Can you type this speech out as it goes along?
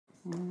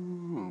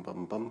Bum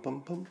bum bum bum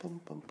bum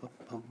bum bum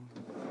bum.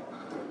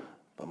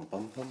 Bum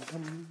bum bum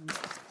bum.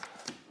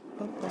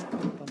 Bum bum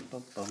bum bum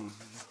bum bum.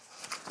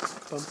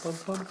 Bum bum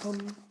bum bum.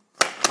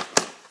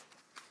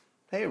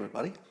 Hey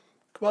everybody,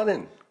 come on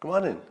in, come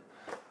on in.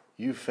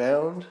 You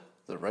found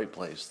the right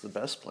place, the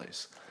best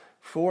place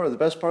for the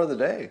best part of the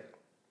day.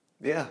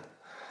 Yeah,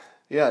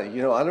 yeah.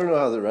 I don't know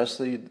how the rest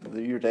of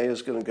your day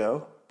is going to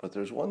go, but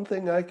there's one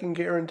thing I can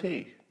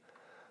guarantee: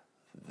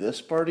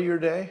 this part of your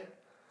day,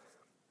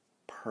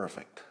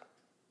 perfect.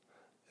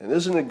 And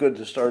isn't it good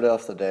to start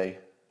off the day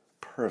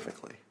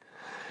perfectly?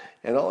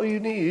 And all you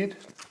need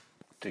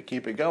to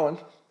keep it going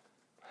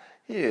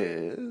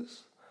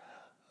is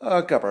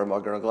a cup or a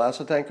mug or a glass,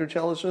 a tankard,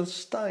 chalice, or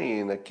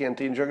stein, a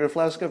canteen, jug, or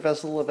flask, a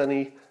vessel of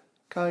any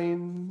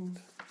kind.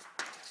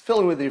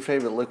 Fill it with your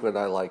favorite liquid.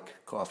 I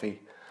like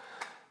coffee.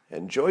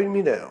 And join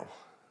me now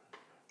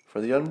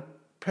for the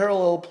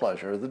unparalleled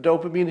pleasure, the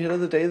dopamine hit of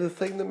the day, the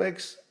thing that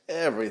makes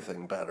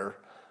everything better.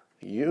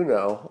 You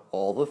know,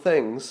 all the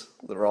things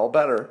that are all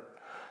better.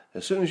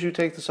 As soon as you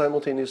take the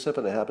simultaneous sip,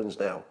 and it happens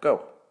now.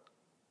 Go.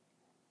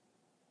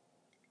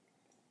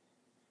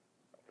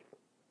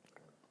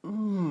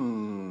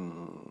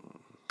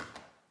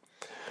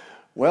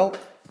 Well,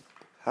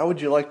 how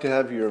would you like to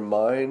have your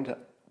mind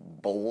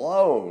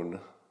blown?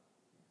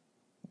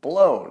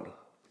 Blown.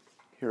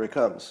 Here it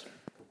comes.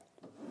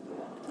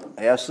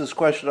 I asked this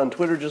question on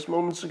Twitter just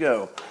moments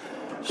ago.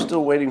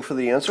 Still waiting for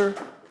the answer.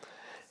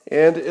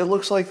 And it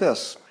looks like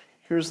this.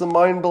 Here's the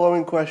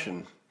mind-blowing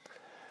question.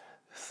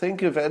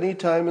 Think of any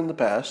time in the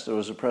past there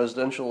was a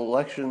presidential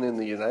election in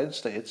the United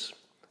States,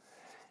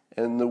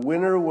 and the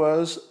winner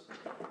was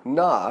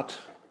not,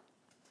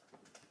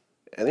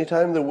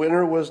 anytime the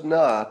winner was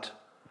not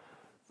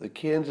the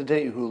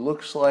candidate who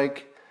looks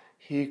like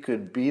he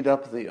could beat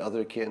up the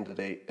other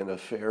candidate in a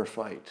fair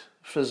fight,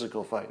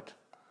 physical fight.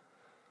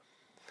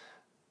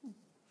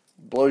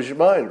 Blows your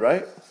mind,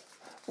 right?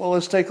 Well,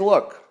 let's take a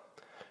look.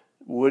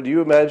 Would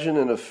you imagine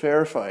in a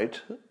fair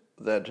fight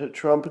that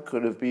Trump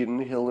could have beaten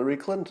Hillary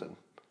Clinton?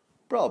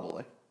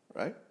 Probably,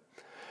 right?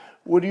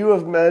 Would you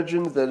have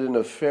imagined that in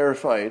a fair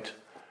fight,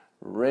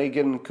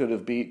 Reagan could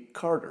have beat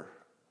Carter?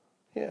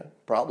 Yeah,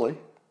 probably.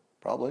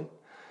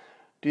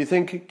 Do you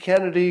think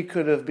Kennedy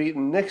could have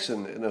beaten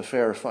Nixon in a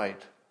fair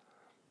fight?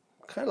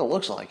 Kind of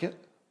looks like it.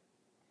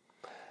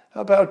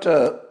 How about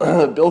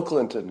Bill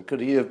Clinton? Could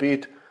he have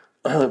beat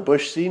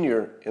Bush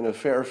Sr. in a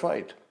fair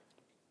fight?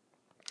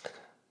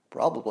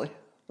 Probably.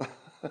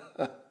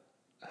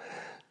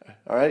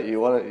 All right, you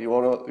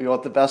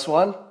want the best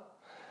one?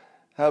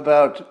 How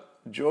about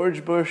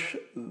George Bush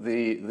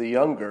the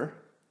younger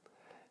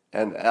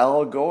and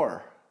Al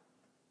Gore?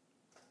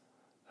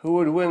 Who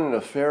would win in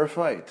a fair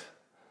fight?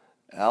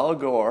 Al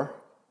Gore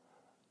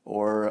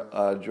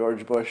or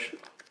George Bush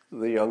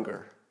the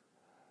younger?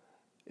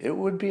 It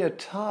would be a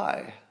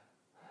tie.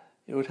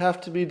 It would have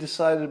to be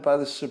decided by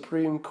the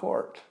Supreme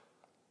Court.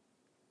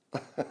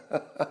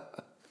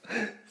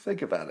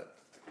 Think about it.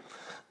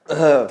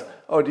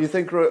 Do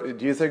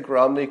you think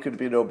Romney could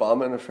beat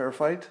Obama in a fair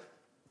fight?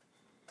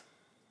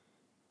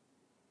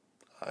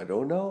 I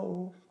don't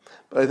know.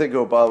 But I think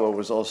Obama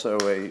was also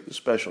a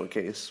special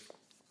case.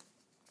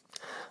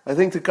 I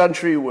think the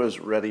country was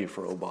ready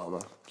for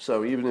Obama.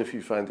 So even if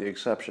you find the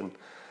exception,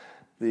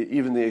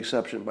 even the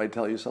exception might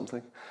tell you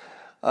something.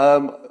 I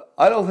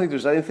don't think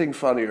there's anything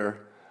funnier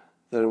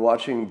than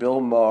watching Bill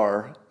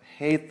Maher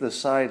hate the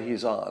side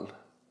he's on.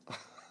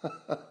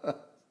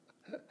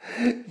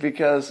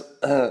 Because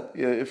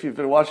if you've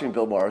been watching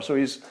Bill Maher, so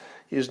he's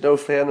no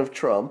fan of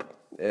Trump,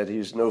 and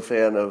he's no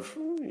fan of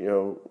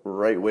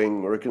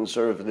right-wing or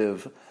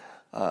conservative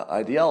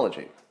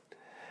ideology.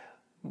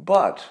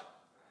 But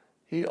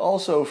he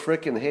also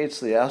frickin' hates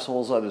the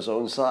assholes on his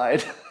own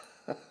side.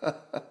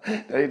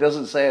 Now, he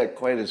doesn't say it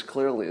quite as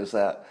clearly as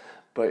that,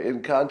 but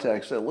in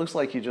context, it looks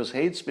like he just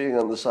hates being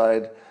on the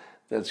side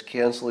that's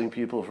canceling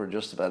people for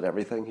just about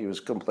everything. He was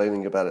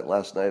complaining about it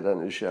last night on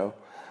his show.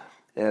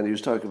 And he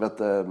was talking about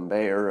the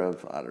mayor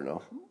of, I don't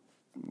know,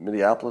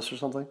 Minneapolis or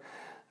something.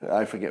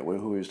 I forget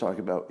who he was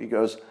talking about. He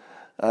goes,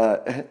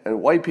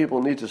 and white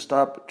people need to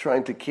stop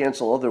trying to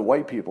cancel other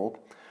white people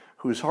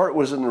whose heart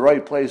was in the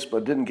right place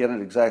but didn't get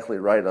it exactly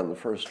right on the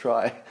first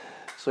try.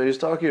 So he's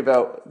talking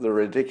about the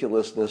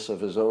ridiculousness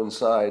of his own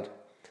side,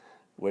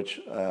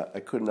 which I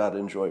could not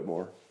enjoy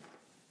more.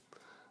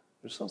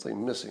 There's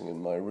something missing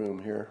in my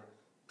room here.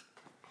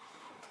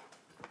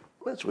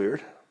 That's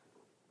weird.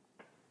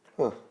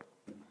 Huh.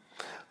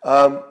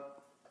 I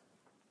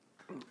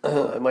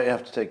might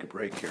have to take a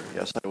break here.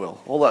 Yes, I will.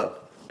 Hold on.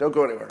 Don't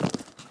go anywhere.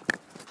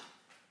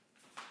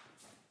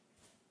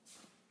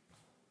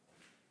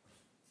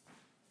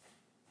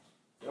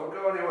 Don't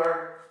go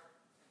anywhere.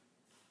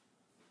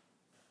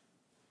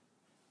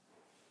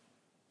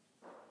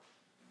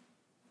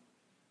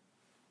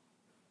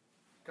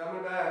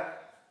 Coming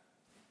back.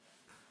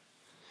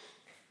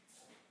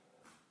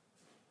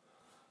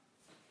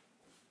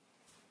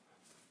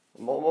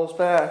 I'm almost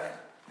back.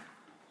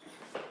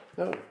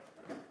 No.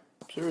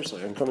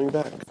 Seriously, I'm coming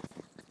back.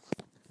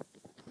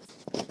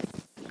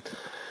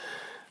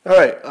 All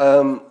right.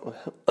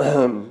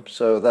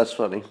 So that's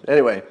funny.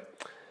 Anyway,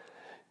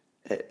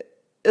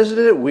 isn't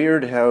it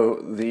weird how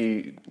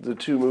the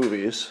two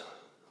movies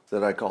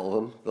that I call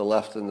them, the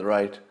left and the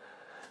right,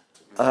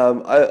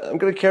 I'm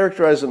going to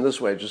characterize them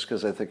this way just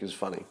because I think it's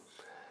funny.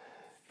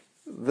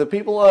 The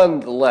people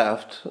on the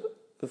left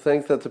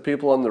think that the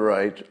people on the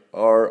right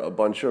are a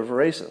bunch of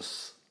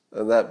racists,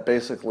 and that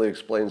basically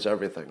explains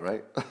everything,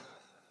 right?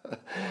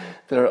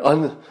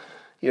 They're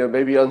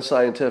maybe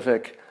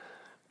unscientific,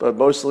 but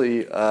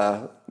mostly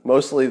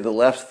the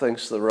left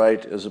thinks the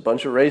right is a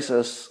bunch of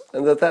racists,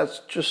 and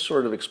that just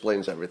sort of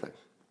explains everything.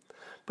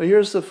 But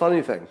here's the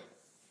funny thing.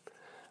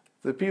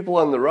 The people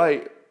on the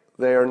right,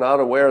 they are not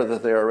aware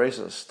that they are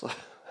racist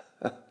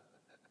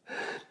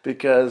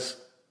because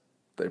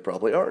they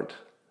probably aren't.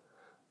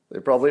 They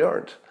probably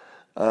aren't.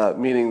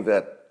 Meaning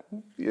that,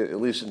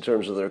 at least in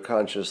terms of their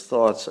conscious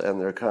thoughts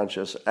and their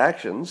conscious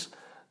actions,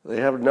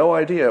 they have no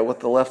idea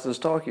what the left is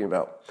talking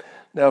about.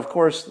 Now, of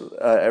course,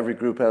 every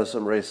group has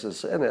some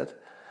racists in it,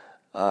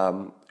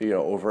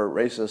 overt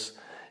racists,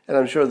 and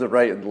I'm sure the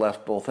right and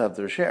left both have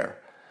their share.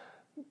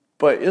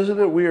 But isn't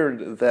it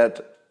weird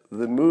that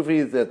the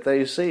movie that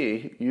they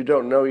see, you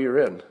don't know you're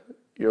in?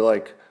 You're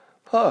like,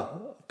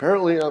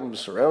 apparently I'm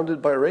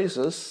surrounded by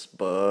racists,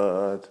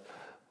 but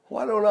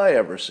why don't I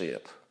ever see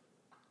it?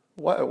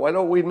 Why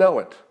don't we know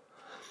it?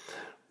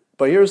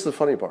 But here's the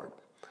funny part.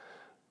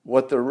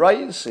 What the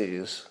right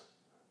sees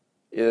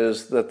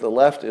is that the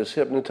left is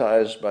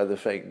hypnotized by the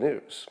fake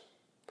news.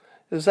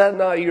 Is that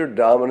not your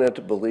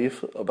dominant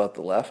belief about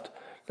the left?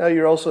 Now,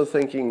 you're also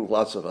thinking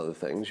lots of other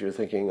things. You're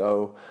thinking,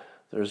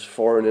 there's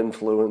foreign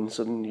influence,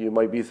 and you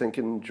might be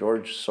thinking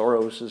George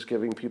Soros is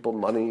giving people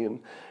money, and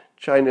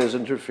China is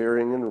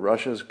interfering, and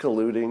Russia's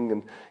colluding,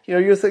 and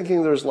you're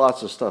thinking there's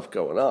lots of stuff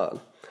going on,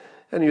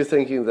 and you're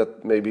thinking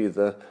that maybe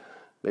the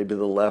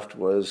left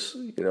was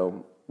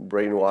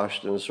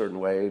brainwashed in a certain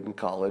way in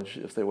college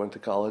if they went to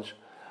college.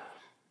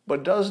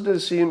 But doesn't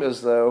it seem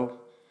as though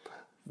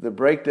the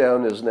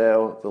breakdown is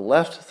now the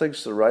left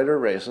thinks the right are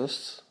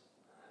racists,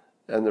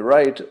 and the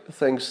right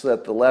thinks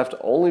that the left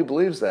only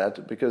believes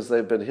that because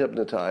they've been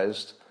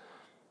hypnotized,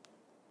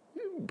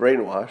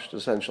 brainwashed,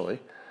 essentially,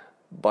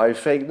 by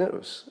fake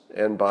news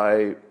and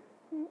by,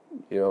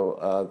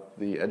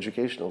 the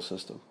educational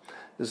system.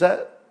 Is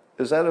that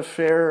a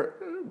fair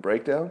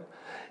breakdown?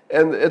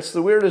 And it's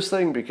the weirdest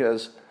thing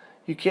because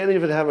you can't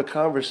even have a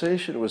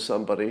conversation with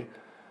somebody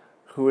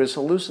who is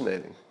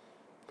hallucinating.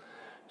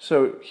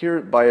 So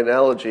here, by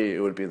analogy, it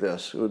would be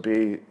this. It would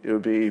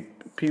be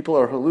people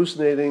are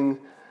hallucinating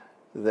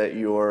that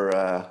you're,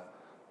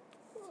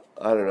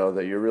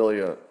 that you're really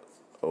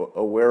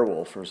a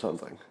werewolf or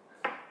something.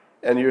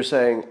 And you're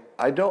saying,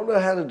 I don't know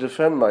how to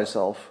defend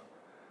myself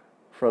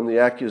from the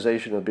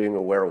accusation of being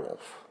a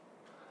werewolf.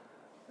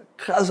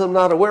 Because I'm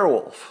not a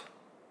werewolf.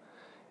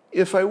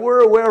 If I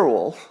were a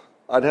werewolf,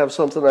 I'd have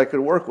something I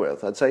could work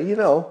with. I'd say,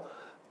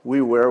 we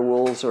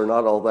werewolves are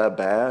not all that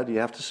bad. You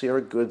have to see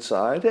our good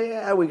side.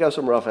 Yeah, we got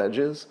some rough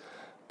edges.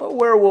 But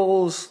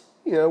werewolves,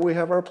 we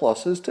have our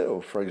pluses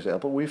too. For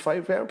example, we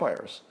fight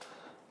vampires.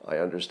 I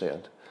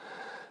understand.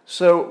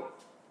 So,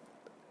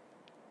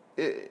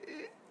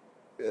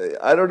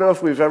 I don't know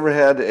if we've ever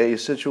had a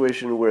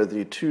situation where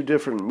the two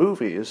different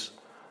movies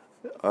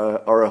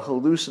are a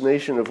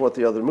hallucination of what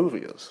the other movie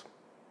is.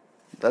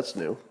 That's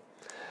new.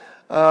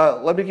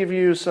 Let me give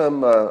you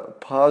some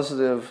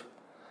positive,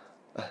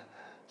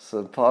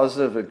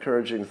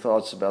 encouraging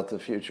thoughts about the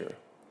future.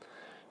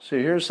 So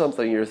here's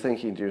something you're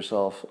thinking to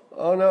yourself,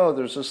 oh no,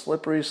 there's a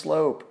slippery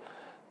slope.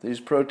 These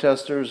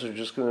protesters are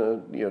just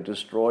going to,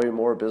 destroy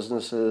more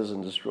businesses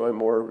and destroy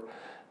more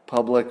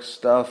public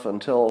stuff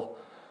until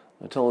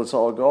it's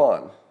all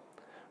gone.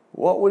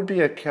 What would be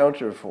a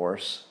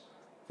counterforce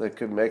that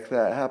could make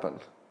that happen?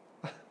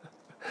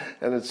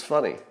 And it's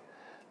funny.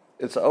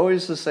 It's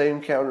always the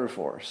same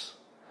counterforce.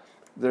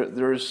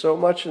 There is so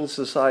much in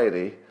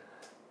society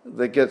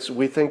that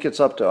we think it's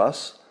up to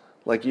us.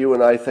 Like you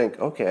and I think,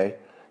 okay,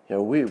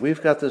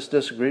 we've got this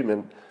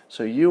disagreement,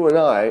 so you and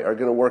I are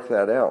going to work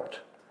that out.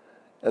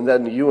 And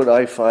then you and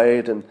I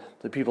fight, and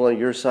the people on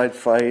your side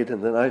fight,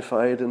 and then I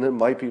fight, and then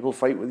my people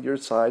fight with your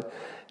side.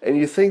 And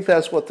you think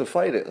that's what the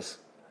fight is,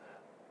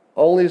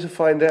 only to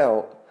find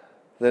out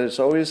that it's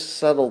always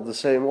settled the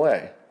same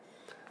way.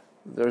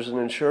 There's an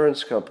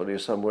insurance company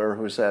somewhere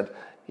who said,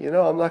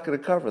 I'm not going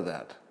to cover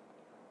that.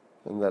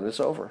 And then it's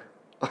over.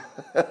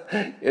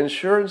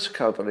 Insurance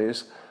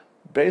companies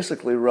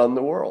basically run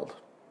the world.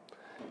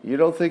 You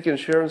don't think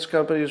insurance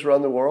companies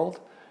run the world?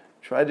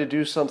 Try to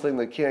do something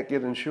that can't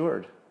get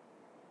insured.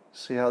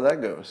 See how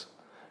that goes.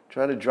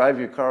 Try to drive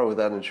your car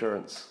without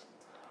insurance.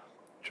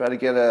 Try to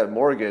get a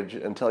mortgage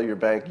and tell your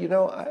bank, I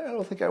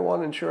don't think I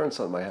want insurance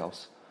on my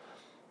house.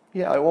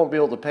 Yeah, I won't be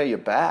able to pay you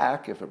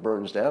back if it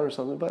burns down or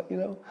something, but,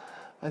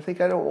 I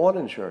think I don't want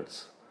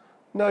insurance.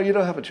 No, you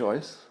don't have a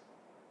choice.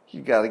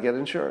 You got to get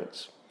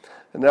insurance.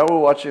 And now we're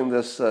watching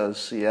this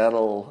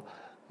Seattle,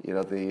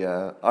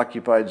 the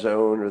occupied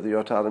zone or the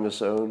autonomous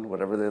zone,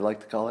 whatever they like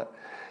to call it.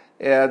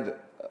 And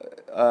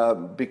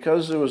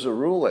because there was a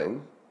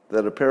ruling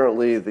that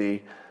apparently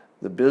the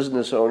the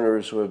business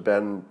owners who have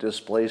been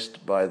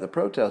displaced by the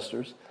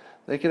protesters,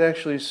 they can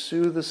actually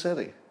sue the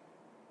city.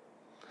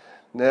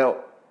 Now,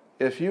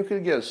 if you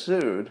could get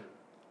sued,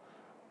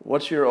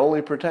 what's your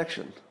only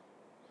protection?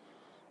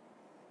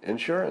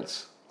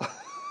 Insurance.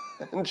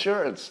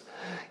 Insurance.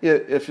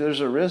 If there's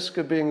a risk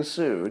of being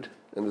sued,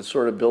 and it's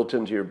sort of built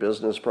into your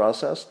business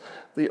process,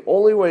 the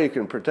only way you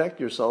can protect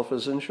yourself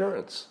is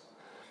insurance.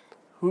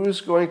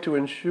 Who's going to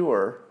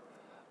insure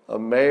a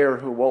mayor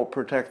who won't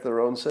protect their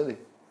own city?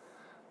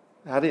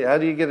 How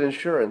do you get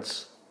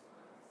insurance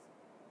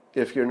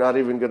if you're not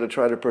even going to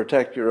try to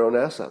protect your own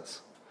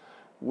assets?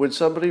 Would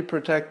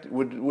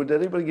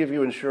anybody give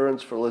you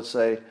insurance for, let's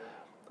say,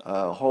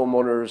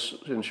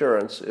 homeowners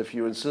insurance if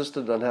you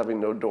insisted on having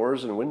no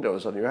doors and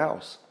windows on your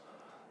house?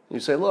 You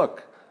say,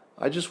 look,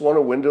 I just want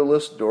a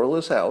windowless,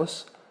 doorless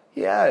house.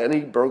 Yeah,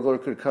 any burglar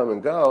could come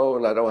and go,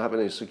 and I don't have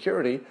any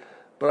security,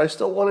 but I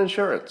still want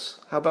insurance.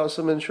 How about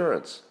some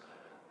insurance?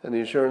 And the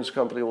insurance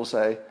company will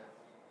say,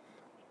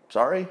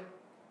 sorry,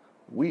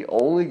 we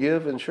only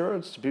give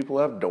insurance to people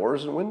who have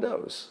doors and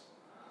windows.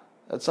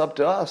 That's up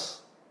to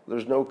us.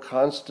 There's no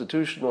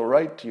constitutional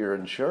right to your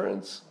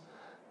insurance.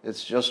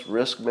 It's just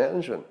risk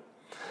management.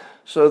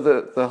 So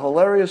the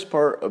hilarious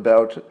part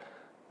about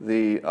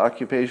the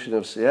occupation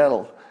of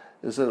Seattle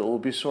is that it will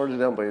be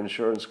sorted out by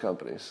insurance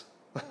companies.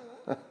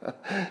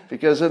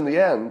 Because in the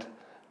end,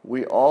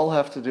 we all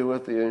have to do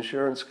what the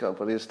insurance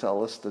companies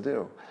tell us to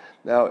do.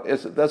 Now,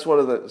 it's one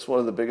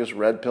of the biggest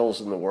red pills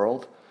in the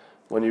world,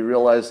 when you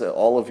realize that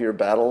all of your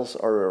battles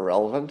are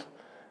irrelevant,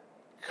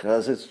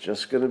 because it's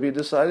just going to be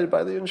decided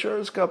by the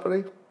insurance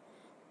company.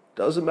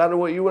 Doesn't matter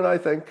what you and I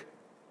think.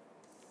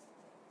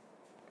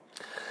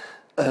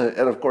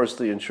 And of course,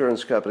 the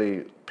insurance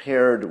company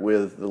paired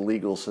with the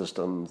legal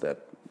system that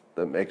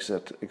makes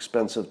it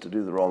expensive to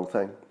do the wrong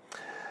thing.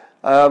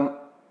 All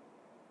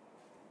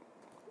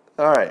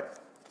right.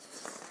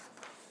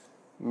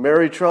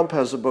 Mary Trump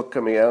has a book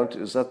coming out.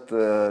 Is that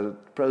the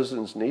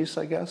president's niece,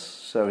 I guess?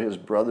 So his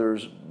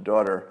brother's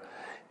daughter.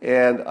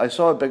 And I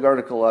saw a big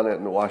article on it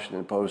in the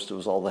Washington Post. It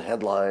was all the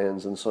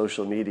headlines and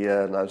social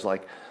media. And I was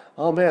like,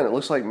 oh man, it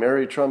looks like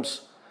Mary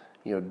Trump's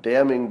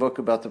damning book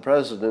about the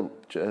president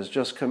has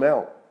just come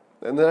out.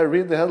 And then I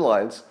read the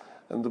headlines,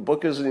 and the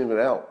book isn't even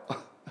out.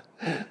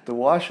 The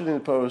Washington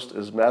Post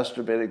is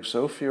masturbating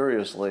so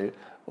furiously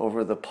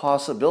over the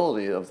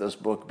possibility of this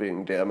book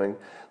being damning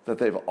that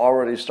they've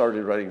already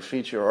started writing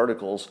feature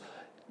articles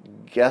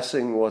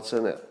guessing what's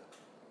in it.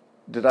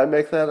 Did I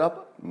make that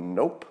up?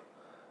 Nope.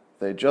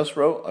 They just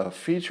wrote a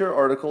feature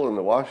article in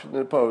the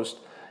Washington Post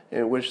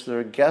in which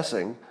they're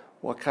guessing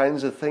what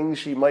kinds of things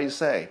she might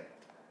say.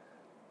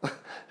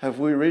 Have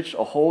we reached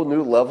a whole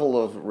new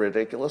level of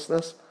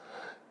ridiculousness?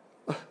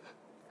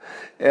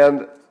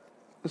 And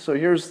so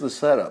here's the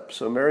setup.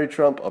 So Mary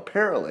Trump,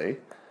 apparently,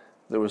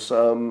 there was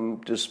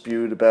some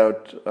dispute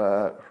about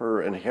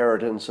her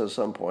inheritance at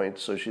some point.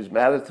 So she's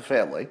mad at the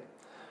family.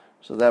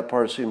 So that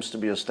part seems to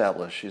be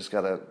established. She's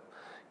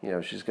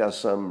got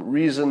some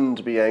reason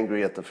to be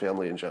angry at the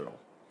family in general.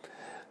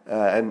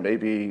 And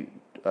maybe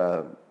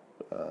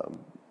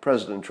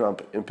President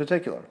Trump in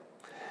particular.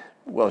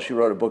 Well, she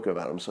wrote a book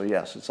about him, so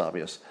yes, it's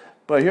obvious.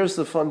 But here's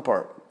the fun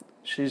part.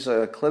 She's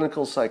a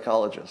clinical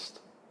psychologist.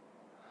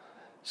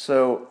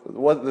 So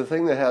the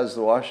thing that has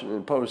the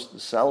Washington Post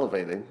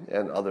salivating,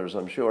 and others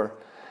I'm sure,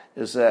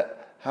 is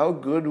that how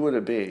good would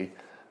it be,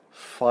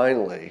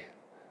 finally,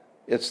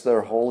 it's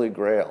their holy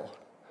grail.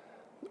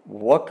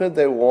 What could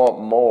they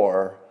want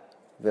more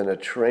than a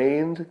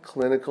trained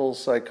clinical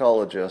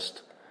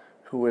psychologist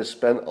who has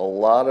spent a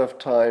lot of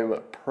time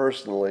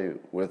personally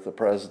with the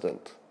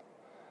president?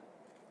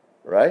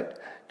 Right?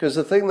 Because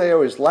the thing they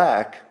always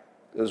lack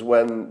is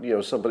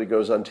when somebody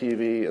goes on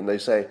TV and they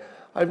say,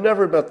 I've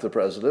never met the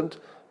president,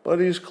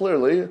 but he's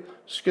clearly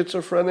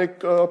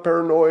schizophrenic,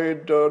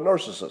 paranoid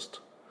narcissist.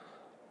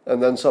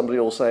 And then somebody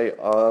will say,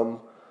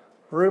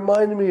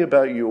 remind me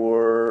about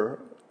your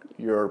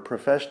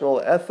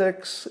professional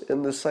ethics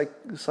in the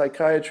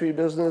psychiatry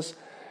business.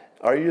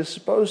 Are you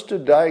supposed to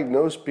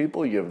diagnose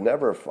people you've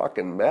never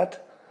fucking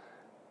met?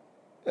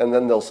 And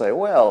then they'll say,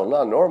 well,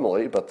 not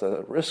normally, but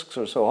the risks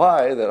are so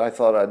high that I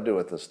thought I'd do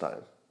it this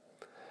time.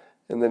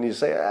 And then you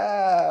say,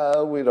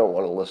 we don't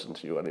want to listen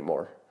to you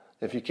anymore.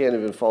 If you can't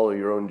even follow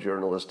your own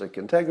journalistic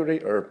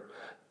integrity or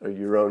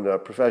your own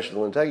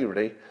professional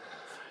integrity,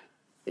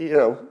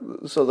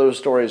 so those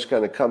stories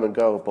kind of come and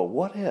go. But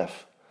what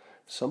if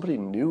somebody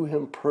knew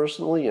him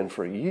personally and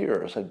for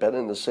years had been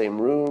in the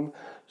same room,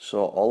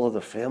 saw all of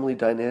the family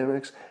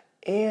dynamics,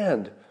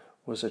 and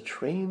was a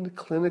trained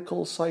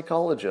clinical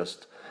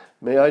psychologist?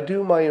 May I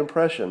do my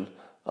impression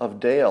of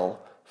Dale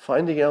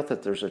finding out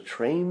that there's a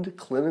trained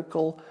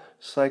clinical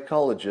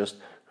psychologist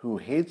who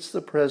hates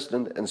the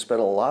president and spent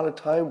a lot of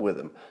time with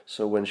him,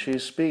 so when she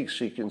speaks,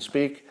 she can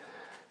speak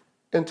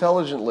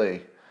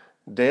intelligently.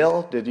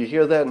 Dale, did you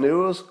hear that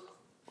news?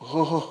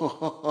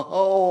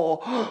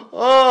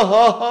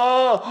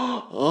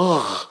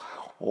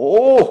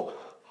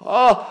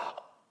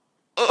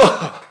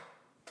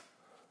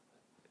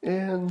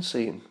 And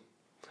scene.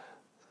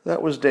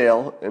 That was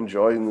Dale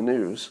enjoying the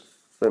news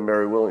that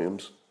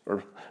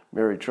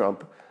Mary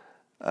Trump,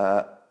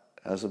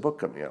 has a book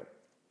coming out.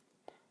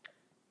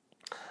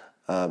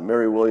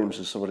 Mary Williams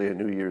is somebody I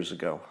knew years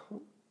ago.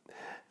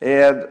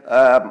 And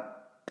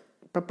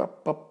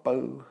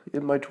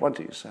in my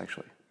 20s,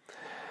 actually.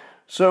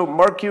 So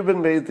Mark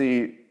Cuban made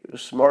the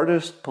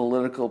smartest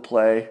political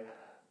play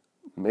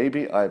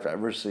maybe I've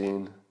ever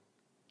seen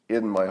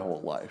in my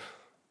whole life.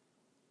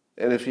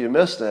 And if you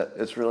missed it,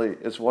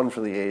 it's one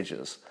for the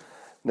ages.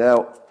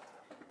 Now,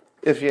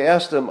 if you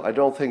asked him, I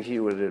don't think he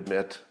would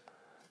admit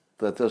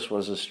that this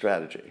was a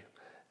strategy.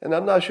 And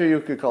I'm not sure you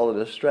could call it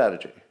a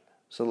strategy.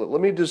 So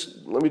let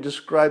me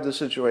describe the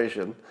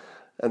situation,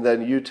 and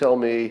then you tell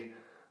me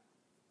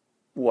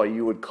what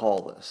you would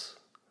call this.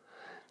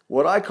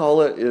 What I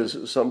call it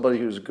is somebody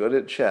who's good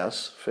at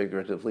chess,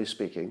 figuratively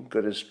speaking,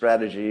 good at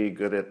strategy,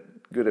 good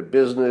at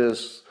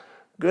business,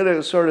 good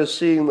at sort of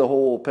seeing the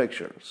whole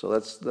picture. So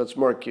that's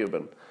Mark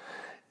Cuban.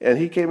 And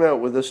he came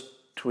out with this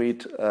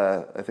tweet,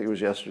 I think it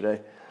was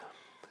yesterday,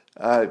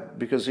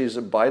 because he's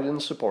a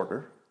Biden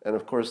supporter. And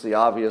of course, the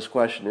obvious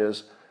question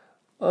is,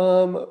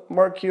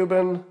 Mark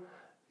Cuban,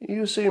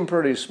 you seem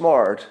pretty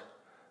smart.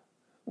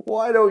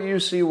 Why don't you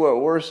see what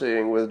we're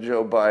seeing with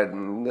Joe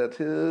Biden, that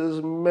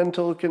his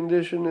mental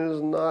condition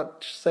is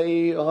not,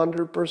 say,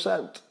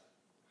 100%?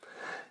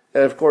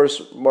 And of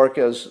course, Mark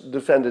has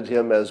defended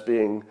him as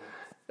being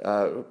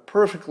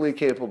perfectly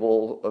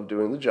capable of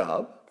doing the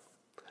job,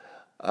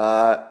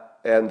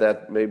 and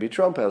that maybe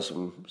Trump has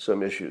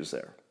some issues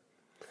there.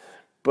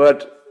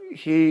 But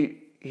he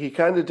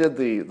kind of did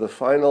the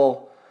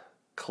final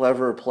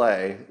clever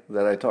play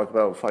that I talk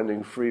about,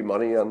 finding free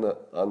money on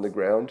the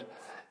ground.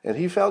 And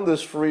he found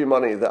this free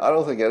money that I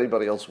don't think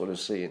anybody else would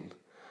have seen.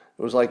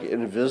 It was like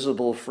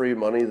invisible free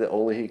money that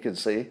only he could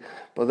see.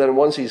 But then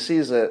once he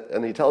sees it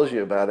and he tells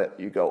you about it,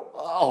 you go,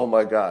 oh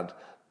my God,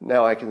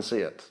 now I can see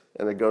it.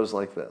 And it goes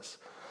like this.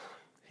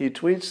 He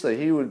tweets that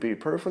he would be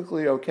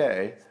perfectly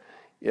okay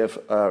if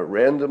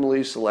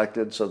randomly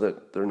selected, so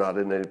that they're not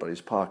in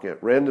anybody's pocket,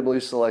 randomly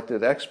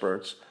selected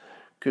experts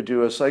could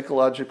do a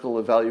psychological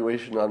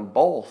evaluation on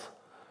both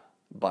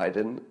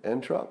Biden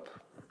and Trump.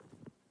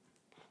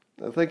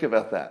 Now think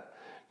about that.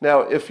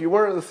 Now, if you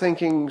weren't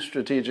thinking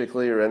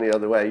strategically or any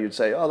other way, you'd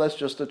say, oh, that's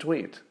just a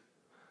tweet.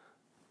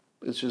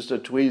 It's just a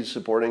tweet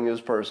supporting his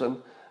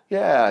person.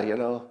 Yeah,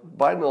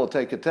 Biden will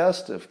take a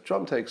test if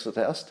Trump takes the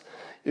test.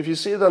 If you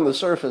see it on the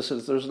surface,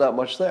 there's not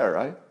much there,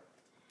 right?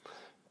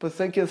 But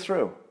think it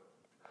through.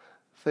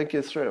 Think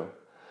it through.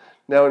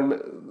 Now,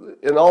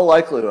 in all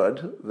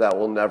likelihood, that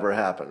will never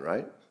happen,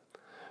 right?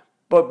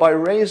 But by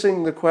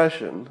raising the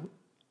question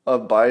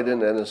of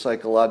Biden and a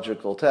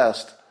psychological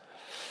test,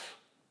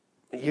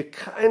 you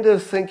kind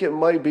of think it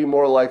might be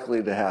more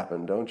likely to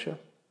happen, don't you?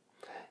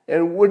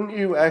 And wouldn't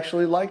you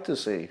actually like to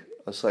see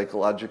a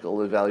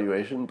psychological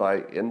evaluation by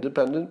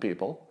independent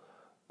people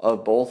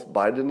of both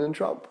Biden and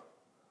Trump?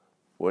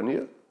 Wouldn't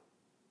you?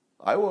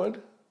 I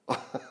would.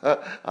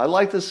 I'd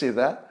like to see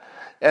that.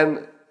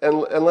 And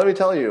let me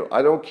tell you,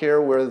 I don't care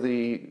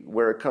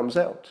where it comes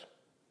out.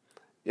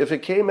 If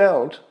it came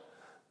out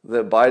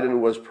that Biden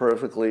was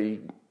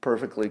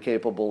perfectly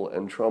capable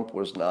and Trump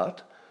was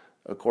not,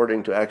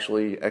 according to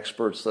actually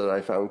experts that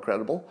I found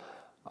credible,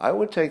 I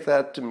would take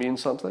that to mean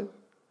something.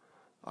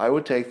 I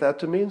would take that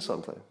to mean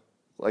something.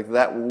 Like,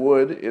 that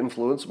would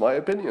influence my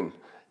opinion,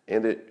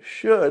 and it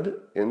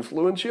should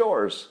influence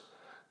yours.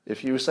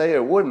 If you say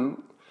it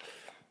wouldn't,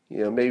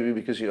 maybe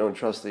because you don't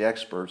trust the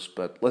experts,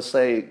 but let's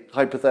say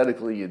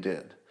hypothetically you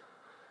did.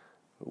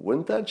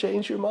 Wouldn't that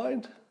change your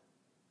mind?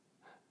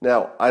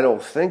 Now, I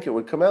don't think it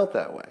would come out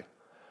that way.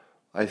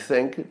 I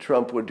think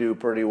Trump would do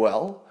pretty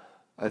well.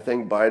 I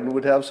think Biden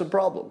would have some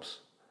problems.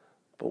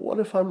 But what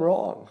if I'm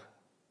wrong,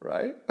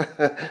 right?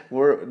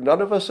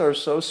 None of us are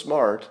so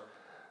smart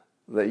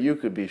that you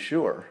could be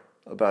sure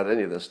about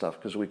any of this stuff,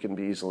 because we can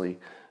be easily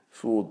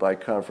fooled by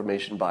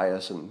confirmation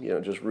bias and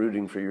just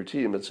rooting for your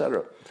team,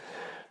 etc.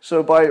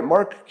 So by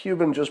Mark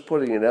Cuban just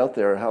putting it out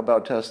there, how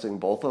about testing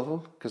both of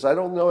them? Because I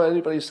don't know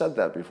anybody said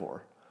that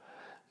before.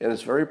 And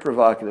it's very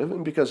provocative,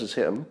 and because it's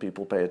him,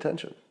 people pay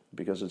attention,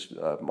 because it's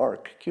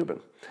Mark Cuban.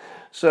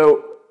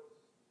 So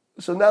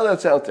now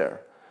that's out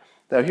there.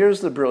 Now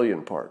here's the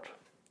brilliant part.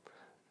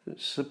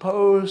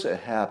 Suppose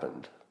it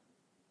happened.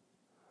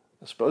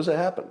 Suppose it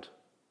happened.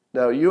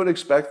 Now you would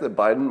expect that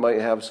Biden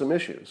might have some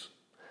issues,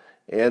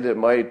 and it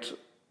might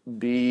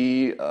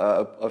be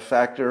a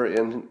factor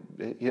in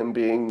him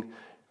being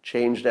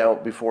changed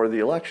out before the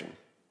election.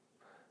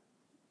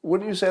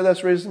 Wouldn't you say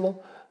that's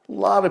reasonable? A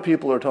lot of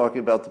people are talking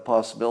about the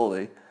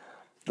possibility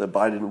that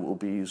Biden will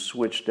be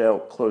switched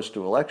out close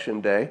to election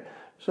day,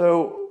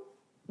 so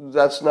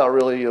that's not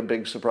really a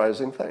big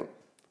surprising thing.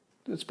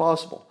 It's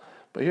possible.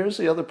 But here's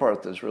the other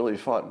part that's really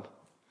fun.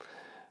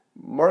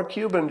 Mark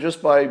Cuban,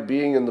 just by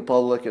being in the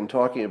public and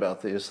talking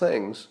about these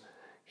things,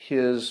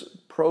 his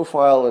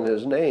profile and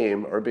his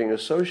name are being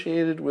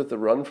associated with the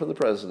run for the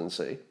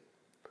presidency.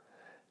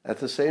 At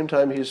the same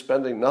time, he's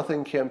spending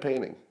nothing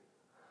campaigning.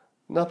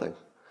 Nothing.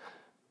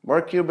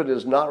 Mark Cuban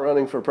is not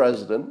running for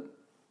president.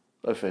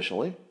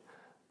 officially,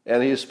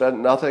 and he spent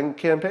nothing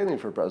campaigning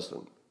for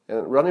president.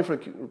 And running for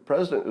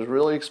president is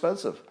really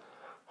expensive.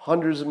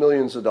 Hundreds of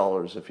millions of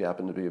dollars if you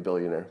happen to be a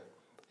billionaire.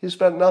 He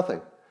spent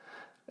nothing.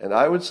 And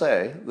I would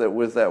say that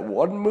with that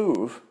one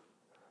move,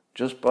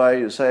 just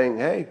by saying,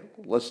 hey,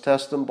 let's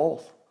test them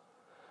both,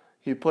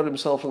 he put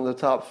himself in the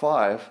top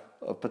 5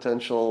 of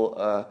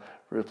potential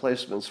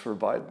replacements for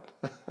Biden.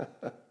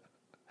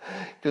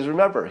 Because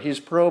remember, he's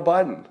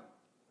pro-Biden.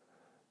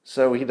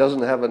 So he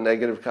doesn't have a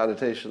negative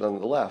connotation on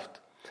the left.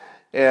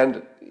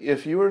 And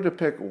if you were to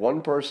pick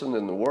one person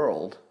in the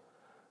world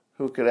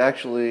who could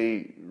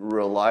actually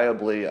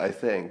reliably, I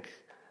think,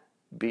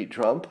 beat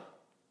Trump,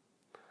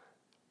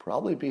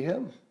 probably be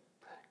him.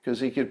 Because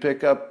he could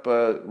pick up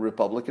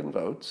Republican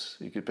votes,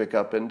 he could pick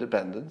up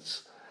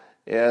independents,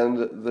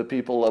 and the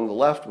people on the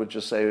left would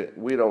just say,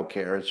 we don't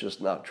care, it's just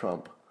not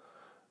Trump.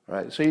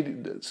 Right?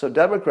 So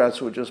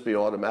Democrats would just be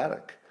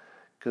automatic,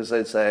 because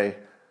they'd say,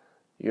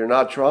 you're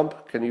not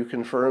Trump, can you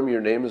confirm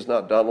your name is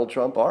not Donald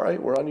Trump? All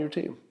right, we're on your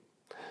team.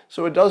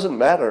 So it doesn't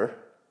matter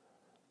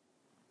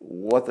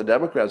what the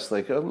Democrats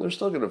think of him, they're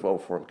still going to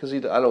vote for him, because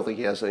I don't think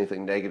he has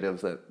anything negative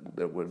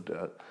that would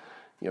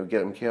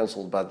get him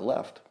canceled by the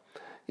left.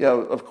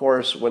 Of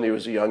course, when he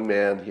was a young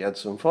man, he had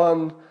some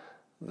fun.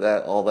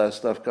 All that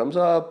stuff comes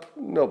up.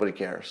 Nobody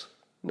cares.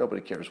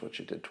 Nobody cares what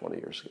you did 20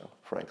 years ago,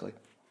 frankly.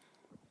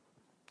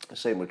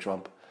 Same with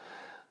Trump.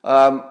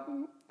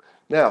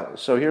 Now,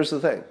 so here's the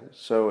thing.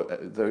 So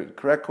the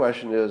correct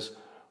question is,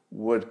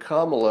 would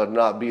Kamala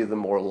not be the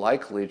more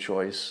likely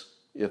choice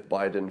if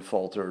Biden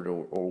faltered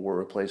or were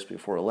replaced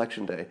before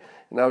Election Day?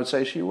 And I would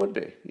say she would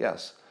be,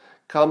 yes.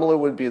 Kamala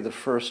would be the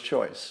first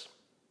choice.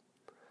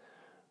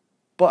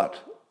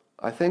 But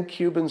I think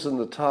Cuban's in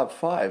the top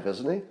 5,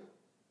 isn't he?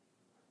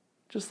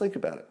 Just think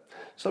about it.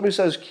 Somebody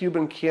says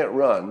Cuban can't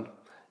run,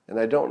 and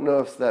I don't know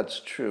if that's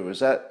true. Is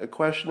that a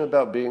question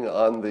about being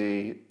on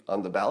the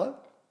ballot?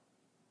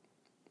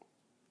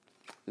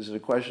 Is it a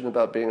question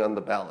about being on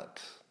the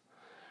ballot?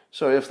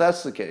 So if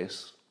that's the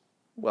case,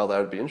 well, that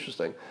would be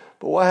interesting.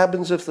 But what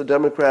happens if the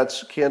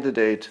Democrats'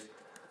 candidate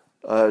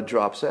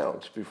drops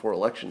out before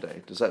Election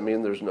Day? Does that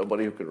mean there's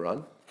nobody who could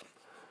run?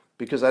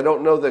 Because I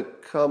don't know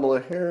that Kamala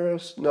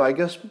Harris... No, I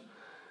guess...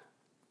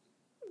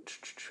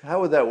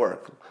 How would that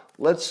work?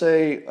 Let's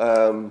say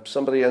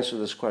somebody answer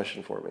this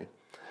question for me.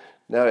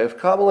 Now, if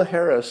Kamala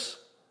Harris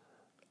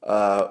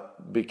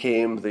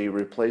became the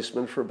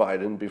replacement for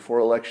Biden before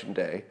Election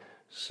Day,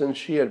 since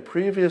she had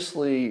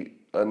previously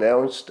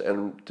announced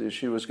and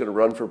she was going to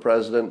run for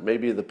president,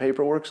 maybe the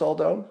paperwork's all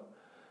done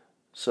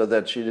so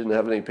that she didn't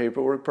have any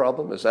paperwork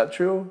problem. Is that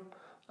true?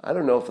 I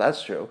don't know if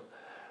that's true.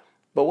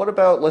 But what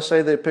about, let's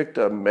say they picked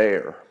a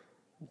mayor.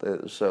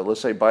 So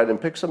let's say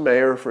Biden picks a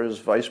mayor for his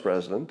vice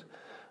president.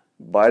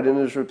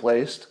 Biden is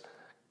replaced.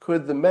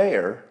 Could the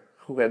mayor,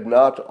 who had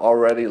not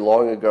already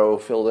long ago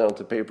filled out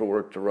the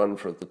paperwork to run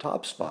for the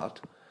top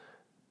spot,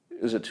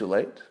 is it too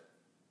late?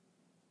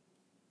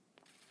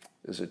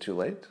 Is it too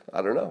late?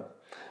 I don't know.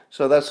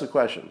 So that's the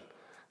question.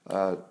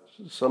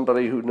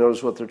 Somebody who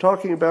knows what they're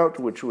talking about,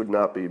 which would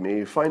not be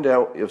me, find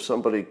out if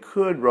somebody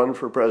could run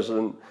for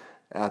president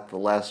at the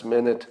last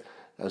minute,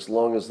 as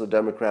long as the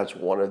Democrats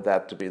wanted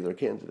that to be their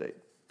candidate.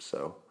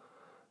 So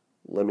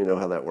let me know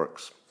how that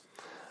works.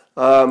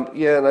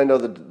 Yeah, and I know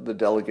the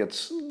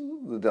delegates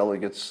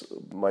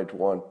might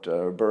want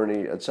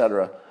Bernie,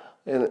 etc.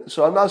 And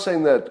so I'm not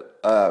saying that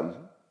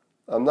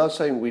I'm not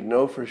saying we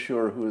know for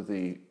sure who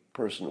the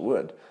person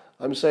would.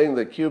 I'm saying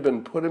that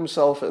Cuban put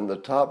himself in the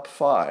top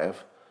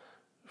 5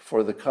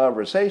 for the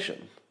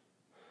conversation,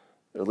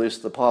 at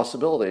least the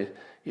possibility.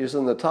 He's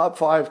in the top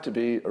 5 to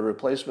be a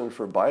replacement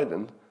for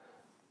Biden,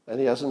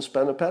 and he hasn't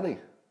spent a penny.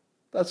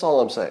 That's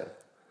all I'm saying.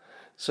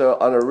 So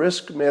on a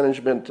risk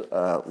management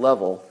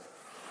level,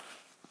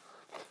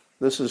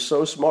 this is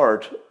so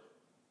smart.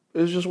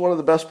 It's just one of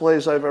the best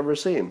plays I've ever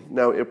seen.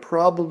 Now, it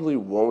probably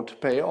won't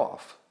pay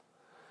off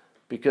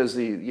because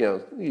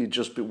he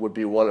just would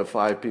be one of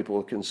 5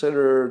 people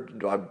considered.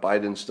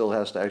 Biden still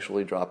has to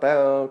actually drop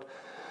out,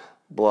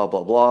 blah,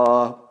 blah,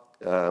 blah.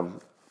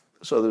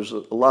 So there's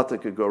a lot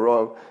that could go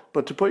wrong.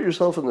 But to put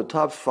yourself in the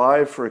top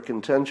 5 for a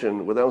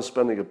contention without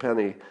spending a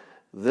penny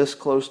this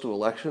close to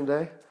Election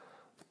Day,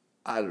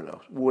 I don't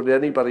know. Would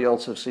anybody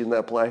else have seen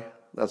that play?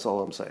 That's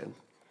all I'm saying.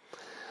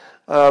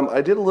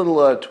 I did a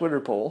little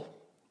Twitter poll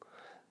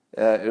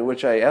in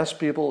which I asked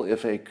people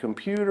if a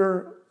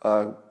computer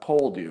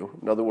polled you.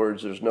 In other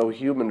words, there's no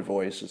human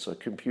voice. It's a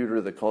computer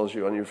that calls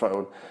you on your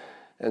phone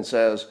and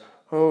says,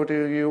 who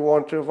do you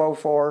want to vote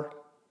for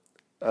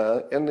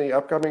in the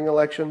upcoming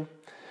election?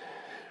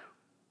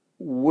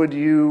 Would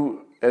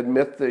you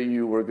admit that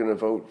you were going to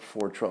vote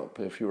for Trump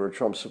if you were a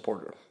Trump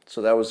supporter?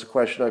 So that was the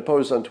question I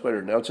posed on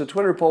Twitter. Now, it's a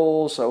Twitter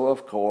poll, so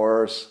of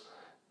course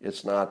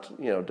it's not,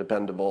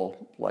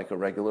 dependable like a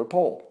regular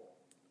poll.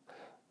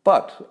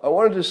 But I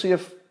wanted to see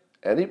if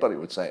anybody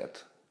would say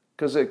it.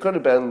 Because it could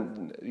have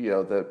been,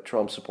 that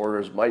Trump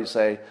supporters might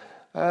say,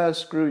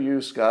 screw you,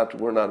 Scott,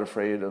 we're not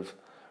afraid of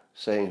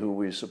saying who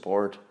we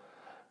support.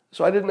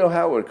 So I didn't know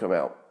how it would come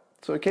out.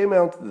 So it came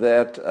out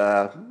that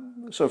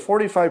So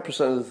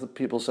 45% of the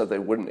people said they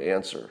wouldn't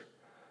answer.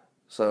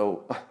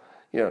 So,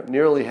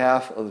 nearly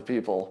half of the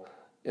people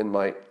in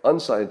my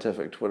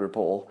unscientific Twitter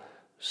poll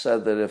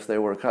said that if they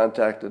were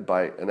contacted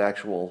by an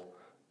actual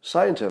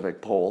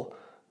scientific poll,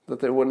 that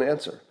they wouldn't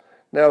answer.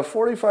 Now, if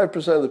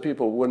 45% of the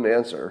people wouldn't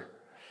answer,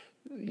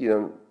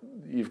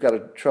 you've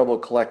got trouble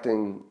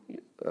collecting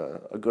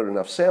a good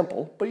enough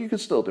sample, but you could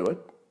still do it.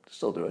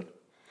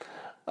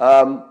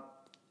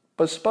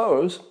 But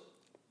suppose,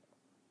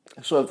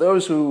 so if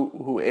those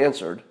who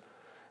answered,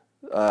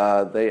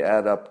 they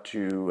add up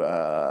to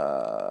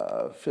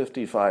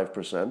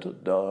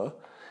 55%, duh.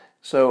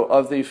 So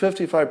of the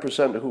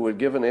 55% who would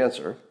give an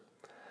answer,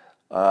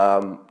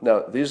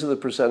 now these are the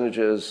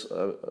percentages,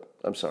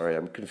 I'm sorry,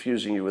 I'm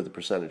confusing you with the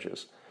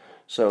percentages.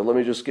 So let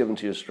me just give them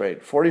to you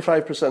straight.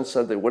 45%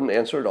 said they wouldn't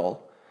answer at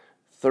all.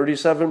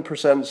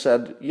 37%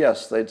 said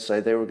yes, they'd say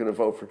they were going to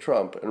vote for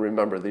Trump. And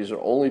remember, these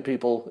are only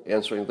people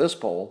answering this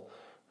poll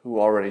who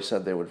already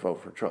said they would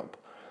vote for Trump.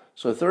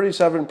 So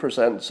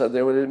 37% said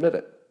they would admit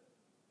it.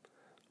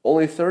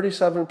 Only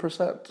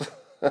 37%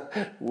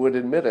 would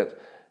admit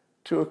it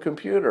to a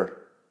computer.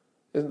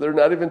 They're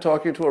not even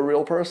talking to a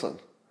real person.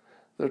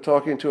 They're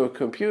talking to a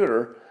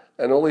computer,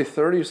 and only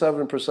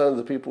 37% of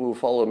the people who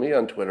follow me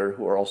on Twitter,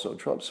 who are also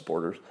Trump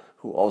supporters,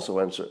 who also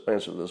answer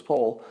this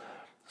poll,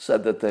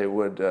 said that they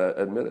would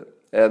admit it.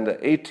 And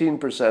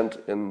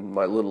 18% in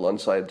my little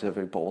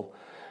unscientific poll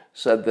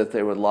said that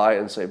they would lie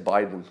and say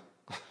Biden.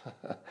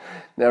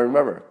 Now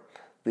remember,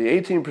 the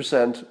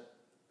 18%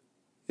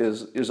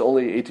 is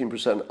only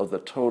 18% of the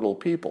total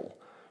people,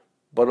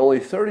 but only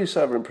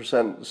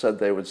 37% said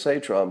they would say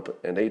Trump,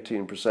 and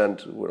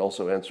 18% would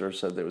also answer,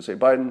 said they would say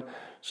Biden.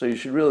 So you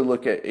should really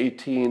look at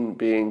 18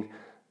 being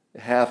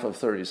half of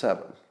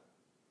 37,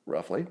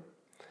 roughly.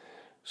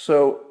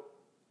 So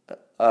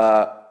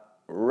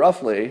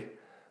roughly,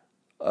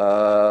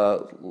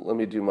 let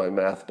me do my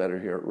math better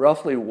here.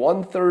 Roughly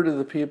 1/3 of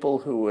the people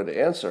who would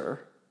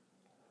answer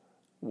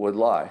would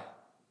lie.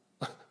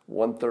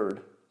 1/3.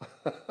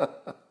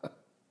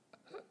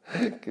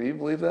 Can you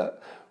believe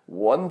that?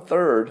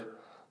 1/3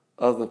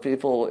 of the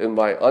people in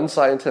my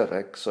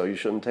unscientific, so you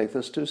shouldn't take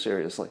this too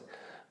seriously,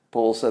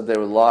 poll said they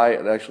would lie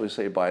and actually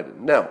say Biden.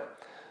 Now,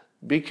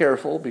 be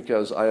careful,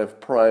 because I have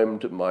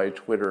primed my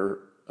Twitter.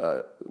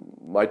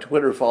 My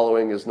Twitter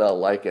following is not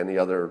like any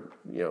other,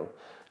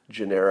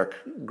 generic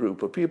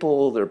group of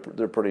people.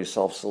 They're pretty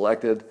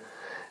self-selected,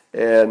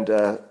 and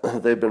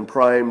they've been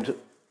primed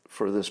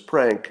for this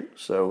prank,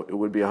 so it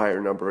would be a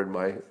higher number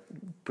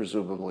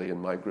presumably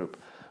in my group.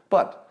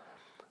 But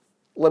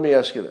let me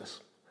ask you this.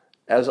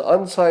 As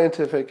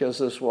unscientific as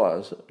this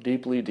was,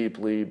 deeply,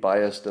 deeply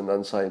biased and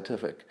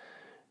unscientific,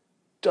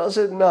 does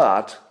it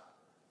not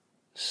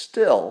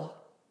still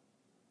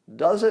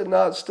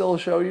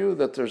show you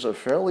that there's a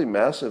fairly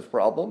massive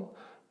problem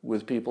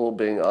with people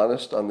being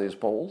honest on these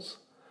polls?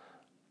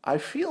 I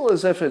feel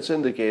as if it's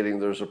indicating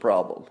there's a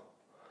problem,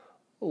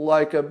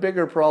 like a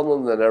bigger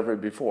problem than ever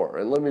before.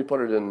 And let me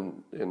put it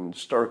in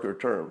starker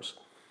terms.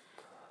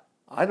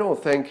 I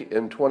don't think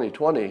in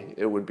 2020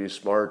 it would be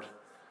smart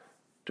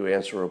to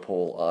answer a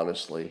poll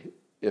honestly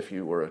if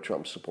you were a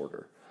Trump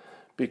supporter.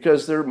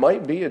 Because there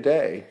might be a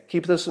day,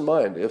 keep this in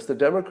mind, if the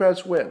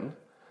Democrats win,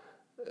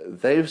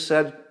 they've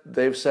said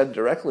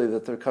directly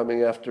that they're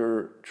coming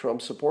after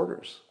Trump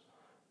supporters.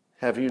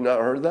 Have you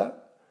not heard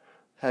that?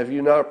 Have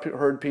you not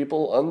heard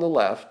people on the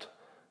left,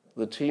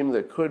 the team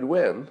that could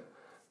win,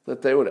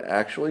 that they would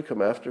actually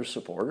come after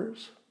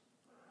supporters?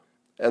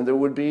 And there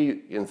would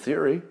be, in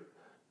theory,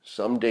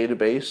 some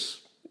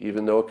database,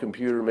 even though a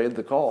computer made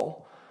the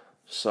call,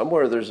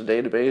 somewhere there's a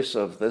database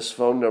of this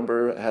phone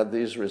number had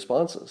these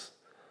responses.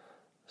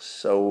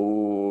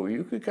 So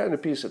you could kind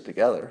of piece it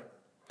together.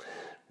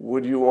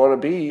 Would you want to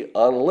be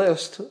on a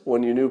list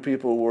when you knew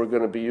people were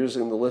going to be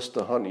using the list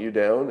to hunt you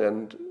down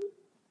and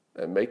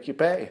make you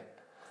pay?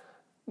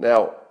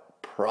 Now,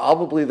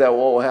 probably that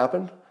won't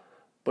happen,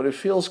 but it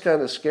feels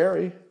kind of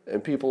scary,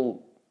 and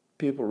people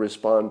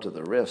respond to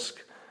the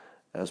risk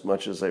as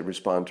much as they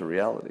respond to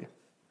reality.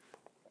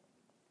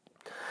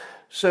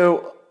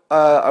 So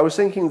I was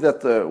thinking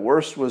that the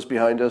worst was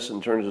behind us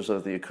in terms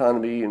of the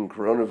economy and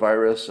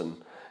coronavirus,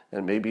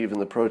 and maybe even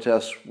the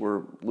protests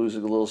were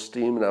losing a little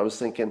steam. And I was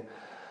thinking,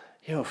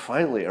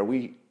 finally, are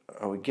we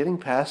getting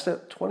past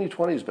it?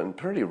 2020 has been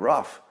pretty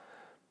rough,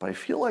 but I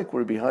feel like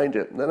we're behind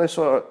it. And then I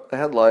saw a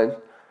headline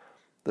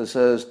that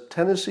says,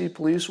 Tennessee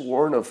police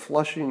warn of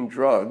flushing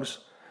drugs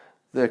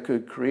that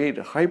could create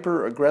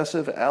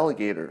hyper-aggressive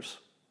alligators.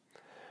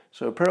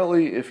 So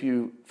apparently if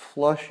you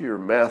flush your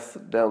meth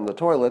down the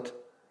toilet,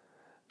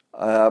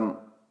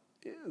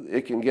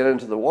 it can get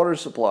into the water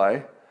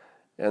supply,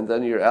 and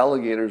then your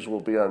alligators will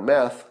be on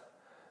meth,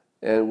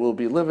 and we'll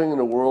be living in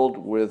a world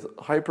with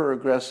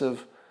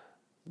hyper-aggressive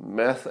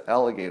meth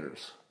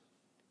alligators.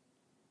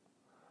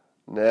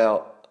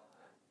 Now,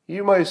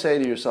 you might say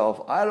to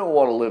yourself, I don't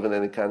want to live in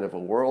any kind of a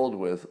world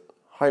with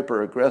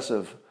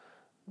hyper-aggressive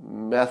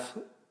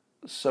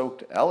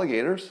meth-soaked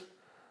alligators.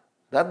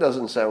 That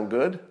doesn't sound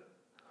good.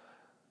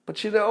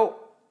 But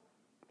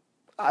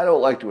I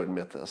don't like to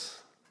admit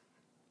this.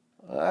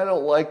 I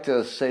don't like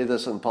to say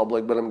this in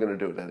public, but I'm going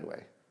to do it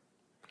anyway.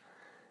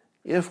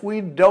 If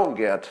we don't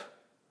get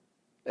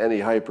any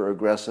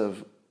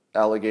hyper-aggressive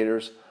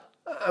alligators,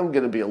 I'm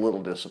going to be a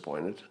little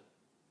disappointed.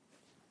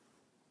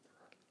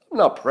 I'm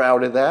not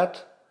proud of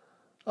that.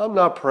 I'm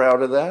not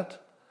proud of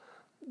that.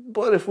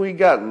 But if we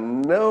got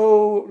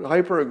no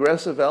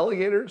hyper-aggressive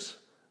alligators,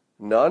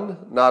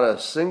 none, not a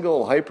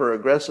single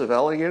hyper-aggressive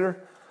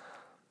alligator,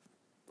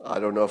 I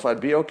don't know if I'd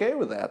be okay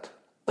with that.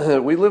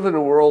 We live in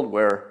a world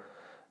where,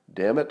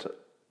 damn it,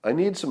 I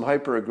need some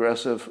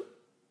hyper-aggressive,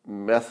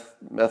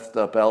 methed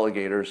up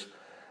alligators,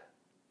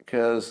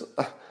 because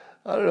I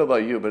don't know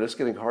about you, but it's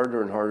getting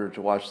harder and harder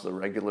to watch the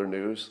regular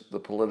news, the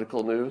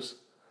political news.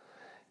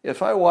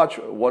 If I watch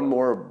one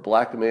more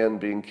black man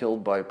being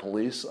killed by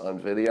police on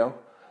video,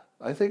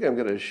 I think I'm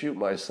going to shoot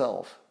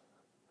myself.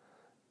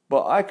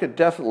 But I could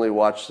definitely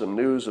watch some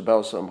news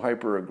about some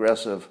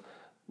hyper-aggressive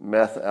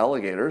meth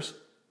alligators.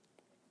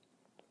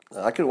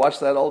 I could watch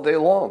that all day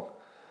long.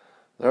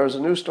 There was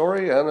a news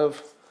story out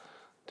of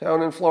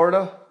town in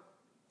Florida.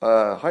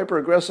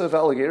 Hyper-aggressive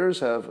alligators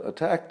have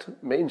attacked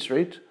Main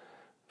Street,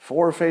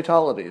 4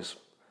 fatalities.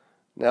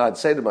 Now, I'd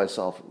say to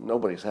myself,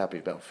 nobody's happy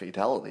about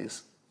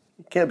fatalities.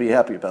 You can't be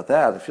happy about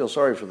that. I feel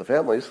sorry for the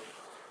families.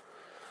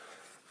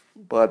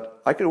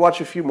 But I could watch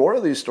a few more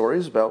of these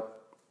stories about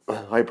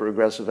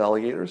hyper-aggressive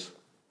alligators.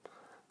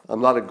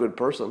 I'm not a good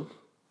person,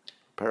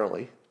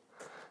 apparently.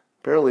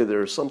 Apparently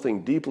there's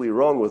something deeply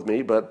wrong with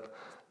me, but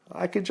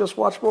I could just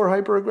watch more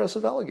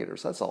hyper-aggressive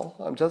alligators. That's all.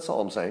 That's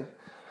all I'm saying.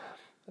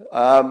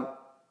 I've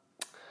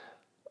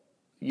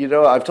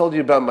told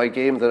you about my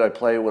game that I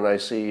play when I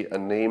see a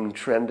name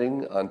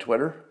trending on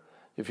Twitter.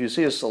 If you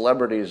see a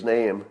celebrity's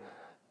name,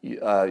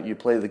 you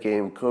play the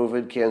game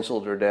COVID,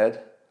 Canceled, or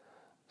Dead.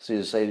 So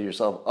you say to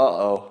yourself,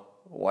 uh-oh,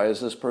 why is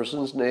this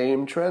person's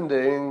name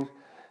trending?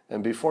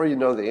 And before you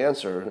know the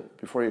answer,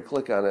 before you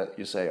click on it,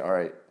 you say, all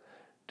right,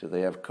 do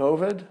they have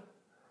COVID?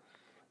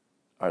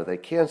 Are they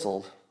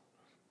canceled?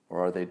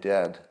 Or are they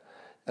dead?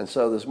 And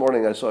so this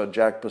morning I saw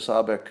Jack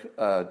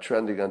Posobiec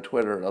trending on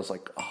Twitter, and I was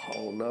like,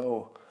 oh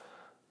no,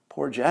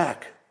 poor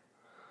Jack.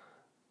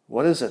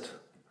 What is it?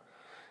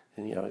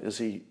 And is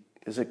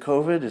it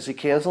COVID? Is he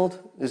canceled?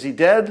 Is he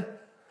dead?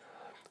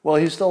 Well,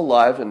 he's still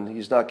alive, and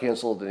he's not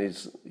canceled, and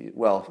he's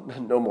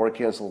no more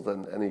canceled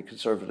than any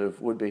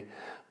conservative would be.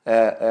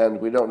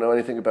 And we don't know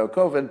anything about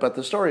COVID, but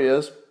the story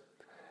is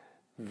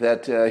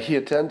that he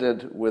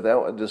attended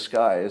without a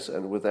disguise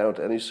and without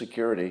any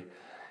security.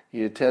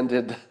 He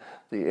attended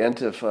the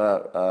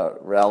Antifa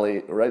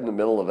rally right in the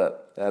middle of it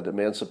at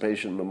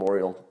Emancipation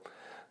Memorial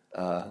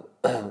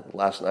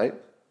last night.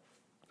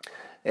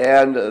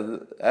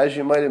 And as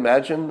you might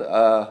imagine,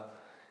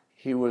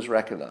 he was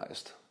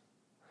recognized.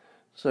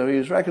 So he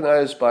was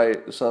recognized by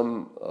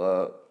some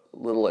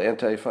little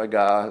Antifa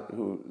guy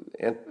who,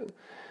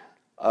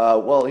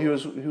 he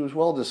was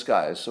well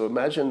disguised. So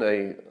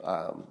imagine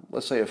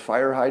let's say a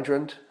fire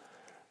hydrant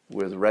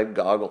with red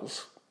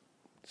goggles.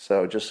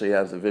 So just so you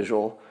have the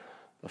visual,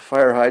 a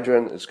fire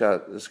hydrant. It's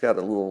got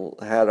a little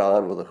hat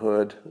on with a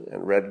hood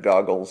and red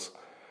goggles,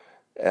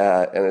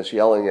 and it's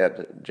yelling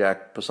at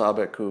Jack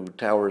Posobiec, who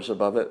towers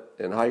above it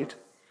in height.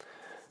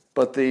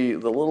 But the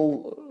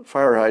little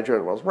fire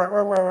hydrant was rah,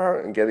 rah, rah, rah,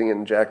 and getting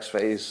in Jack's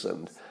face,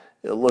 and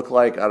it looked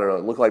like,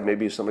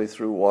 maybe somebody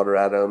threw water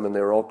at him, and they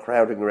were all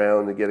crowding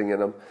around and getting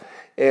in him.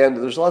 And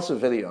there's lots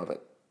of video of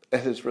it.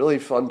 And it's really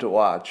fun to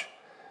watch,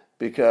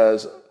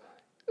 because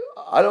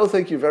I don't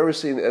think you've ever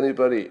seen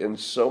anybody in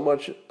so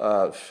much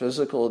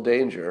physical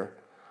danger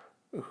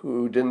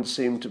who didn't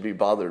seem to be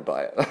bothered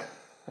by it.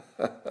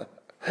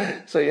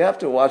 So you have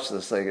to watch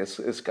this thing.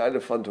 It's kind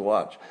of fun to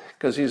watch,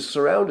 because he's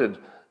surrounded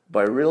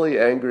by really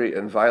angry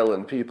and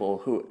violent people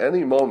who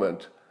any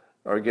moment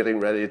are getting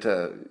ready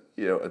to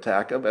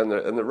attack him, and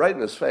they're right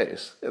in his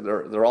face, and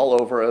they're all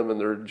over him, and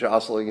they're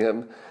jostling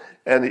him,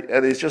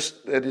 and he's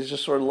just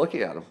sort of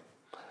looking at him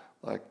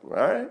like,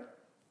 all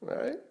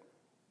right,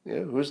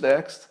 who's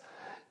next?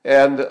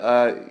 And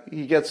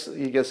he gets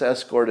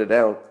escorted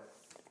out.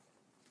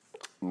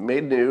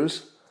 Made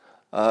news.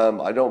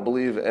 I don't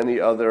believe any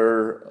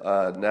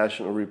other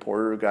national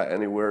reporter got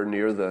anywhere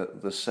near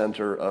the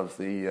center of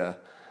the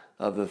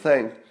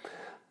thing.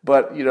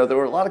 But, there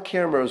were a lot of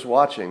cameras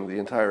watching the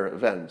entire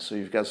event, so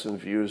you've got some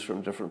views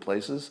from different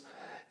places.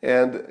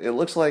 And it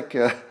looks like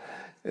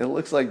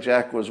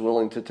Jack was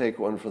willing to take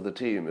one for the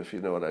team, if you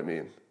know what I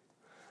mean.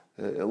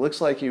 It looks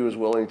like he was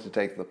willing to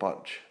take the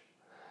punch.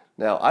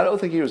 Now, I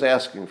don't think he was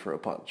asking for a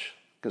punch,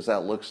 because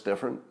that looks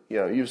different.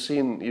 You've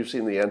seen the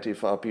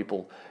Antifa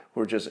people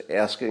who are just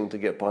asking to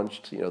get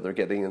punched. They're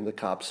getting in the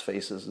cops'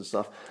 faces and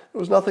stuff. It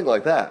was nothing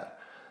like that.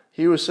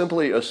 He was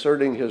simply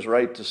asserting his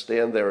right to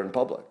stand there in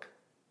public.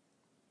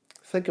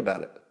 Think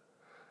about it.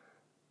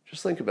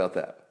 Just think about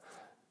that.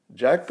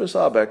 Jack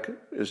Posobiec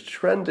is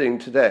trending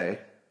today.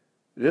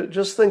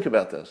 Just think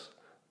about this.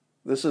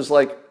 This is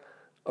like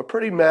a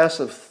pretty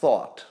massive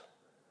thought.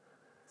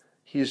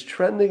 He's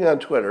trending on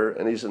Twitter,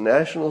 and he's a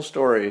national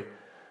story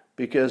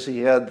because he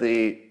had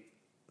the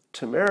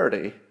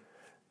temerity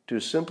to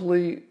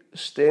simply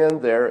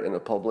stand there in a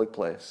public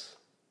place.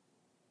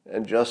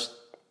 and just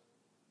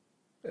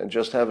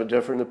have a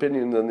different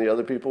opinion than the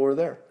other people who were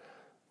there.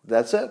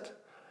 That's it.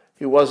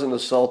 He wasn't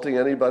assaulting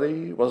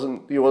anybody. He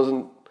wasn't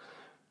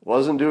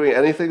doing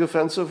anything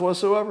offensive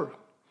whatsoever.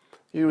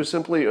 He was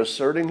simply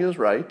asserting his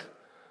right.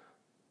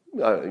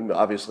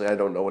 Obviously, I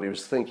don't know what he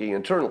was thinking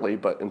internally,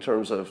 but in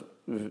terms of,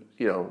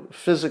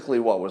 physically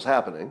what was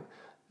happening,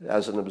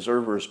 as an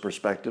observer's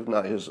perspective,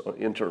 not his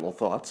internal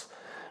thoughts,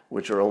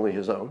 which are only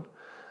his own,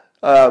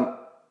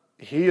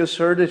 he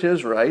asserted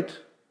his right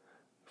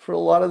for a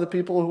lot of the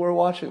people who were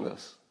watching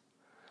this.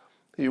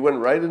 He went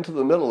right into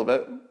the middle of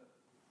it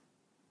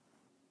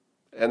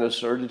and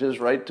asserted his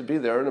right to be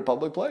there in a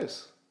public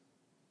place,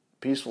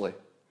 peacefully.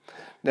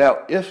 Now,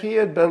 if he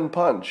had been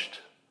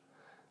punched,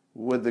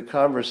 would the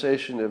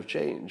conversation have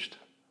changed?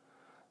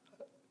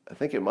 I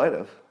think it might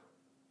have.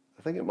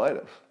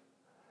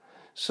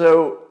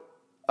 So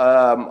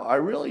I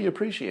really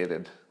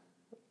appreciated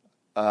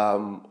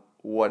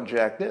what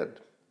Jack did,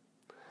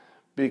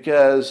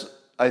 because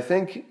I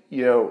think,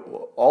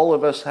 all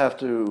of us have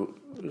to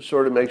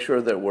sort of make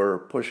sure that we're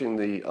pushing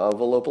the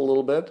envelope a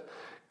little bit,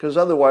 because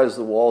otherwise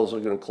the walls are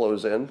going to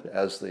close in,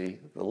 as the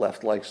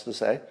left likes to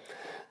say.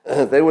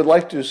 They would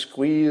like to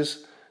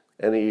squeeze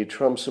any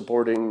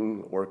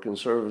Trump-supporting or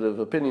conservative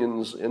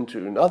opinions into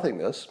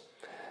nothingness,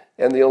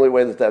 and the only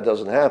way that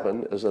doesn't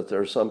happen is that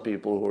there are some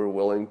people who are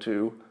willing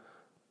to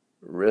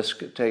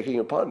risk taking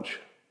a punch.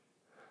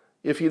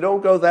 If you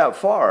don't go that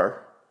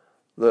far,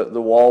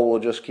 the wall will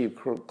just keep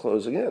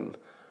closing in.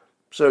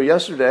 So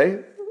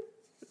yesterday,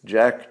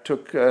 Jack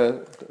took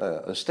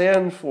a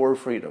stand for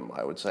freedom,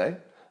 I would say.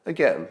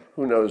 Again,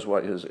 who knows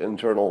what his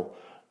internal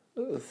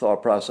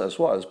thought process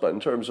was, but in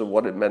terms of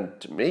what it meant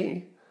to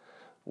me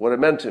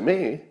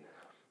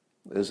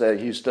is that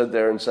he stood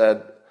there and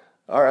said,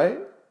 all right,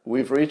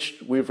 we've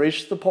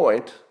reached the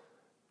point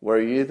where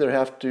you either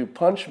have to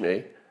punch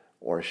me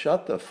or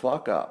shut the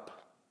fuck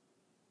up.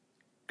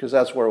 Because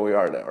that's where we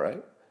are now,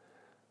 right?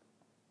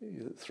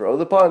 You throw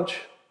the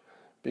punch,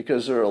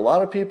 because there are a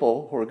lot of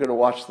people who are going to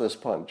watch this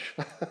punch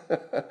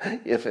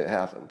if it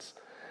happens.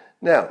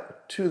 Now,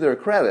 to their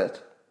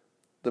credit,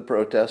 the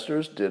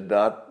protesters did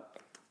not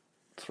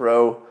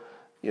throw,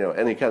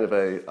 any kind of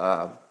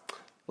a,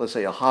 let's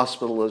say, a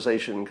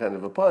hospitalization kind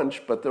of a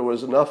punch, but there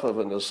was enough of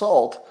an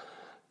assault.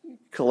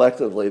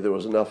 Collectively, there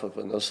was enough of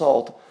an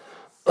assault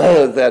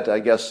that I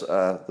guess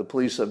the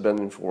police have been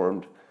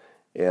informed,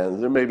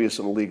 and there may be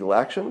some legal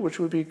action, which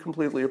would be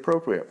completely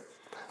appropriate.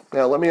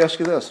 Now, let me ask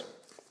you this.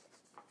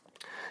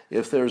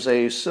 If there's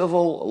a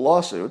civil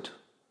lawsuit,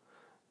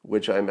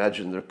 which I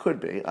imagine there could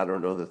be, I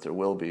don't know that there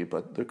will be,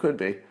 but there could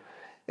be,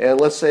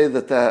 and let's say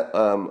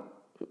that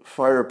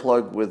fire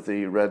plug with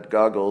the red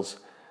goggles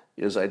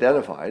is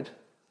identified.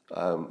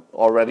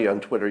 Already on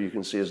Twitter you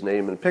can see his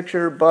name and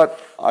picture, but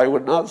I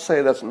would not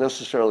say that's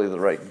necessarily the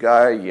right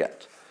guy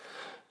yet.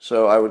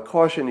 So I would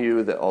caution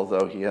you that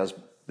although he has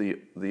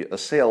the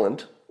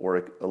assailant,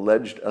 or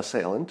alleged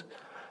assailant,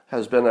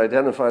 has been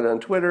identified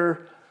on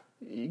Twitter,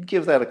 you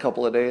give that a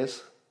couple of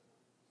days.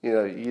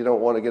 You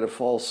don't want to get a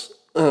false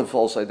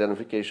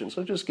identification,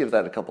 so just give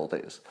that a couple of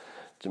days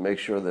to make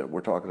sure that we're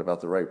talking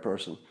about the right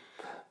person.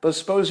 But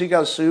suppose he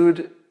got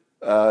sued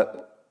and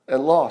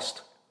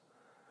lost.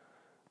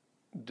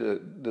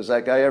 Does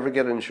that guy ever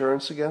get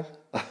insurance again?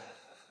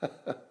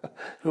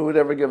 Who would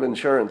ever give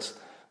insurance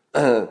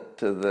to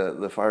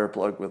the fire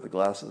plug with the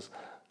glasses?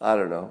 I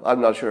don't know. I'm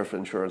not sure if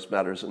insurance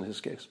matters in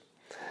his case.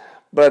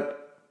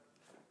 But,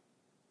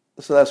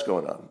 so that's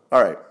going on.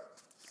 All right.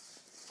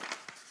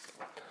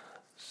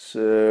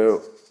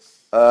 So,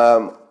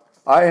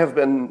 I have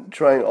been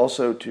trying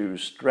also to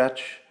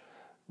stretch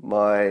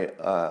my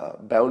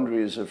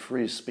boundaries of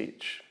free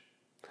speech.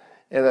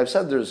 And I've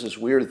said there's this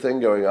weird thing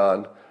going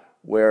on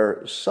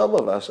where some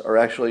of us are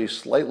actually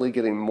slightly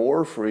getting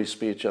more free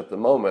speech at the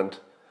moment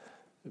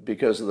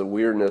because of the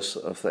weirdness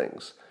of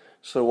things.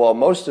 So while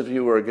most of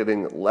you are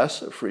getting less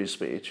free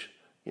speech,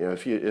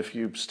 if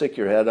you stick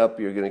your head up,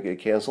 you're going to get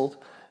canceled,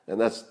 and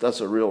that's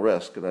a real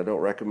risk, and I don't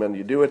recommend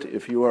you do it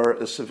if you are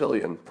a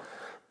civilian.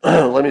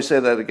 Let me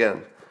say that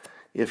again.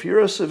 If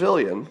you're a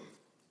civilian,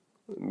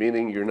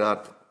 meaning you're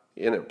not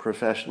in it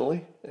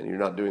professionally, and you're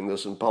not doing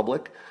this in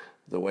public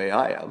the way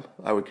I am,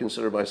 I would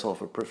consider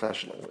myself a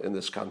professional in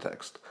this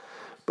context.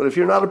 But if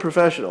you're not a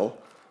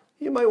professional,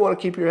 you might want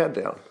to keep your head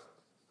down.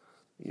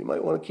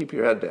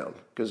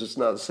 Because it's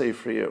not safe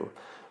for you.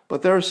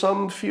 But there are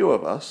some few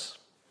of us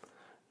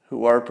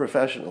who are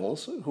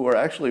professionals who are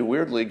actually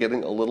weirdly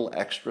getting a little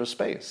extra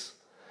space.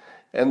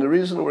 And the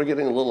reason we're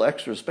getting a little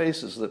extra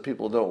space is that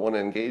people don't want to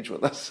engage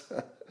with us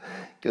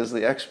because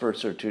the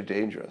experts are too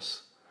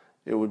dangerous.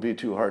 It would be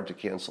too hard to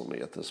cancel me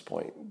at this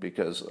point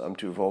because I'm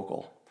too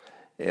vocal.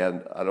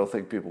 And I don't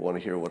think people want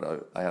to hear what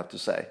I have to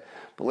say.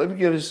 But let me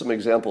give you some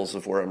examples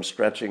of where I'm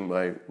stretching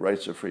my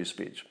rights of free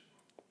speech.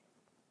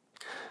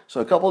 So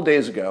a couple of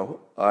days ago,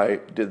 I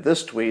did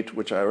this tweet,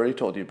 which I already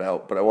told you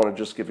about, but I want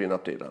to just give you an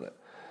update on it.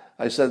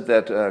 I said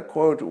that,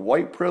 quote,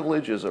 white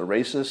privilege is a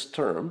racist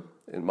term,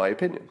 in my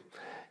opinion.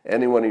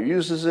 Anyone who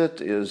uses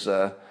it is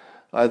either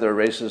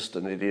a racist,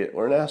 an idiot,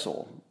 or an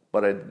asshole.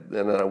 and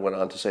then I went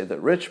on to say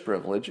that rich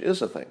privilege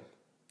is a thing,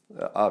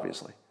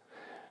 obviously.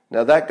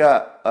 Now that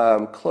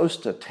got close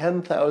to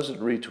 10,000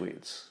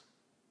 retweets.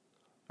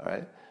 All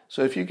right.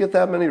 So if you get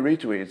that many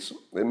retweets,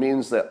 it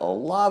means that a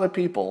lot of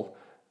people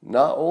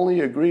not only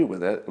agree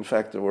with it, in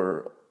fact, there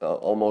were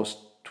almost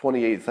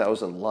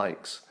 28,000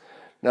 likes.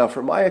 Now,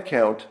 for my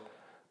account,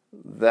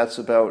 that's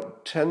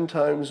about 10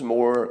 times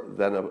more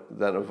than a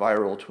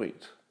viral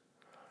tweet.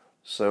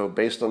 So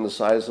based on the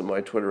size of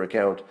my Twitter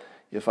account,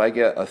 if I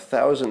get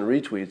 1,000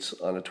 retweets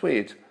on a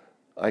tweet,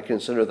 I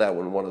consider that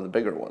one of the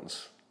bigger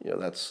ones.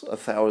 That's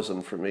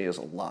 1,000 for me is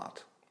a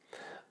lot.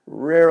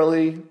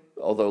 Rarely,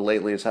 although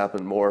lately it's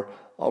happened more,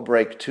 I'll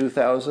break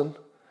 2,000,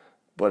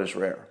 but it's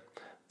rare.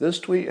 This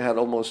tweet had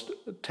almost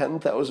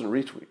 10,000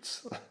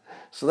 retweets.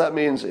 So that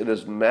means it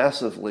is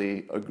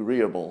massively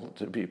agreeable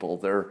to people.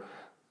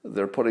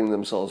 They're putting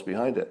themselves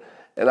behind it.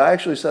 And I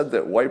actually said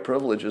that white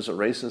privilege is a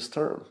racist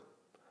term.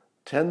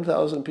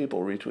 10,000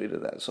 people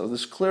retweeted that. So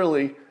this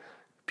clearly,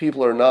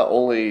 people are not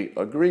only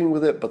agreeing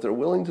with it, but they're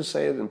willing to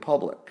say it in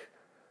public.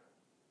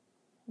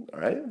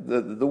 All right?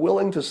 The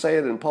willing to say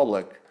it in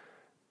public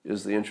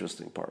is the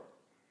interesting part.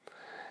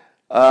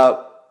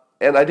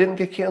 And I didn't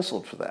get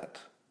canceled for that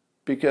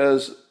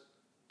because,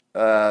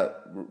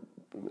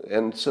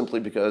 and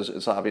simply because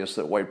it's obvious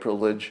that white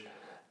privilege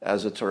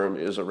as a term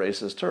is a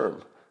racist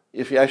term.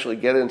 If you actually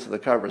get into the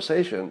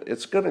conversation,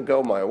 it's going to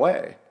go my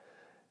way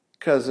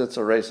because it's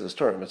a racist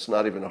term. It's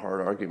not even a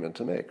hard argument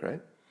to make,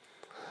 right?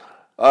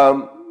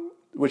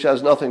 Which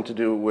has nothing to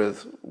do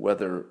with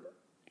whether,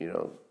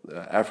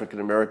 African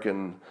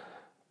American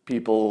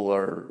people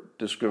are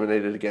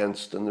discriminated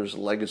against and there's a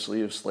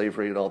legacy of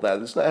slavery and all that.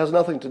 It has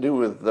nothing to do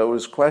with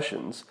those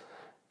questions.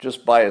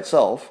 Just by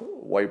itself,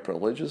 white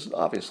privilege is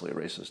obviously a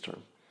racist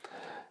term.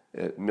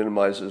 It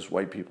minimizes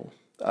white people.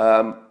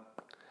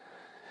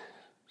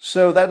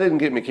 So that didn't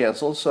get me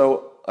canceled.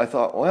 So I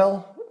thought,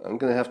 well, I'm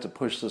going to have to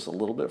push this a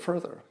little bit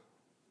further.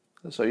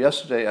 So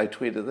yesterday I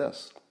tweeted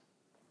this.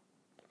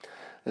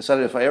 I said,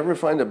 if I ever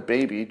find a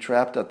baby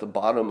trapped at the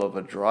bottom of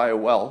a dry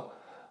well,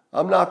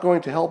 I'm not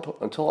going to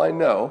help until I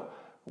know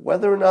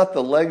whether or not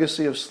the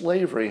legacy of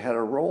slavery had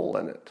a role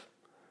in it.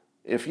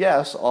 If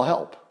yes, I'll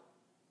help.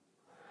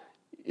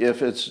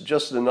 If it's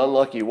just an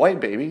unlucky white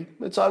baby,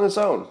 it's on its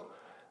own.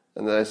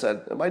 And then I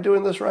said, am I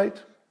doing this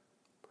right?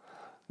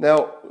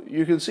 Now,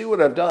 you can see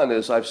what I've done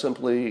is I've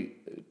simply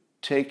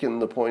taken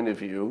the point of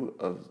view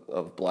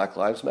of Black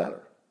Lives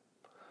Matter.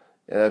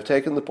 And I've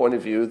taken the point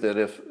of view that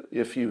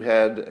if you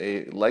had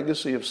a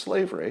legacy of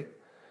slavery,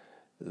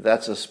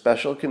 that's a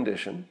special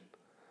condition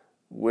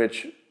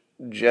which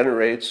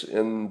generates,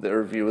 in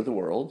their view of the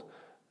world,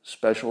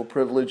 special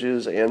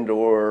privileges and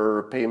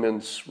or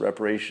payments,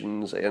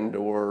 reparations and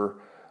or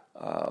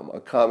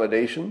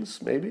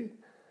accommodations, maybe,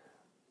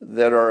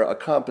 that are a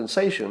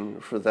compensation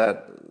for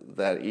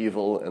that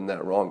evil and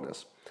that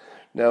wrongness.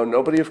 Now,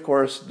 nobody, of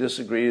course,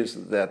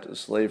 disagrees that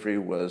slavery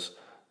was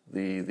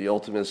the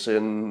ultimate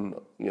sin,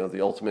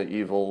 the ultimate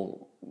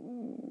evil,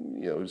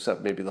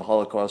 except maybe the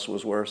Holocaust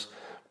was worse,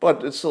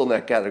 but it's still in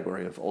that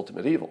category of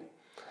ultimate evil.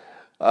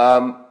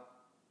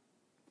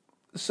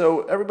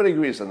 So everybody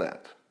agrees on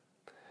that.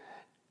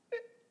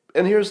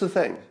 And here's the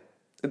thing.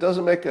 It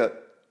doesn't make a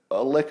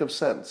lick of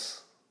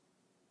sense.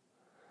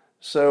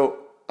 So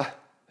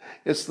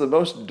it's the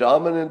most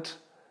dominant,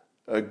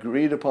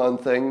 agreed upon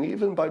thing,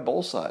 even by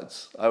both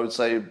sides. I would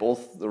say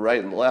both the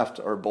right and the left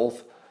are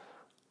both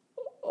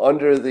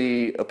under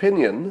the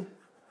opinion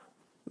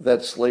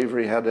that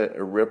slavery had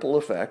a ripple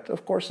effect.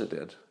 Of course it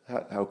did.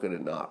 How could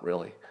it not,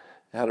 really?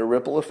 It had a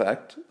ripple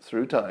effect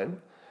through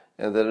time,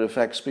 and that it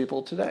affects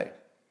people today.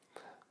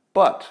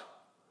 But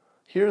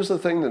here's the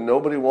thing that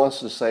nobody wants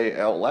to say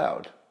out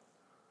loud.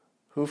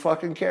 Who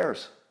fucking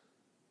cares?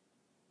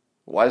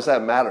 Why does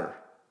that matter?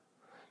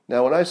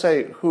 Now, when I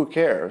say who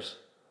cares,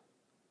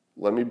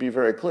 let me be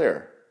very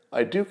clear.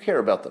 I do care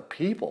about the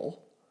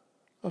people,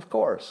 of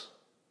course.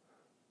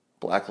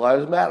 Black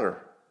Lives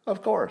Matter,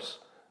 of course.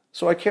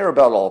 So I care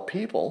about all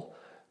people,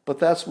 but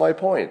that's my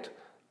point.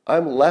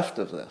 I'm left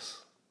of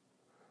this.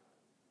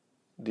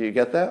 Do you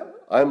get that?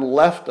 I'm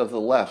left of the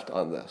left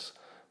on this.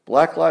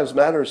 Black Lives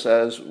Matter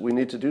says we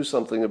need to do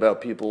something about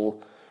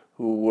people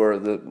who were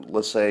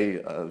let's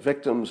say,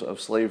 victims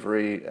of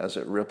slavery as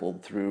it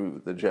rippled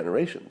through the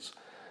generations.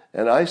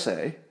 And I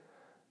say,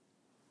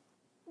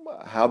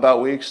 how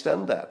about we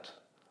extend that?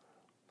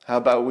 How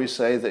about we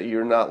say that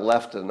you're not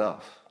left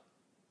enough?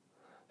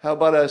 How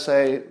about I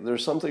say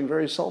there's something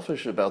very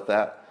selfish about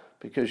that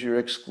because you're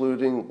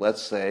excluding,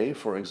 let's say,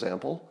 for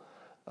example,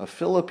 a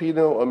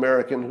Filipino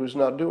American who's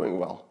not doing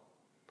well.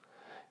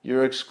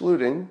 You're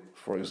excluding,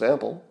 for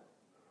example,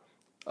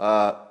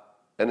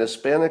 an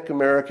Hispanic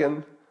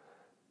American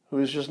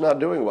who's just not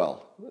doing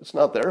well. It's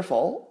not their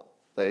fault.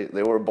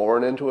 They were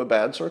born into a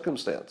bad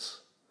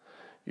circumstance.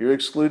 You're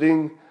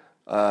excluding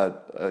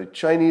a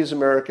Chinese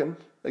American.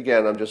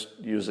 Again, I'm just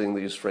using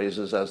these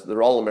phrases as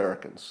they're all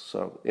Americans.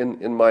 So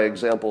in my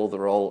example,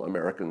 they're all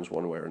Americans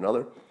one way or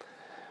another.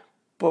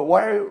 But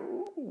why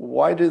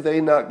why do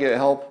they not get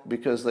help?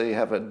 Because they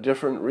have a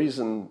different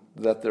reason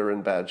that they're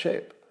in bad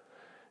shape.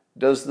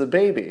 Does the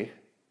baby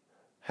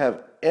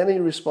have any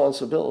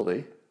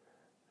responsibility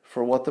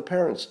for what the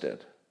parents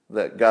did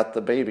that got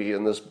the baby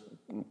in this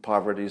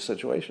poverty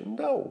situation?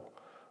 No,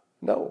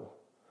 no.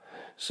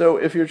 So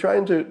if you're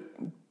trying to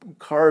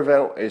carve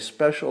out a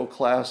special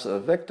class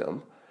of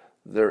victim,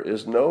 there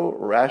is no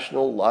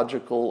rational,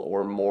 logical,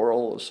 or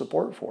moral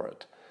support for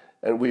it.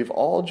 And we've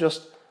all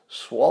just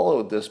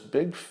swallowed this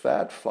big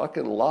fat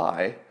fucking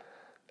lie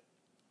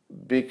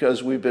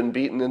because we've been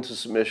beaten into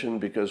submission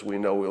because we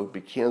know we'll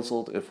be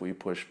canceled if we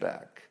push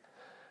back.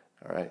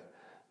 All right?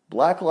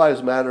 Black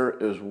Lives Matter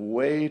is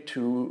way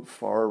too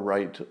far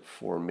right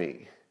for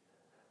me.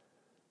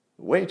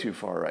 Way too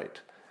far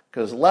right.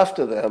 Because left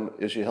of them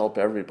is you help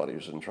everybody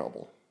who's in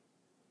trouble.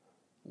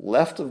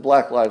 Left of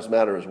Black Lives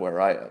Matter is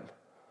where I am.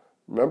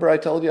 Remember I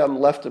told you I'm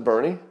left of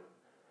Bernie?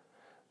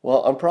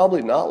 Well, I'm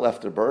probably not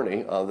left of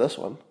Bernie on this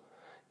one.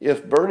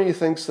 If Bernie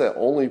thinks that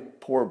only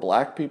poor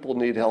black people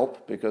need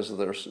help because of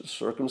their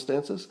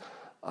circumstances,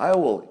 I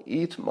will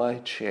eat my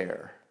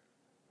chair.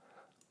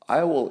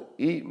 I will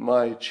eat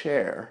my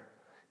chair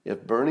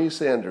if Bernie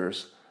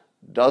Sanders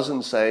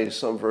doesn't say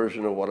some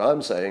version of what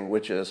I'm saying,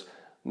 which is,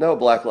 no,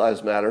 Black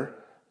Lives Matter,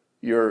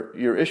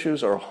 your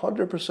issues are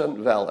 100%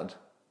 valid.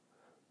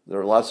 There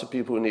are lots of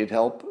people who need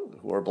help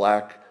who are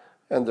black,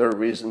 and there are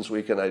reasons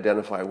we can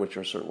identify which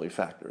are certainly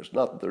factors.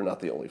 They're not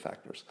the only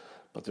factors,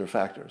 but they're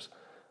factors.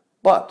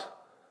 But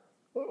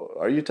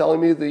are you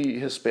telling me the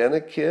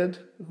Hispanic kid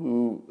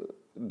who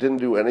didn't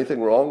do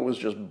anything wrong was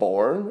just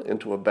born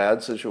into a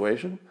bad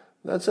situation?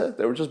 That's it.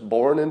 They were just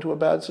born into a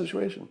bad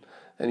situation.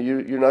 And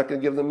you're not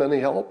going to give them any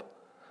help?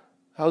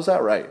 How's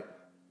that right?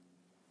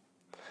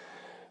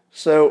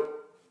 So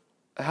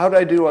how'd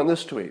I do on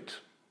this tweet?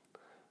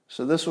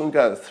 So this one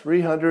got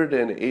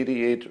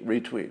 388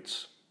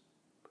 retweets.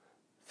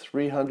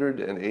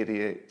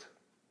 388.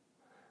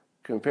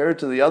 Compared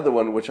to the other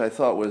one, which I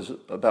thought was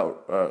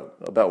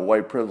about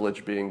white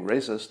privilege being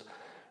racist,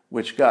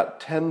 which got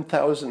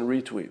 10,000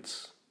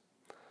 retweets.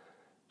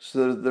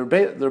 So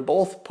they're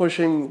both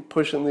pushing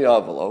the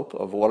envelope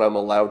of what I'm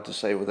allowed to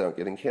say without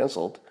getting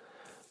canceled.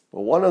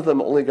 But one of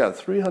them only got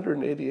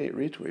 388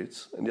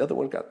 retweets, and the other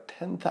one got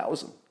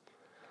 10,000.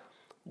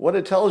 What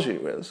it tells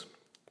you is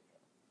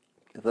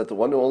that the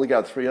one who only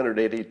got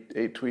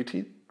 388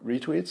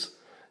 retweets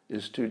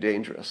is too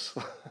dangerous.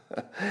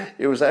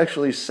 It was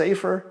actually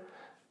safer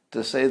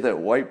to say that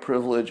white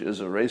privilege is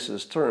a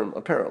racist term,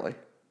 apparently,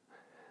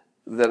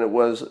 than it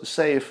was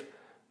safe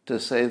to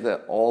say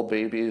that all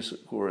babies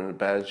who are in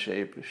bad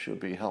shape should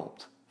be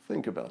helped.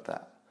 Think about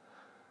that.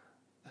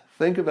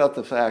 Think about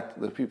the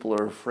fact that people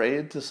are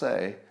afraid to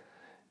say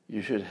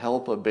you should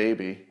help a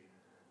baby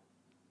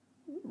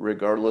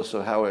regardless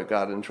of how it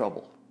got in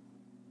trouble.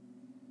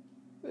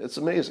 It's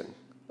amazing.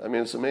 I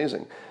mean, it's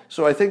amazing.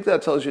 So I think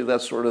that tells you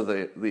that's sort of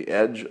the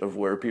edge of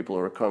where people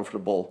are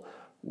comfortable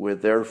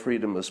with their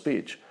freedom of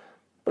speech.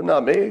 But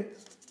not me.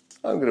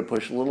 I'm going to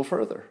push a little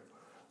further,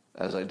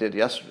 as I did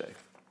yesterday.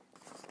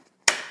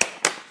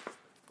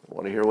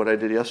 Want to hear what I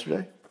did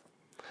yesterday?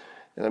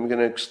 And I'm going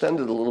to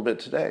extend it a little bit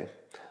today.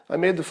 I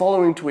made the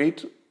following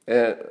tweet,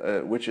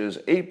 which is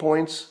 8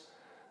 points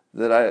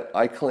that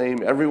I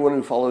claim everyone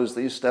who follows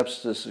these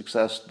steps to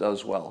success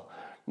does well.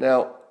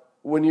 Now,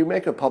 when you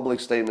make a public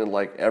statement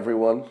like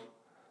everyone,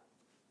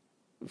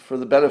 for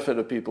the benefit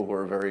of people who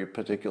are very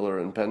particular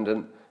and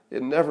pendant,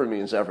 it never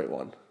means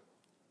everyone.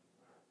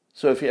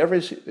 So if you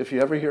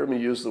ever hear me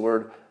use the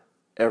word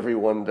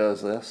everyone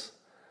does this,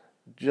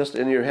 just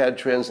in your head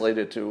translate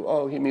it to,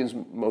 oh, he means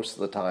most of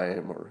the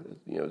time, or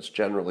it's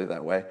generally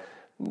that way.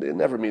 It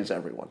never means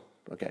everyone,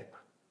 okay?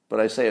 But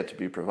I say it to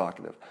be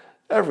provocative.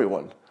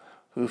 Everyone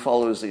who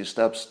follows these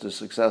steps to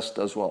success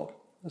does well.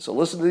 So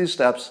listen to these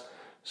steps,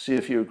 see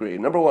if you agree.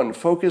 Number 1,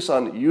 focus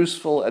on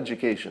useful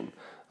education.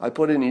 I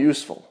put in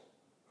useful.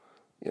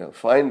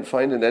 Find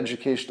an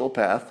educational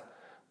path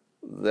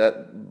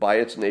that by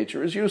its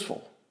nature is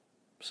useful.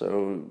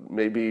 So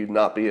maybe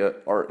not be an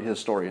art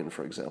historian,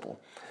 for example.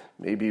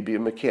 Maybe be a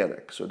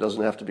mechanic. So it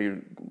doesn't have to be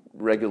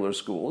regular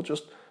school,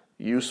 just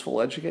useful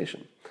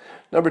education.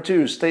 Number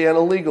 2, stay out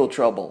of legal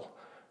trouble.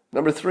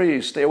 Number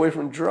 3, stay away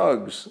from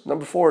drugs.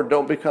 Number 4,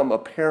 don't become a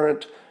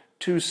parent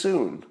too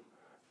soon.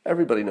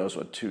 Everybody knows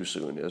what too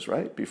soon is,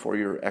 right? Before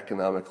you're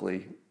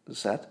economically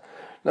set.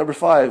 Number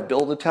 5,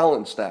 build a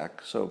talent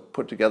stack. So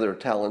put together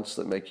talents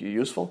that make you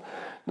useful.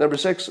 Number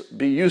 6,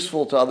 be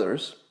useful to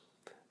others.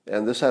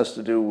 And this has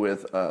to do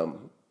with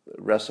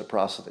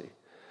reciprocity.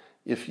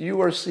 If you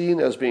are seen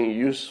as being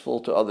useful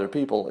to other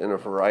people in a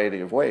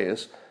variety of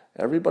ways,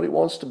 everybody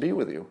wants to be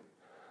with you.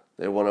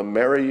 They want to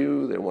marry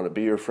you, they want to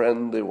be your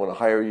friend, they want to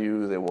hire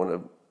you, they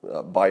want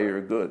to buy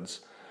your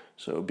goods.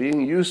 So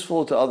being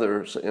useful to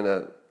others in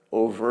an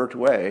overt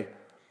way,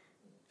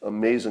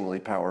 amazingly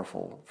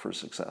powerful for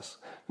success.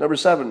 Number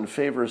 7,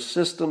 favor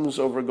systems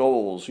over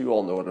goals. You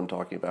all know what I'm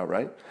talking about,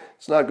 right?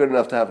 It's not good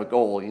enough to have a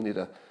goal.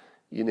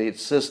 You need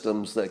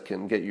systems that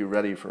can get you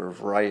ready for a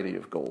variety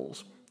of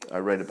goals. I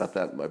write about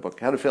that in my book,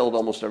 How to Fail at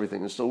Almost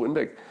Everything and Still Win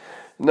Big.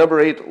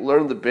 Number 8,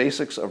 learn the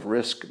basics of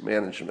risk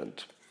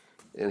management.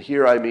 And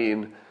here I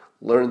mean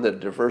learn that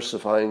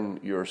diversifying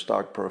your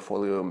stock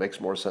portfolio makes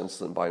more sense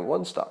than buying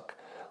one stock.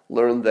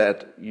 Learn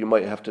that you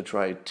might have to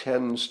try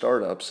 10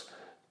 startups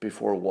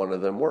before one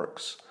of them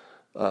works.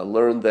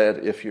 Learn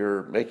that if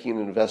you're making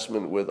an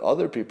investment with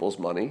other people's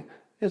money,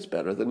 it's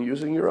better than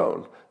using your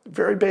own.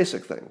 Very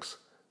basic things.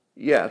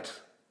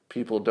 Yet,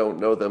 people don't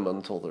know them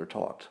until they're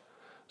taught.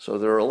 So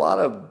there are a lot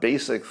of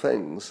basic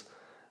things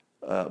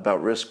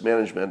about risk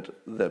management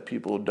that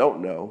people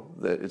don't know,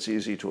 that it's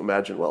easy to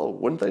imagine, well,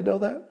 wouldn't they know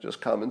that?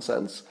 Just common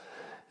sense.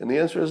 And the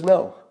answer is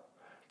no.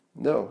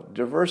 No,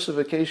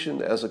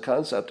 diversification as a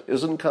concept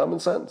isn't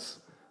common sense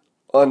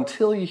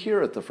until you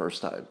hear it the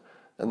first time.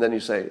 And then you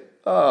say,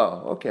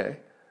 oh, okay,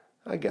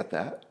 I get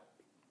that.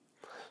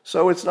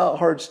 So it's not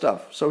hard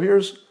stuff. So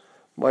here's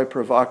my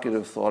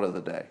provocative thought of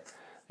the day.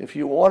 If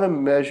you want to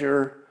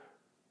measure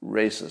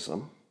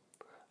racism,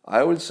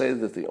 I would say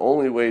that the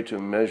only way to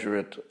measure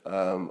it,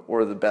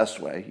 or the best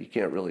way, you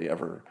can't really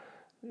ever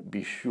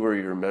be sure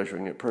you're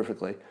measuring it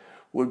perfectly,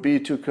 would be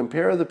to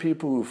compare the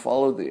people who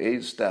followed the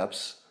 8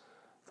 steps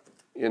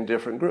in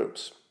different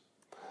groups.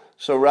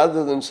 So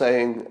rather than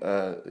saying,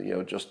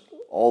 just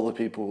all the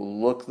people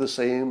who look the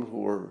same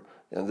who are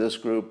in this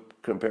group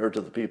compared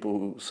to the people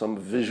who some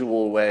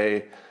visual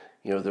way,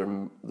 their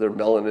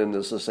melanin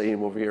is the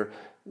same over here,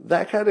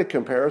 that kind of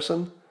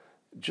comparison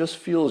just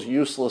feels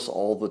useless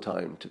all the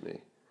time to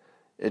me.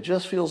 It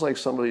just feels like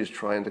somebody's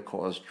trying to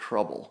cause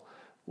trouble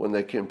when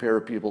they compare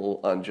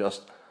people on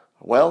just,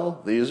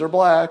 well, these are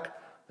black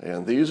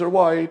and these are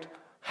white,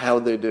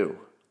 how'd they do?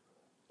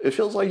 It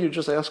feels like you're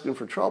just asking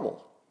for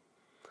trouble.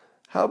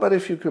 How about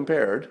if you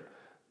compared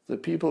the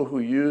people who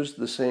used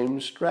the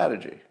same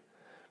strategy?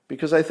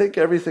 Because I think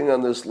everything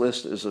on this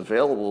list is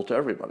available to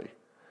everybody.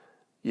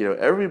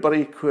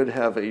 Everybody could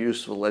have a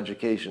useful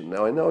education.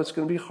 Now, I know it's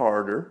going to be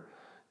harder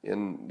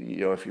in,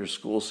 if your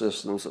school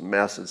system's a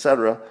mess,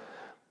 etc.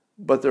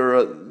 But there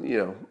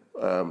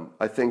are,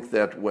 I think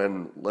that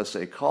when, let's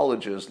say,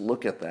 colleges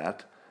look at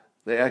that,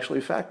 they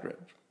actually factor it.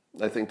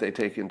 I think they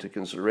take into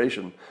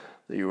consideration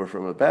that you were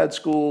from a bad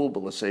school,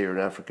 but let's say you're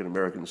an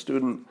African-American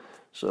student,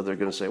 so they're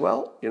going to say,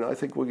 well, I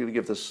think we're going to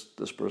give this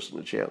person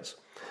a chance.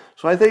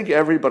 So I think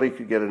everybody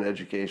could get an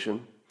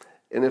education,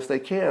 and if they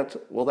can't,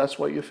 well, that's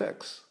what you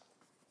fix.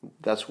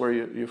 That's where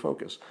you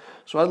focus.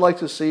 So I'd like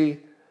to see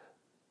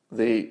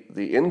the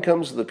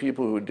incomes of the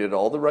people who did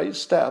all the right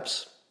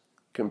steps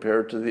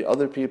compared to the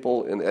other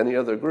people in any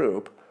other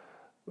group,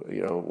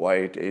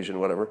 white, Asian,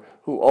 whatever,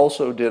 who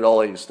also did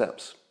all 8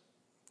 steps.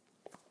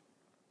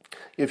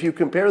 If you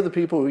compare the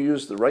people who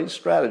used the right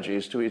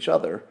strategies to each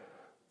other,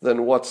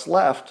 then what's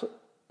left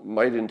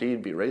might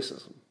indeed be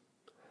racism.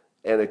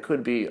 And it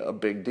could be a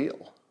big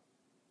deal.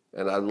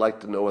 And I'd like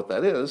to know what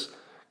that is,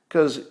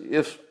 because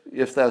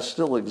if that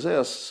still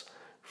exists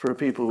for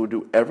people who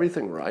do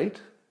everything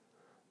right,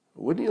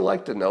 wouldn't you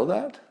like to know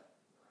that?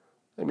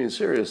 I mean,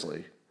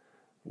 seriously,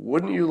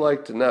 wouldn't you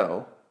like to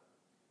know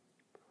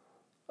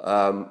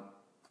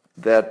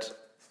that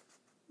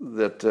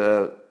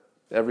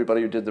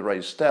everybody who did the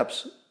right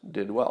steps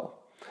did well?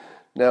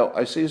 Now,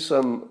 I see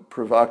some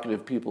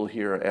provocative people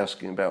here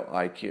asking about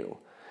IQ.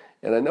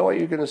 And I know what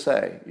you're going to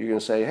say. You're going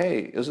to say,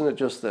 hey, isn't it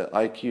just that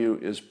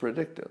IQ is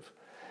predictive?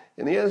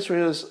 And the answer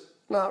is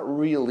not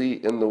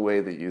really in the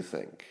way that you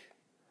think.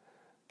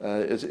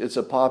 It's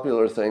a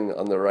popular thing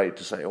on the right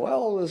to say,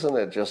 well, isn't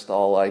it just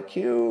all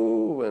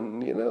IQ?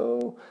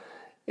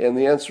 And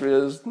the answer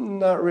is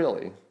not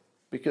really,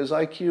 because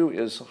IQ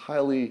is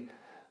highly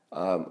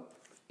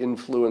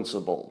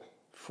influenceable.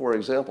 For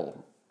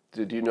example,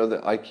 did you know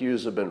that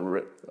IQs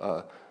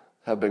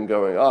have been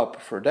going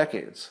up for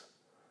decades?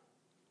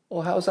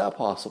 Well, how's that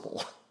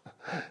possible?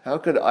 How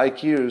could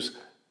IQs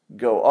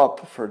go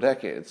up for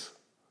decades?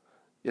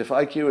 If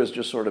IQ is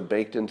just sort of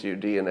baked into your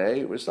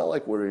DNA, it's not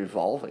like we're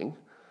evolving.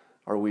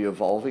 Are we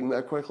evolving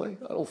that quickly?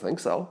 I don't think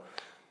so.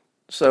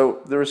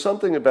 So there is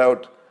something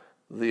about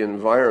the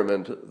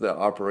environment that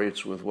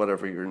operates with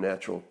whatever your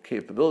natural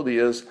capability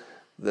is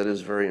that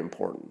is very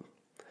important.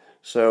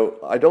 So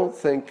I don't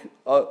think,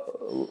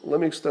 let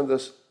me extend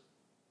this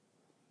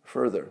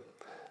further.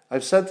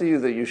 I've said to you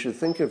that you should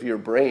think of your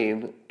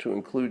brain to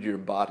include your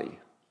body.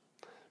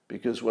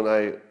 Because when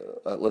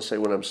let's say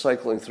when I'm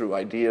cycling through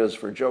ideas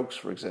for jokes,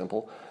 for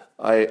example,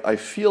 I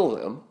feel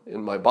them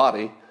in my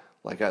body,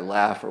 like I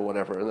laugh or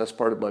whatever, and that's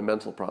part of my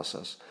mental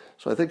process.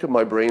 So I think of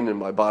my brain and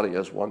my body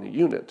as one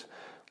unit.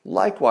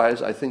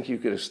 Likewise, I think you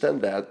could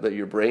extend that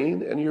your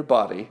brain and your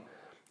body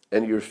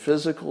and your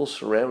physical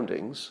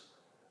surroundings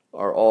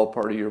are all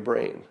part of your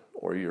brain,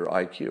 or your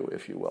IQ,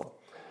 if you will.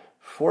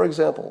 For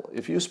example,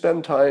 if you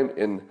spend time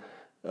in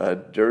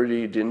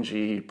dirty,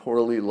 dingy,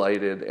 poorly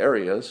lighted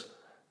areas,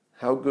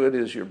 how good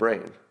is your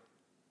brain?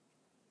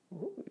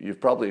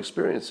 You've probably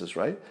experienced this,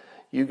 right?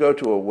 You go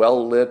to a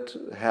well-lit,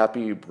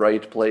 happy,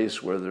 bright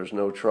place where there's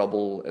no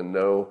trouble and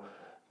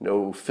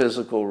no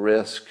physical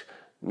risk,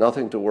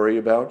 nothing to worry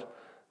about.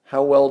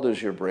 How well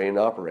does your brain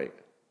operate?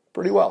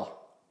 Pretty well.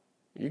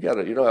 You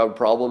don't have a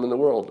problem in the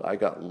world. I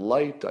got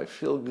light. I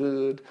feel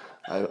good.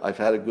 I've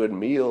had a good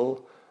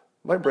meal.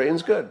 My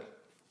brain's good.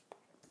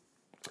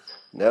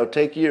 Now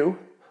take you.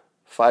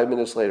 5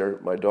 minutes later,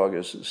 my dog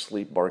is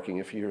asleep barking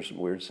if you hear some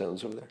weird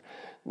sounds over there.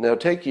 Now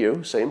take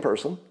you, same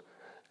person,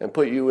 and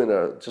put you in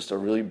just a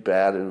really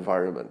bad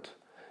environment.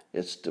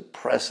 It's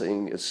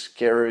depressing, it's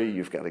scary,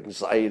 you've got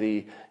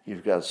anxiety,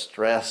 you've got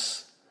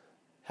stress.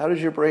 How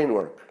does your brain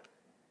work?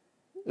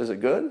 Is it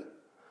good?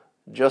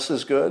 Just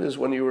as good as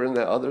when you were in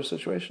that other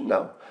situation?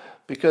 No,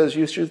 because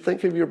you should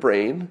think of your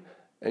brain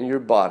and your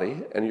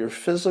body and your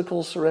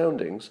physical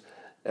surroundings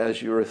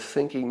as your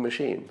thinking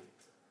machine.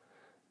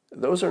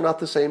 Those are not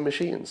the same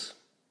machines.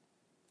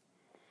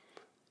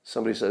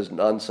 Somebody says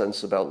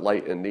nonsense about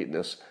light and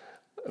neatness.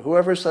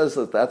 Whoever says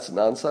that that's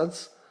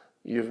nonsense,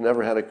 you've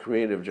never had a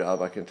creative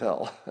job, I can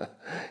tell.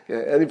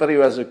 Anybody who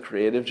has a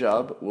creative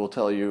job will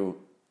tell you,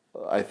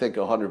 I think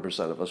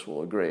 100% of us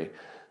will agree,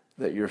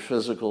 that your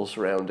physical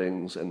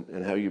surroundings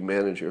and how you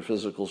manage your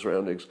physical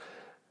surroundings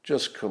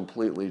just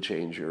completely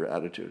change your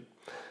attitude.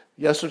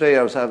 Yesterday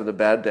I was having a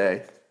bad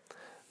day.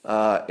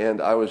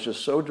 And I was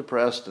just so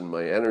depressed, and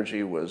my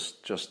energy was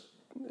just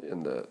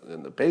in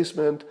the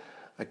basement.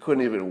 I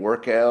couldn't even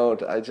work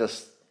out. I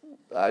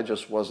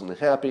just wasn't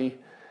happy.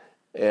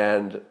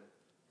 And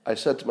I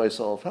said to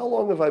myself, how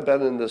long have I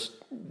been in this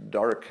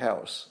dark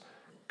house?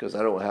 Because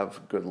I don't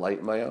have good light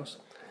in my house.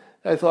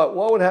 And I thought,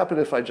 what would happen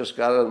if I just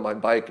got on my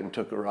bike and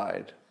took a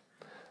ride?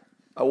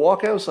 I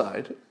walk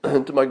outside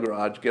into my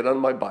garage, get on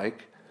my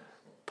bike,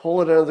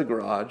 pull it out of the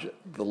garage,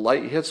 the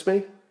light hits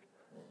me,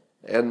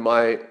 and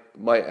my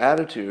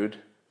attitude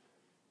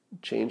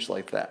changed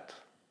like that.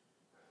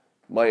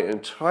 My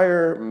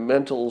entire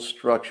mental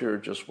structure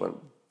just went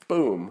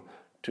boom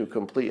to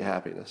complete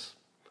happiness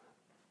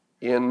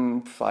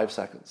in 5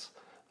 seconds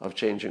of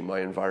changing my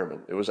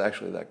environment. It was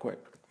actually that quick.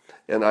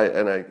 And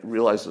I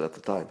realized it at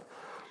the time.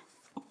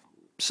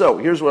 So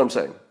here's what I'm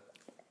saying.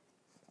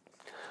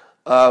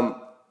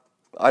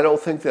 I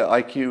don't think that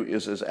IQ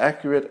is as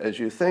accurate as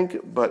you think,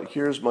 but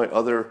here's my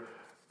other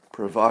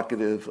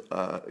provocative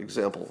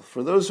example.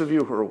 For those of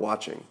you who are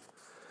watching,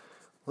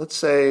 let's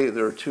say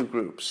there are two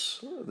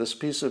groups. This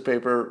piece of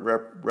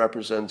paper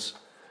represents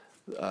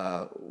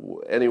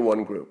any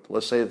one group.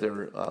 Let's say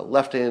they're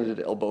left-handed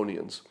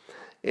Elbonians.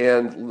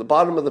 And the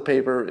bottom of the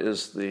paper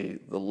is the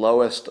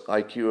lowest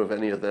IQ of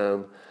any of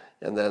them,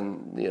 and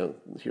then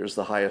here's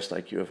the highest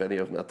IQ of any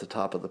of them at the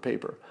top of the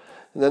paper.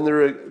 And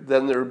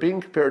then they're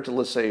being compared to,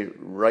 let's say,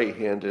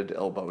 right-handed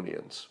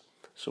Elbonians.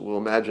 So we'll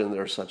imagine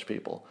there are such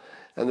people.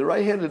 And the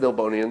right-handed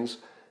Elbonians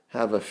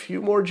have a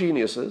few more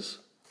geniuses.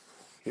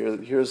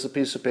 Here's the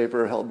piece of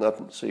paper held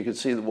up, so you can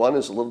see the one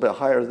is a little bit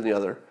higher than the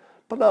other,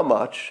 but not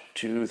much,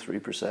 2,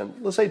 3%,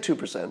 let's say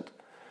 2%.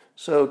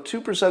 So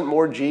 2%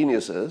 more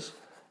geniuses,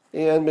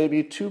 and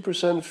maybe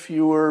 2%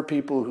 fewer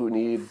people who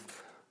need,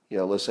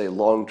 let's say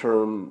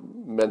long-term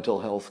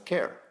mental health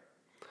care.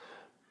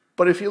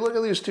 But if you look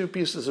at these two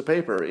pieces of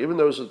paper, even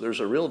though there's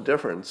a real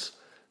difference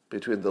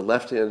between the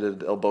left-handed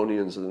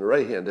Elbonians and the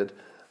right-handed,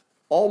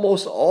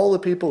 almost all the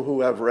people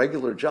who have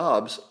regular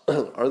jobs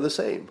are the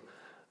same.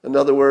 In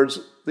other words,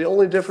 the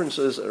only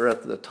differences are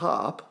at the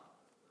top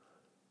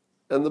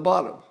and the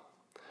bottom.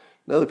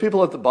 Now, the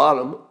people at the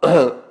bottom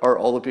are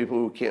all the people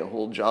who can't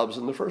hold jobs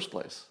in the first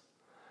place.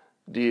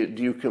 Do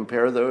you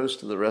compare those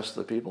to the rest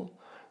of the people?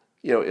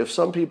 If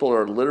some people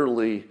are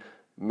literally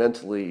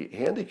mentally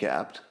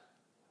handicapped,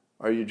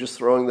 are you just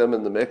throwing them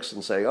in the mix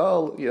and saying,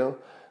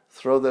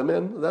 throw them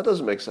in? That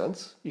doesn't make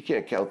sense. You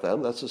can't count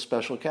them. That's a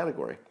special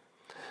category.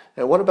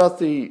 And what about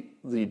the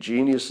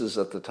geniuses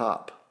at the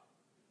top?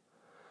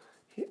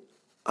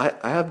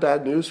 I have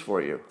bad news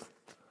for you.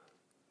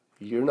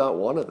 You're not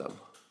one of them.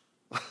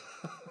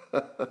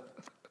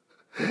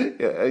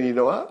 Yeah, and you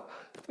know what?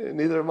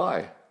 Neither am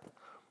I.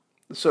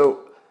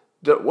 So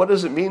what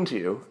does it mean to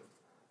you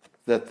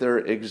that there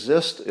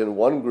exists in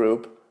one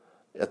group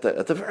at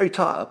the very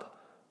top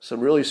some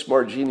really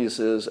smart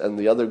geniuses, and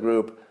the other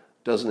group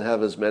doesn't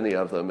have as many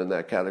of them in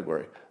that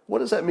category? What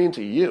does that mean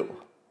to you?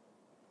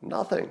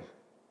 Nothing.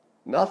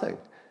 Nothing.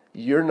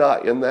 You're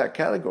not in that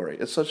category.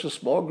 It's such a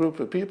small group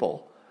of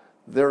people.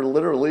 They're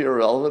literally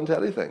irrelevant to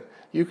anything.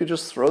 You could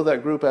just throw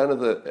that group out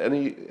of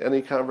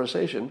any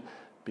conversation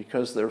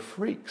because they're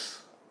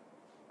freaks.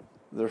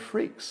 They're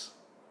freaks.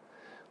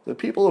 The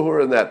people who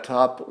are in that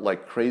top,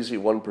 like crazy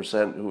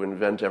 1% who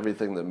invent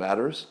everything that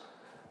matters,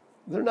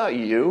 they're not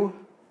you.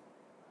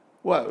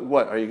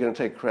 What? Are you going to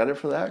take credit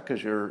for that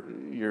because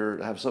you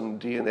have some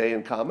DNA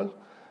in common?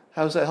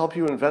 How does that help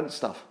you invent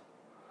stuff?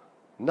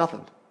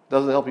 Nothing.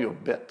 Doesn't help you a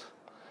bit.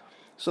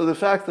 So the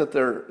fact that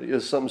there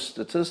is some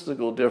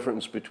statistical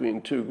difference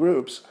between two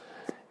groups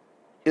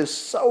is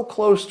so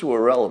close to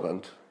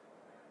irrelevant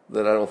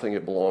that I don't think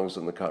it belongs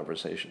in the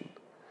conversation.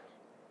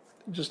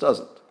 It just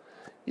doesn't.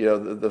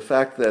 The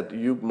fact that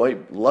you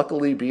might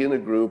luckily be in a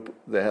group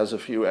that has a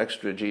few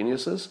extra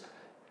geniuses,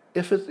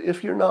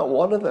 if you're not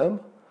one of them,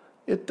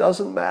 it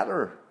doesn't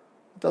matter.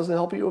 It doesn't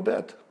help you a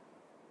bit.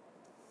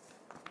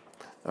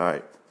 All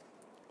right.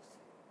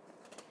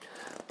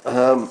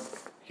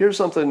 here's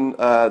something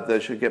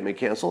that should get me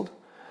canceled.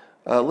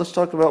 Let's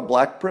talk about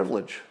black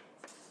privilege.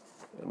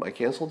 Am I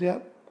canceled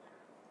yet?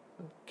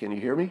 Can you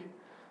hear me?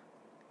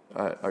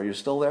 Are you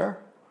still there?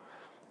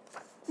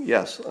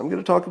 Yes, I'm going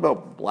to talk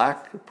about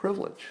black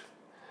privilege.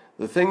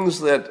 The things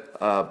that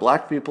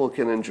black people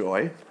can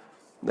enjoy.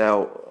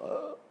 Now,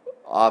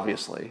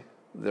 obviously,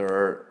 there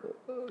are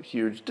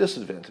huge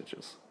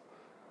disadvantages.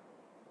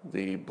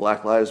 The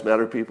Black Lives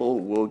Matter people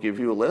will give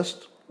you a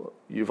list.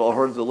 You've all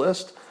heard the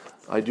list.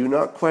 I do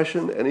not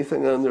question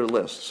anything on their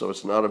list, so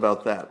it's not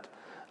about that.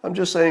 I'm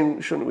just saying,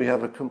 shouldn't we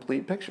have a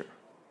complete picture?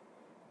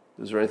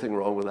 Is there anything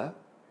wrong with that?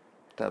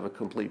 To have a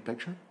complete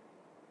picture?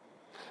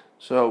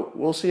 So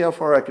we'll see how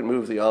far I can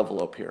move the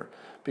envelope here,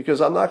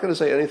 because I'm not going to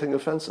say anything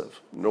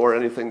offensive, nor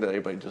anything that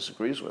anybody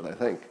disagrees with, I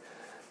think.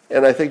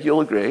 And I think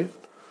you'll agree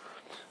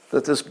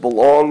that this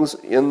belongs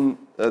in,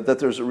 that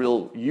there's a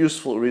real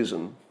useful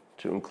reason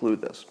to include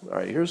this. All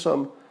right, here's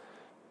some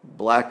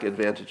black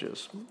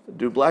advantages.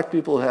 Do black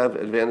people have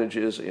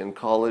advantages in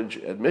college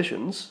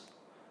admissions?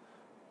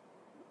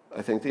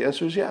 I think the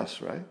answer is yes,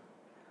 right?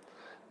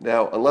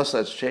 Now, unless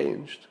that's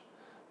changed,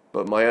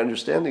 but my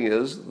understanding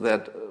is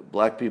that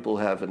black people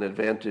have an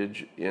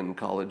advantage in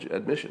college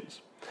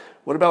admissions.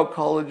 What about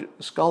college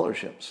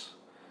scholarships?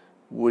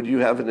 Would you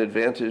have an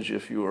advantage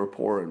if you were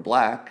poor and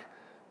black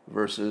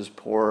versus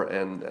poor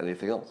and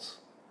anything else?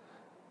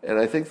 And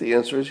I think the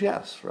answer is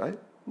yes, right?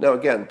 Now,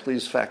 again,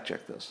 please fact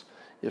check this.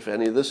 If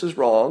any of this is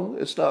wrong,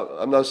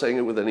 I'm not saying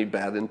it with any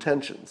bad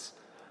intentions,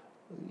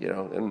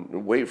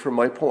 and wait for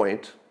my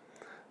point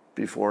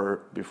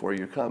before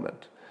you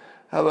comment.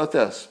 How about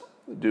this?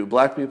 Do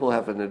black people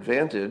have an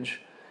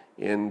advantage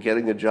in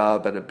getting a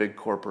job at a big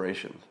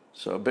corporation?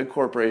 So a big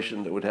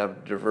corporation that would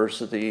have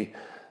diversity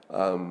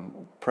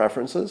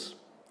preferences.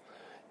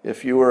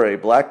 If you are a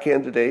black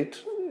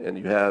candidate and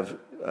you have,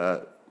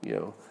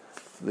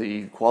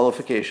 the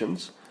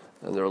qualifications,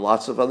 and there are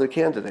lots of other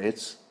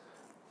candidates,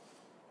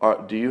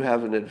 do you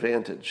have an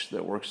advantage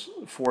that works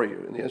for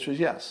you? And the answer is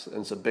yes, and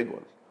it's a big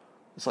one.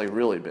 It's like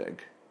really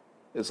big.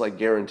 It's like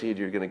guaranteed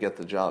you're going to get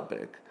the job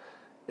big.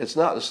 It's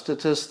not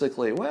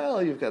statistically,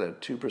 well, you've got a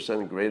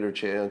 2% greater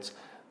chance.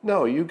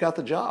 No, you got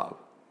the job.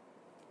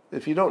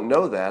 If you don't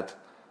know that,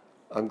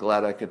 I'm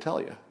glad I could tell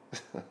you.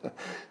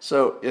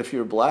 So if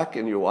you're black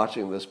and you're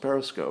watching this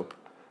Periscope,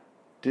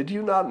 did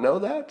you not know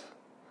that?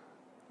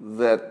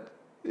 That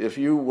if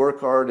you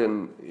work hard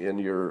in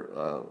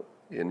your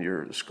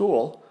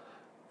school,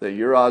 that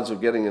your odds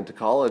of getting into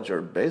college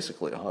are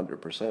basically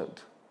 100%.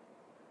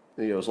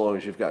 As long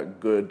as you've got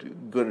good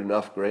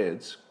enough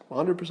grades,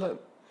 100%.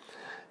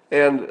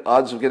 And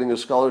odds of getting a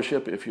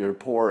scholarship if you're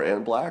poor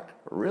and black,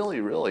 really,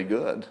 really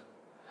good.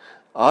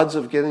 Odds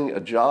of getting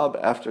a job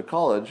after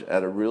college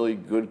at a really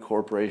good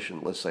corporation,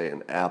 let's say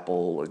an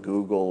Apple, a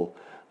Google,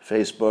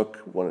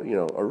 Facebook,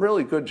 a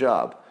really good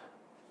job.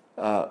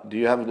 Do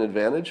you have an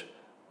advantage?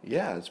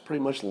 Yeah, it's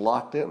pretty much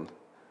locked in.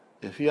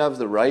 If you have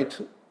the right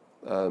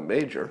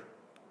major,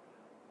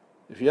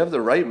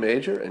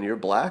 and you're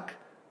black,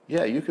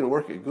 yeah, you can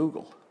work at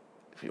Google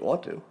if you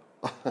want to.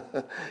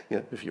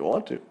 If you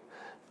want to.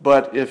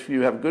 But if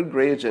you have good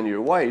grades and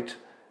you're white,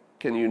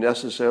 can you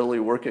necessarily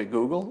work at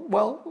Google?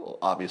 Well,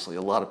 obviously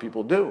a lot of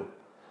people do.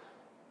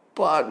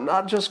 But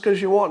not just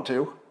because you want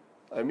to.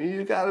 I mean,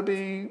 you got to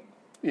be,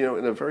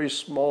 in a very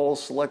small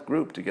select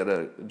group to get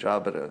a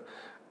job at a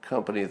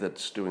company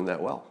that's doing that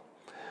well.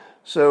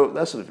 So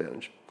that's an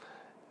advantage.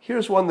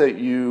 Here's one that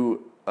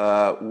you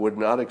would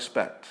not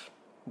expect,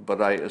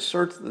 but I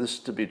assert this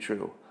to be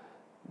true.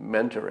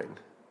 Mentoring,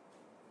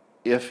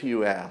 if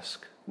you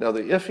ask. Now,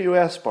 the if you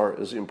ask part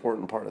is the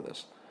important part of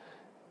this.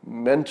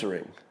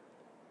 Mentoring,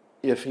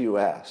 if you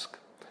ask.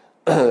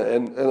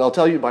 And I'll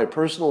tell you my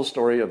personal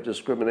story of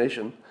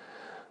discrimination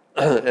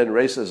and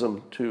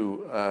racism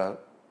to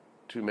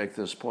make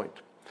this point.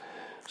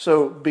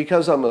 So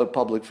because I'm a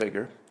public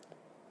figure,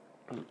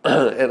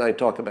 and I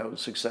talk about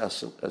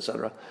success,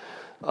 etc.,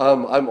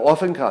 I'm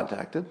often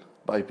contacted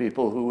by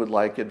people who would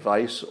like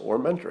advice or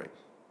mentoring.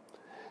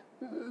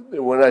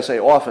 When I say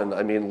often,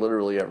 I mean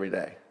literally every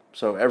day.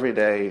 So every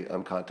day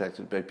I'm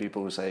contacted by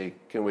people who say,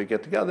 can we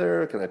get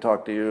together? Can I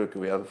talk to you? Can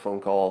we have a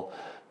phone call?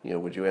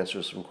 Would you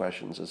answer some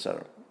questions,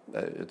 etc.?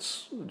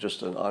 It's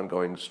just an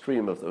ongoing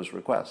stream of those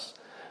requests.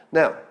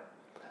 Now,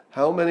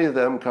 how many of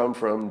them come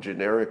from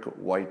generic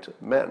white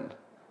men?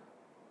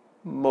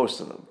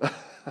 Most of them.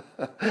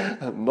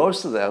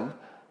 Most of them,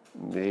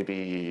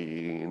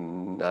 maybe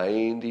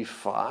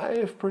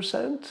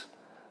 95%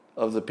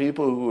 of the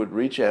people who would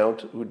reach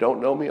out, who don't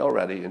know me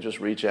already, and just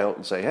reach out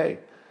and say, hey,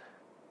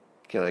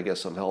 can I get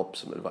some help,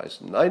 some advice?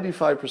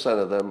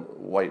 95% of them,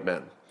 white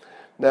men.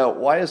 Now,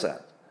 why is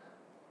that?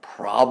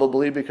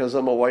 Probably because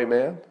I'm a white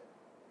man.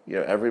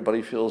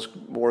 Everybody feels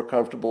more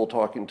comfortable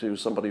talking to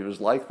somebody who's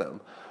like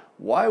them.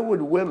 Why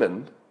would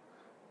women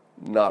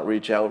not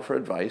reach out for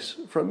advice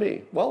from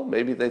me? Well,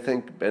 maybe they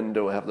think men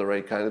don't have the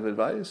right kind of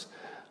advice.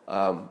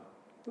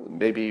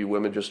 Maybe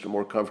women just are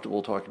more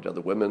comfortable talking to other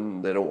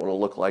women. They don't want to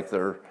look like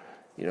they're,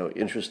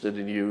 interested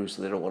in you,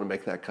 so they don't want to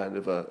make that kind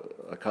of a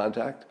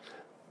contact.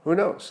 Who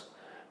knows?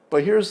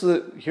 but here's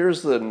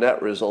the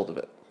net result of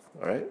it.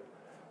 All right.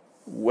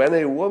 When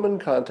a woman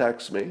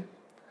contacts me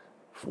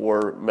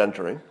for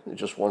mentoring, it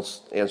just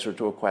wants answer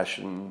to a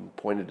question,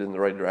 pointed in the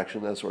right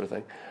direction, that sort of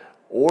thing,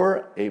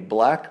 or a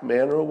black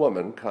man or a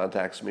woman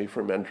contacts me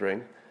for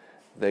mentoring,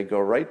 they go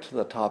right to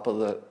the top of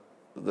the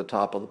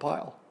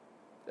pile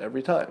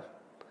every time.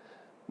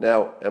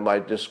 Now, am I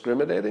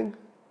discriminating?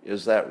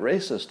 Is that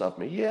racist of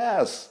me?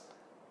 Yes,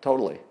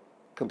 totally,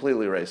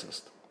 completely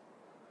racist.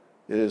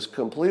 It is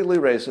completely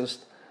racist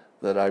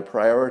that I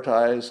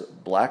prioritize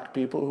black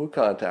people who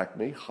contact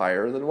me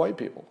higher than white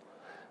people.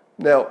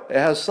 Now, it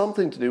has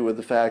something to do with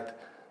the fact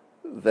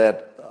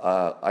that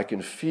I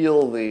can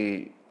feel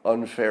the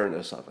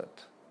unfairness of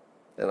it,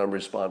 and I'm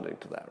responding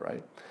to that,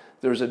 right?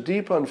 There's a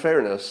deep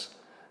unfairness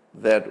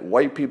that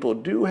white people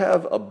do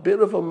have a bit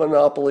of a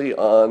monopoly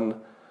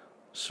on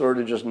sort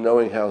of just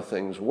knowing how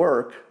things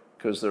work,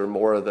 because there are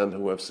more of them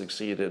who have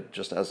succeeded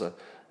just as a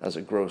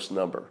gross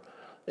number.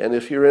 And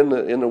if you're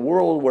in a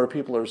world where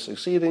people are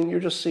succeeding, you're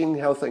just seeing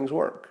how things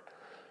work.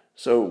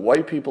 So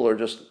white people are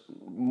just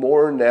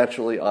more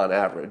naturally, on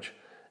average,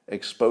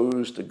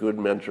 exposed to good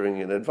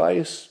mentoring and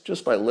advice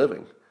just by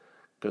living,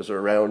 because they're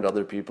around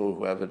other people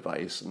who have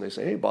advice, and they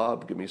say, hey,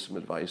 Bob, give me some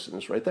advice, and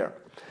it's right there.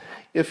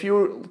 If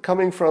you're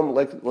coming from,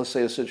 like, let's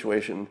say, a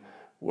situation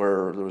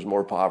where there was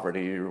more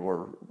poverty,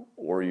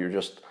 or you're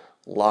just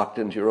locked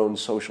into your own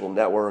social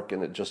network,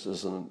 and it just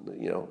isn't,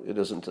 it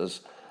isn't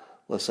as,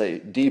 let's say,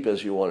 deep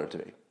as you want it to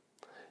be,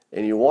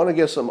 and you want to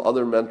get some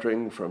other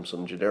mentoring from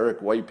some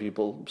generic white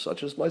people,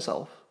 such as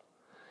myself,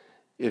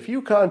 if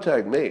you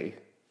contact me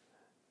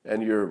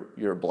and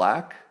you're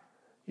black,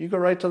 you go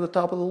right to the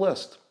top of the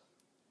list.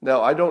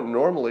 Now, I don't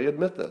normally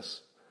admit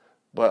this,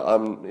 but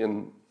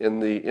I'm in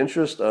the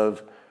interest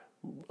of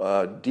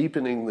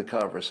deepening the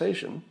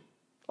conversation,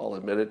 I'll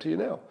admit it to you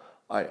now.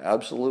 I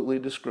absolutely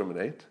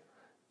discriminate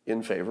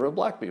in favor of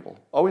black people.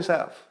 Always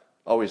have.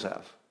 Always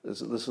have.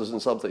 This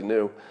isn't something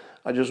new.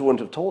 I just wouldn't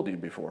have told you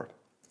before.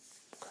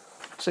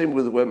 Same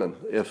with women.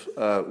 If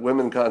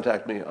women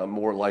contact me, I'm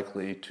more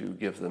likely to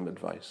give them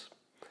advice.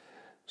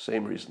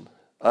 Same reason.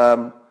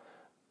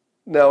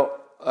 Now,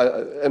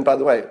 and by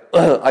the way,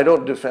 I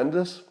don't defend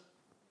this.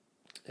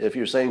 If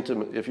you're saying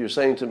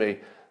to me,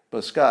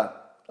 but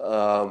Scott,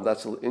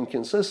 that's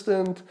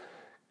inconsistent,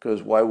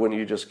 because why wouldn't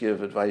you just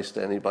give advice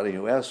to anybody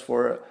who asks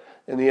for it?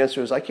 And the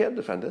answer is, I can't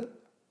defend it.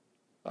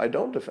 I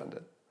don't defend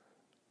it.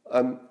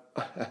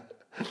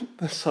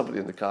 There's somebody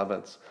in the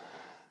comments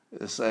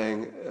is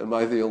saying, am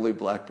I the only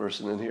black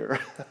person in here?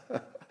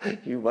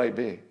 You might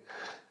be.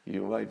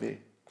 You might be.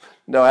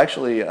 No,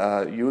 actually,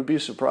 you would be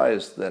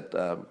surprised that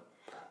the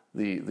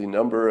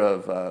number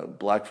of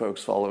black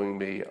folks following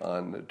me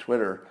on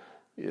Twitter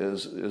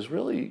is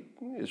really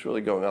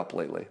going up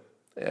lately,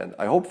 and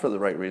I hope for the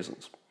right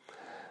reasons.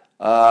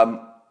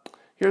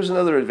 Here's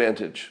another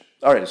advantage.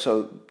 All right,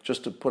 so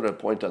just to put a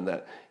point on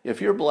that, if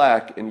you're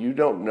black and you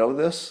don't know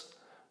this,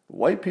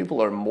 white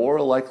people are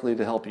more likely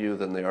to help you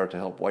than they are to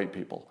help white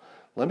people.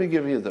 Let me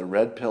give you the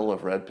red pill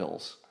of red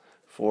pills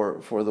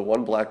for the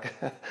one black.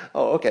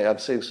 Oh, okay. I'm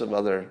seeing some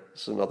black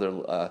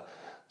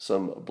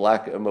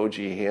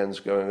emoji hands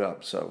going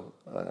up. So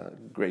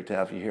great to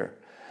have you here.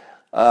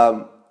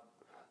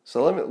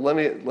 So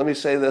let me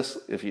say this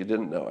if you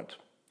didn't know it.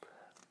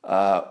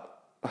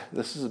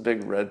 This is a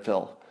big red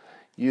pill.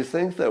 You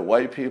think that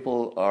white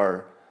people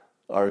are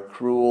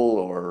cruel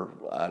or,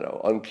 I don't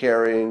know,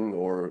 uncaring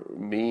or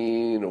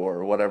mean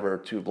or whatever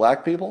to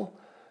black people?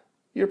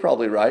 You're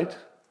probably right.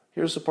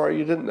 Here's the part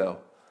you didn't know.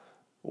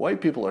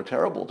 White people are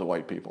terrible to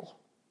white people.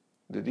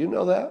 Did you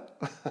know that?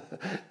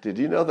 Did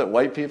you know that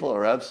white people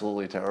are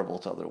absolutely terrible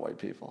to other white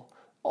people?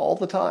 All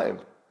the time.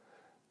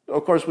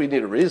 Of course, we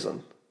need a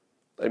reason.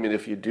 I mean,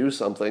 if you do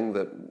something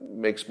that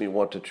makes me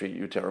want to treat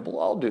you terrible,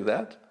 I'll do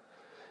that.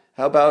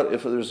 How about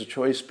if there's a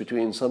choice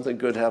between something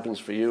good happens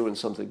for you and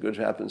something good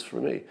happens for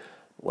me?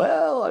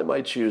 Well, I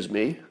might choose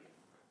me,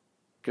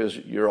 because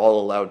you're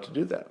all allowed to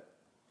do that.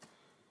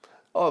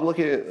 Oh, I'm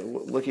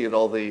looking at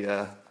all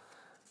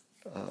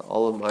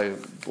of my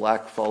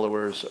black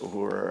followers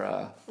who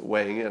are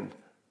weighing in.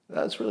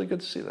 That's really good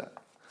to see that.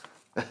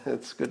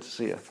 It's good to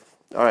see you.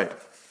 All right.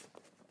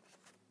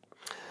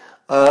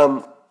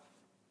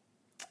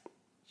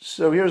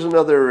 So here's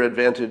another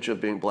advantage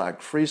of being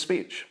black: free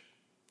speech.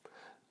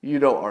 You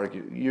don't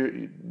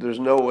argue. There's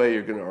no way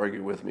you're going to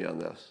argue with me on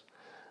this.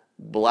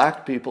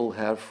 Black people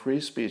have free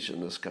speech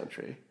in this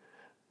country.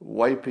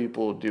 White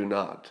people do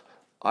not.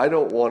 I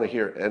don't want to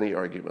hear any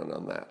argument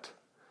on that.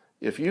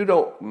 If you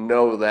don't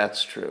know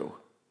that's true,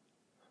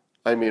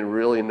 I mean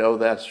really know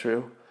that's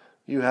true,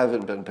 you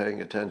haven't been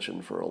paying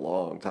attention for a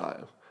long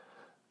time.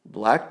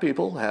 Black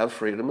people have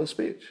freedom of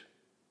speech,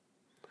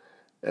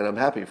 and I'm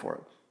happy for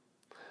it.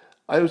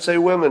 I would say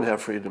women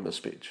have freedom of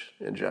speech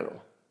in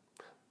general.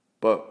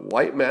 But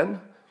white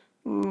men,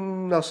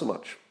 not so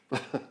much.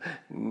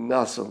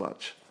 Not so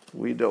much.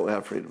 We don't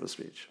have freedom of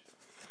speech.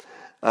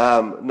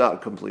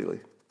 Not completely.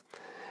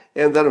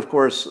 And then, of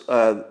course,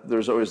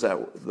 there's always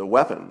the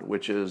weapon,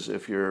 which is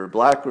if you're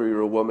black or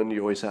you're a woman, you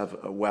always have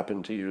a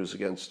weapon to use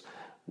against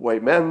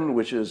white men,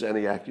 which is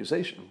any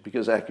accusation,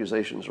 because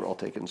accusations are all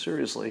taken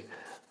seriously.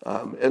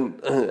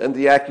 And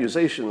the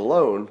accusation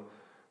alone,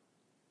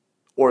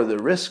 or the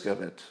risk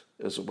of it,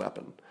 is a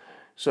weapon.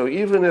 So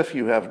even if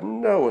you have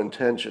no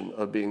intention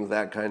of being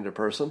that kind of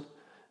person,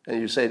 and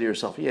you say to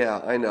yourself,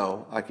 yeah, I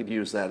know, I could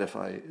use that if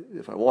I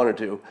wanted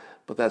to,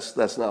 but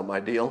that's not my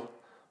deal.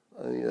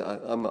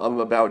 I'm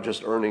about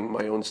just earning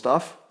my own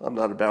stuff. I'm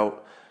not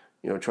about,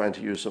 trying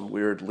to use some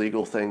weird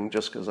legal thing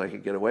just because I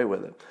could get away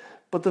with it.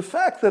 But the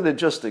fact that it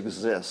just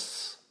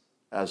exists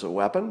as a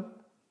weapon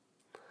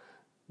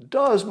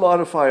does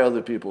modify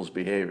other people's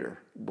behavior,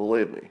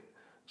 believe me.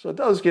 So it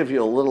does give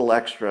you a little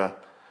extra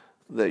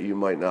that you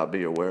might not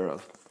be aware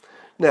of.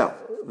 Now,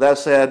 that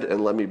said,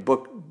 and let me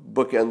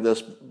bookend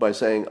this by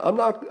saying, I'm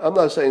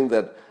not saying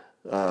that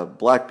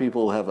black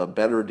people have a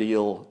better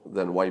deal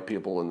than white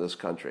people in this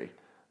country.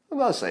 I'm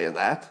not saying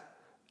that.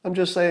 I'm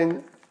just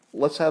saying,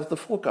 let's have the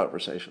full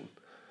conversation.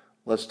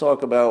 Let's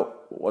talk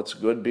about what's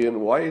good being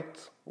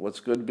white, what's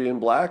good being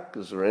black.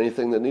 Is there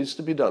anything that needs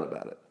to be done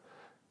about it?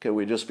 Can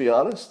we just be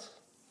honest?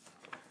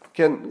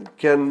 Can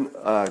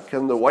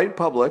the white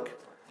public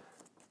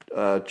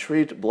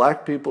treat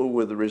black people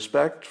with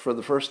respect for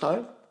the first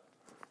time?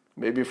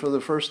 Maybe for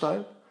the first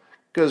time?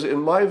 Because in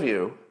my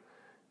view,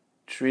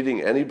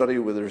 treating anybody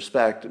with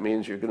respect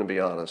means you're going to be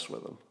honest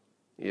with them,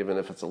 even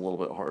if it's a little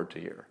bit hard to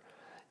hear.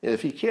 And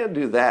if you can't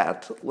do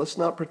that, let's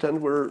not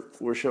pretend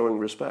we're showing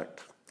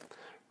respect.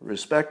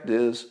 Respect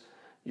is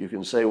you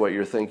can say what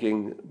you're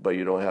thinking, but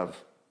you don't have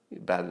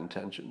bad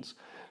intentions.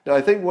 Now,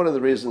 I think one of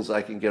the reasons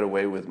I can get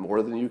away with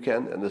more than you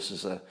can, and this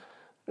is a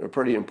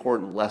pretty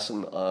important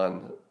lesson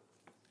on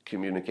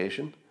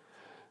communication,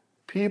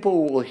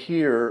 people will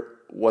hear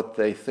what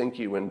they think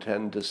you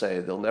intend to say.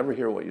 They'll never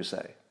hear what you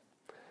say.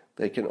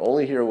 They can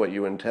only hear what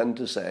you intend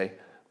to say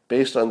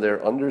based on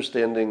their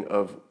understanding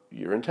of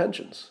your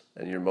intentions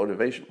and your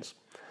motivations.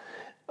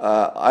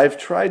 I've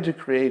tried to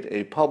create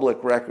a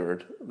public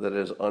record that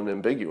is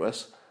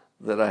unambiguous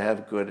that I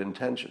have good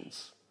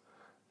intentions.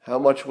 How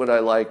much would I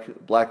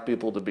like black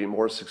people to be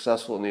more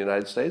successful in the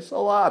United States? A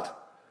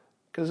lot,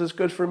 because it's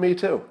good for me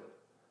too.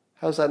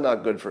 How's that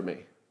not good for me,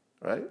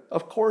 right?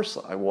 Of course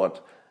I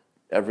want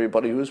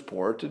everybody who's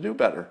poor to do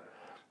better.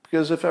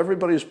 Because if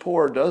everybody's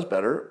poor does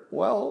better,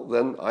 well,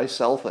 then I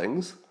sell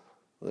things.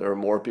 There are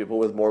more people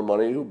with more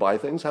money who buy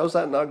things. How's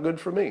that not good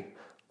for me?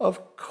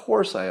 Of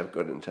course I have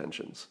good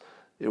intentions.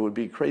 It would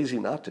be crazy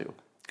not to,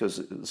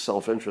 because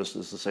self-interest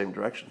is the same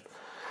direction.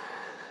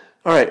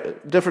 All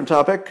right, different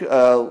topic.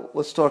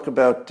 Let's talk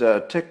about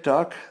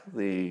TikTok,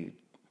 the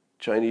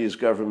Chinese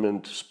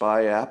government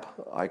spy app,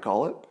 I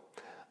call it.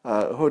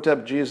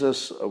 Hotep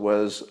Jesus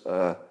was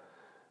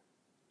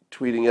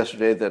tweeting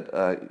yesterday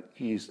that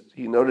he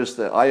noticed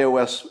that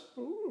iOS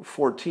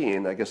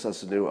 14, I guess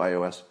that's the new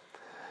iOS,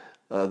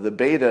 the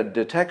beta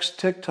detects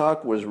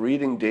TikTok was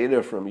reading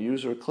data from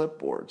user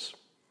clipboards.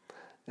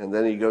 And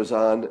then he goes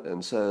on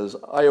and says,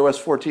 iOS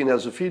 14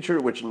 has a feature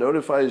which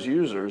notifies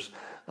users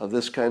of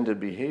this kind of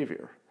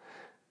behavior.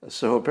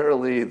 So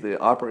apparently the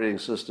operating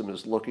system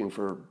is looking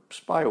for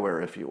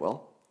spyware, if you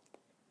will.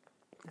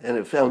 And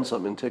it found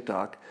some in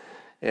TikTok.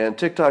 And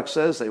TikTok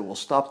says they will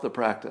stop the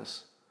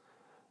practice.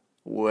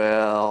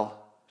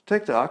 Well,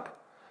 TikTok,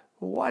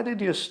 why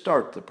did you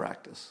start the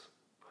practice?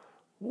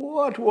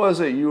 What was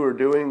it you were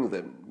doing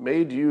that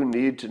made you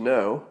need to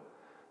know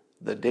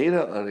the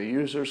data on a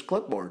user's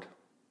clipboard?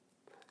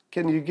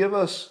 Can you give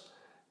us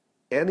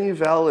any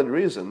valid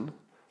reason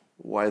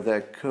why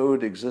that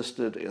code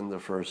existed in the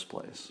first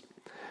place?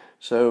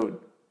 So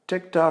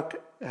TikTok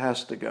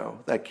has to go.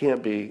 That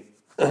can't be,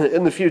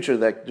 in the future,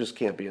 that just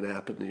can't be an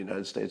app in the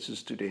United States.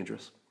 It's too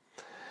dangerous.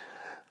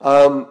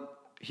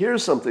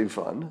 Here's something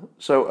fun.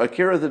 So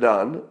Akira the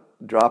Don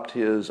dropped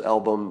his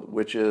album,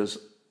 which is,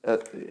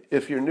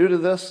 if you're new to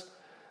this,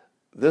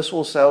 this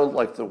will sound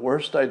like the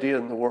worst idea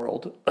in the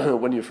world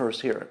when you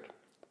first hear it.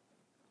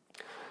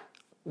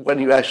 When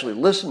you actually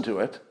listen to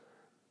it,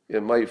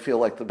 it might feel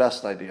like the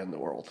best idea in the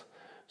world.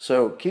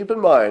 So keep in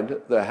mind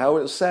that how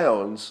it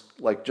sounds,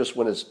 like just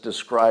when it's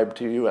described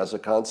to you as a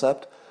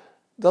concept,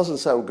 doesn't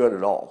sound good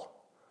at all.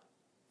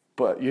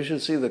 But you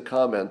should see the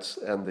comments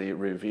and the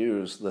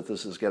reviews that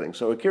this is getting.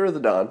 So Akira the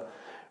Don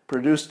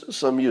produced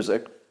some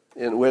music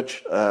in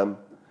which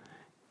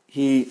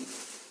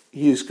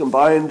he's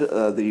combined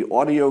the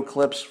audio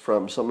clips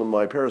from some of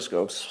my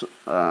periscopes,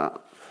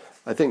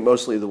 I think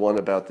mostly the one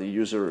about the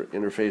user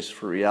interface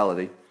for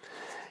reality.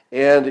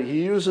 And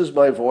he uses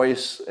my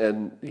voice,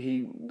 and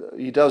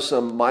he does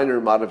some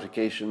minor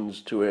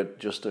modifications to it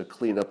just to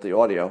clean up the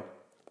audio.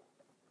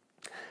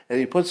 And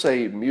he puts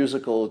a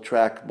musical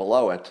track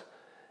below it.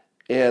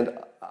 And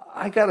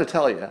I got to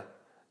tell you,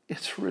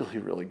 it's really,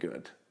 really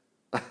good.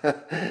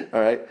 All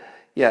right?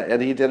 Yeah,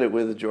 and he did it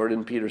with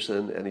Jordan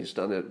Peterson, and he's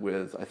done it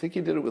with, I think he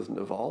did it with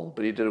Naval,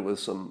 but he did it with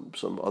some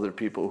other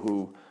people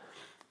who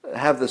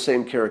have the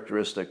same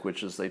characteristic,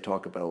 which is they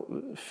talk about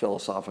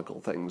philosophical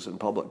things in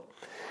public.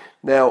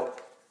 Now,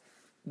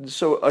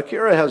 so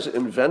Akira has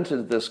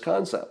invented this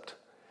concept,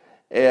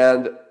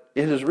 and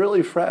it is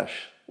really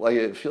fresh. Like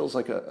it feels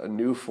like a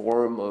new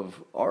form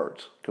of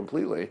art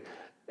completely.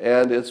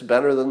 And it's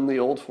better than the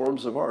old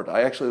forms of art.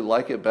 I actually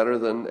like it better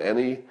than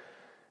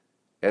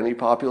any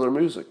popular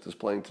music that's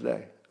playing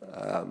today.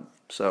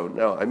 So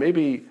no, I may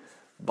be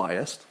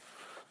biased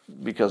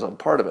because I'm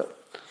part of it.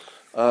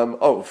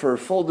 For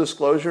full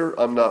disclosure,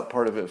 I'm not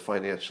part of it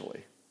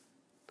financially.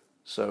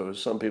 So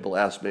some people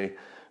ask me,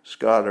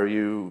 Scott, are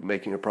you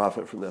making a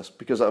profit from this?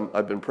 Because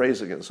I've been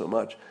praising it so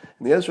much.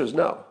 And the answer is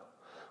no.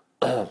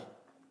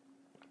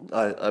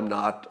 I'm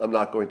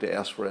not going to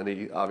ask for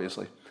any,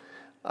 obviously.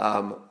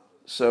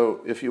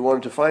 So if you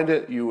wanted to find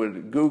it, you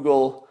would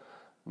Google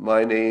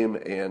my name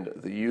and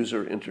the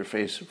user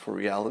interface for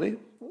reality,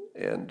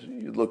 and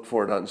you look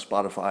for it on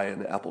Spotify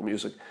and Apple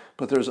Music.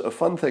 But there's a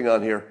fun thing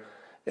on here,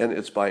 and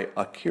it's by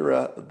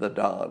Akira the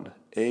Don,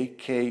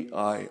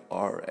 Akira.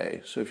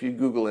 So if you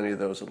Google any of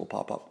those, it'll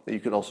pop up. You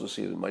can also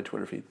see it in my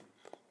Twitter feed.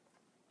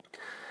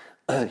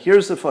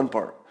 Here's the fun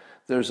part.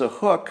 There's a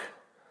hook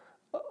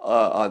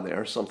on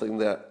there, something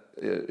that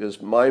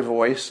is my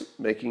voice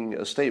making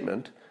a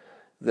statement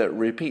that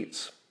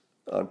repeats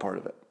on part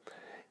of it.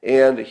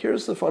 And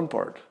here's the fun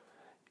part.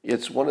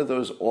 It's one of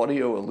those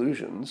audio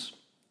illusions.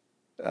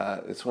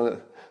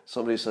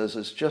 Somebody says,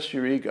 it's just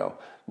your ego.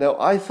 Now,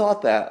 I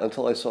thought that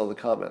until I saw the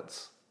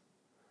comments.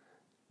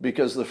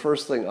 Because the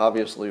first thing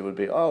obviously would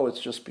be, oh,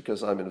 it's just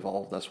because I'm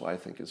involved, that's why I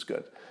think it's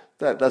good.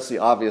 That's the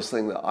obvious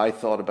thing that I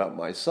thought about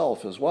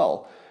myself as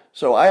well.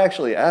 So I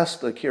actually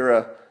asked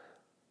Akira,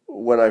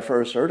 when I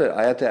first heard it,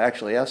 I had to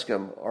actually ask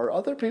him, are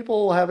other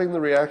people having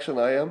the reaction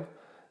I am?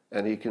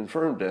 And he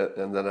confirmed it,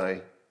 and then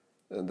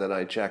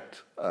I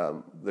checked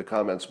the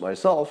comments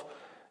myself,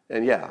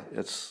 and yeah,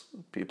 it's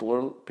people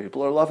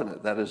are loving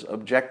it. That is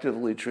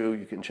objectively true.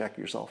 You can check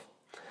yourself.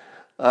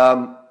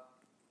 So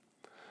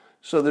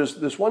there's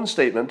this one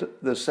statement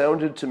that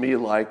sounded to me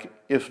like,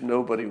 if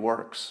nobody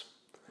works.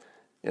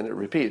 And it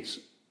repeats,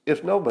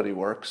 if nobody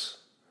works,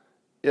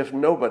 if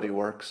nobody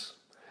works.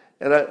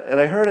 And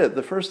I heard it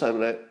the first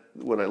time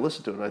when I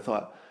listened to it, and I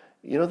thought,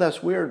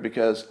 that's weird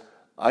because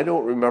I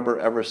don't remember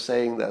ever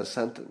saying that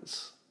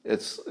sentence.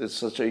 It's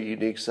such a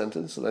unique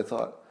sentence, and I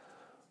thought,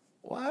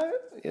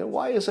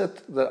 why is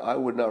it that I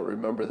would not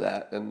remember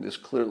that, and it's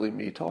clearly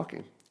me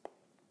talking?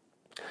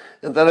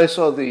 And then I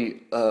saw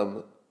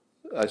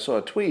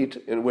a tweet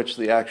in which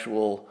the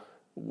actual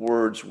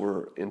words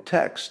were in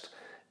text,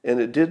 and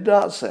it did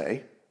not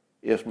say,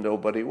 if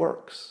nobody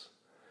works.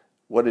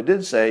 What it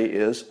did say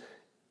is,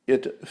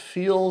 it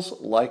feels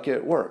like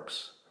it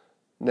works.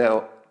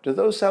 Now, do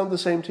those sound the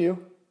same to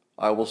you?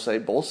 I will say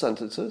both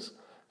sentences.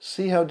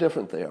 See how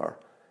different they are.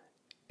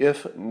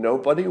 If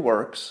nobody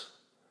works,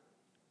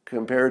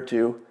 compared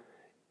to,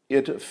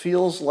 it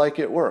feels like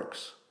it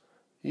works.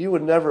 You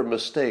would never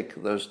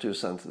mistake those two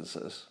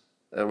sentences.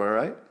 Am I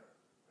right?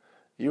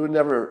 You would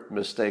never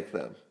mistake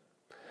them.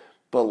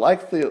 But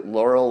like the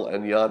Laurel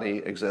and Yanni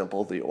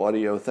example, the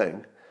audio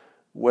thing,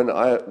 when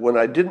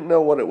I didn't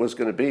know what it was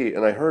going to be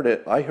and I heard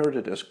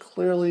it as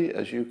clearly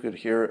as you could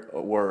hear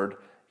a word,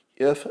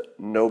 if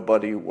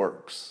nobody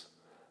works.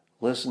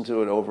 Listen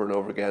to it over and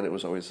over again, it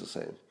was always the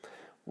same.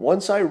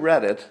 Once I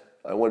read it,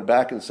 I went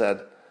back and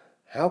said,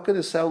 how could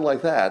it sound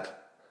like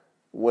that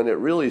when it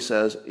really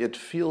says, it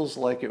feels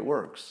like it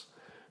works?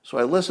 So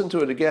I listened to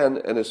it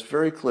again, and it's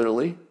very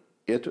clearly,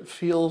 it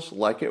feels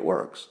like it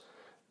works.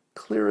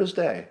 Clear as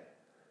day.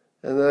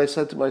 And then I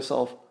said to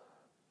myself,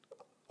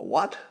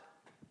 what?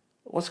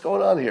 What's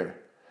going on here?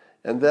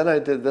 And then I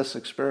did this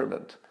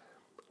experiment.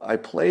 I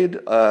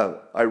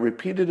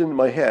repeated in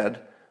my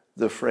head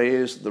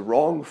the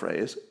wrong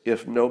phrase,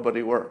 if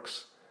nobody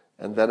works.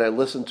 And then I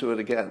listened to it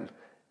again.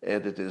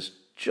 And it is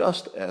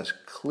just as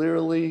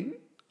clearly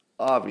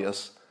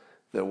obvious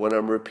that when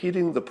I'm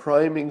repeating the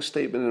priming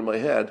statement in my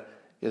head,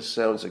 it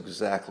sounds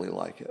exactly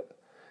like it.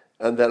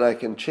 And then I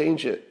can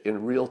change it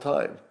in real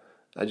time.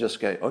 I just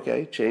go,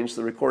 okay, change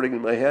the recording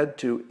in my head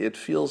to it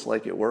feels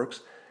like it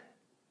works.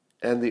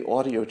 And the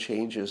audio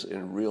changes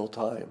in real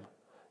time,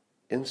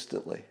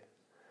 instantly,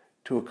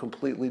 to a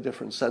completely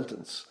different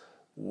sentence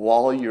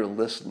while you're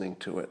listening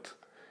to it.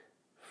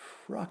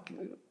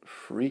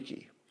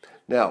 Freaky.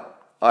 Now,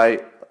 I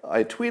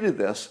tweeted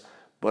this,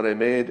 but I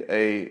made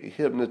a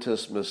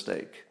hypnotist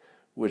mistake,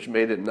 which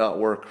made it not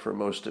work for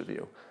most of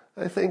you.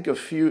 I think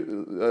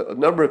a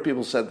number of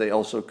people said they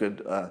also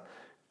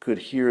could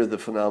hear the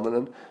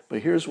phenomenon,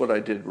 but here's what I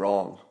did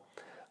wrong.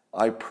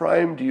 I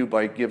primed you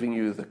by giving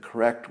you the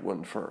correct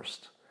one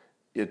first.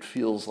 It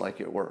feels like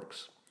it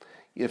works.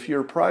 If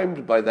you're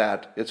primed by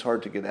that, it's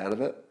hard to get out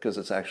of it because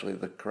it's actually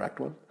the correct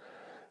one.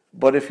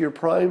 But if you're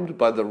primed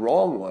by the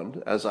wrong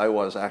one, as I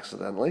was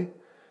accidentally,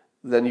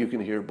 then you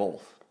can hear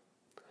both.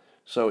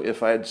 So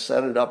if I had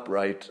set it up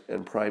right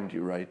and primed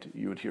you right,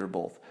 you would hear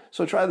both.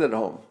 So try that at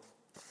home.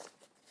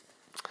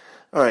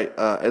 All right,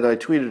 and I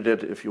tweeted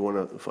it if you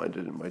want to find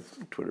it in my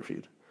Twitter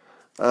feed.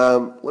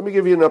 Let me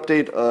give you an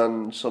update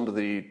on some of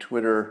the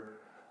Twitter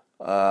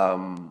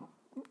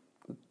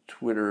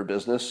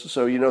business.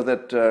 So you know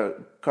that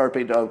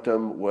Carpe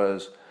Donktum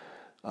was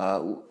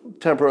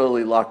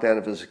temporarily locked out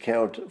of his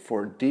account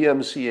for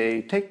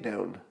DMCA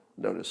takedown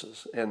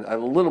notices. And I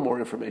have a little more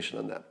information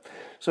on that.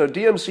 So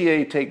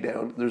DMCA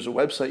takedown, there's a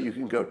website you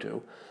can go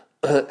to,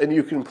 and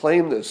you can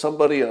claim that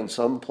somebody on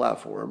some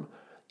platform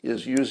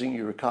is using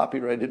your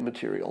copyrighted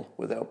material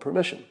without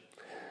permission.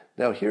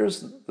 Now,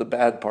 here's the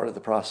bad part of the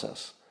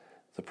process.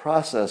 The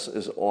process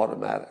is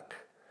automatic,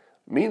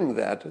 meaning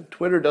that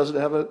Twitter doesn't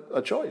have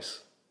a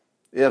choice.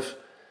 If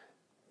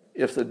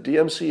the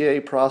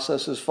DMCA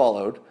process is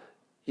followed,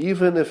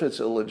 even if it's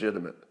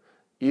illegitimate,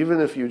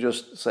 even if you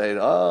just say,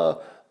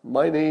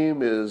 my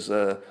name is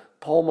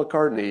Paul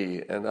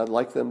McCartney and I'd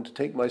like them to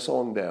take my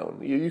song down,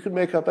 you can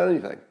make up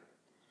anything.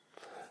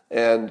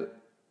 And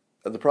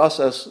the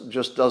process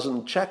just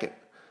doesn't check it.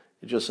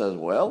 It just says,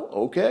 well,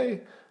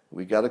 okay,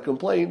 we got a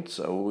complaint,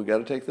 so we got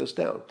to take this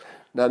down.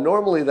 Now,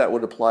 normally that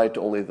would apply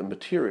to only the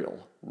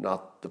material,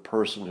 not the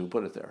person who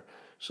put it there.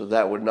 So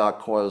that would not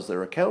cause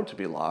their account to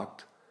be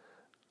locked.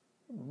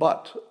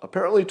 But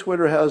apparently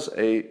Twitter has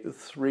a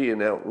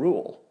 3-and-out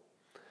rule,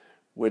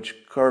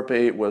 which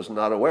Carpe was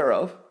not aware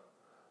of,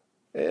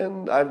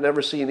 and I've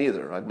never seen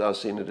either. I've not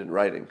seen it in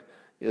writing.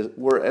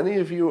 Were any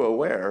of you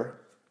aware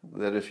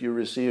that if you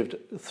received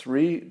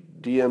 3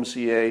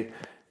 DMCA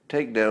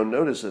takedown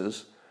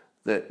notices,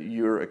 that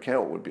your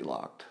account would be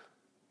locked?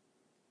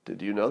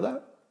 Did you know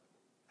that?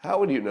 How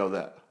would you know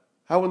that?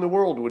 How in the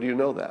world would you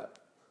know that?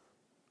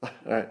 All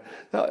right.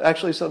 Now,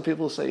 actually, some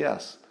people say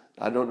yes.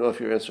 I don't know if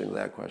you're answering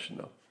that question,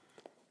 though.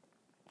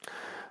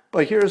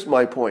 But here's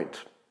my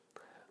point.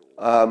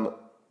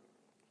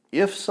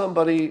 If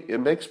somebody, it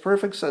makes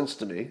perfect sense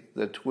to me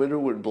that Twitter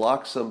would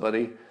block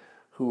somebody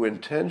who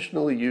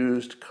intentionally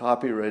used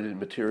copyrighted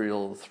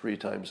material 3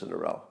 times in a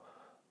row.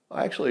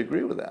 I actually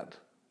agree with that.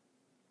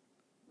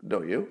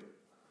 Don't you?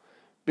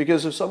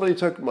 Because if somebody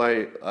took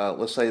my,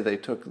 let's say they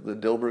took the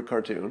Dilbert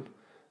cartoon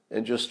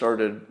and just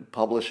started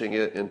publishing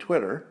it in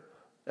Twitter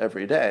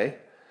every day,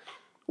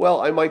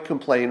 well, I might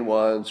complain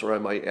once, or I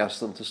might ask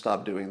them to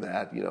stop doing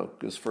that,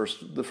 because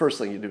the first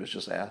thing you do is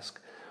just ask.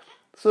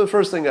 So the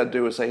first thing I'd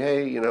do is say,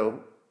 hey,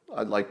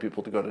 I'd like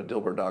people to go to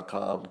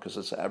Dilbert.com because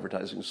it's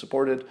advertising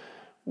supported.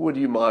 Would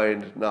you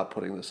mind not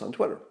putting this on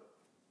Twitter?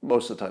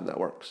 Most of the time that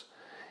works.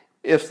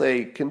 If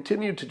they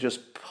continued to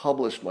just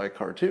publish my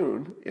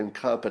cartoon in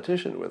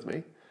competition with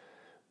me,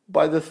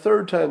 by the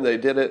 3rd time they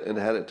did it and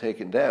had it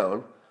taken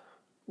down,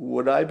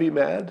 would I be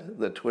mad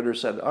that Twitter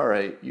said, all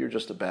right, you're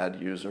just a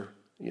bad user.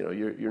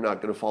 You're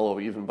not going to follow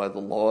even by the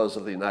laws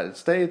of the United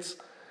States.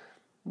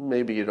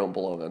 Maybe you don't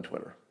belong on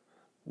Twitter.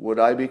 Would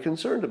I be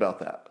concerned about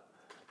that?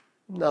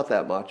 Not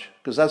that much,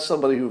 because that's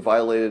somebody who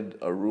violated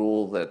a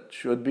rule that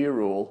should be a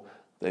rule.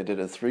 They did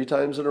it 3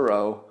 times in a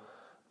row.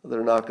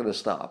 They're not going to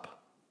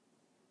stop.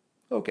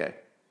 Okay.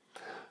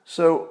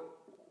 So,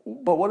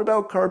 but what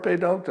about Carpe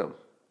Dunctum?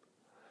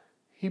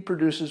 He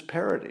produces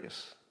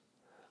parodies.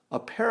 A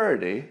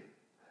parody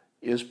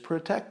is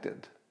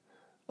protected.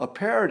 A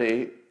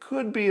parody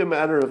could be a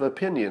matter of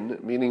opinion,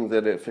 meaning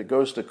that if it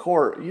goes to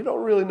court, you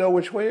don't really know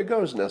which way it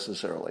goes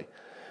necessarily.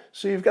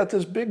 So you've got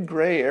this big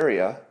gray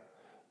area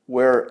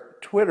where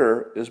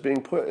Twitter is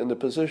being put in the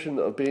position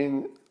of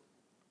being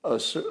a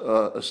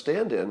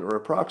stand-in or a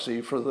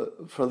proxy for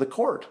the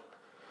court.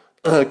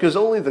 Because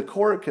only the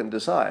court can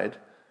decide,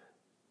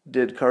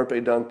 did Carpe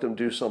Dunctum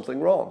do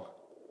something wrong?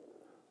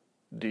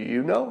 Do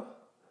you know?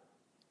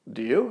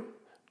 Do you?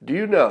 Do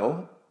you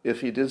know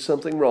if he did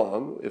something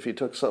wrong, if he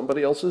took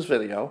somebody else's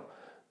video,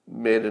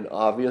 made an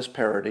obvious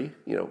parody,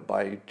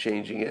 by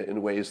changing it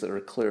in ways that are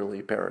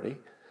clearly parody,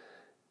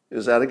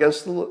 is that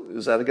against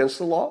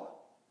the law?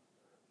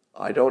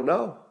 I don't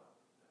know.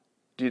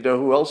 Do you know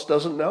who else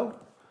doesn't know?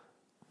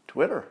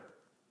 Twitter.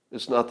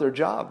 It's not their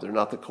job. They're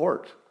not the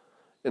court.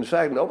 In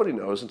fact, nobody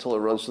knows until it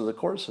runs through the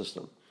court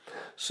system.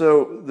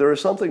 So there is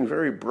something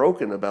very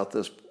broken about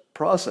this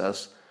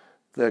process,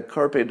 that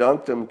Carpe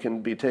Dunctum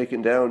can be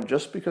taken down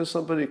just because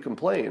somebody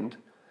complained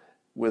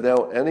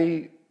without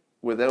any,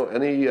 let's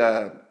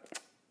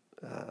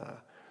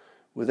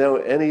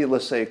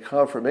say,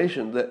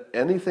 confirmation that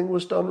anything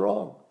was done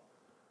wrong.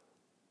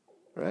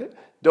 Right?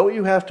 Don't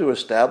you have to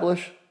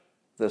establish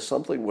that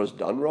something was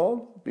done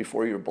wrong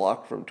before you're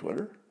blocked from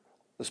Twitter?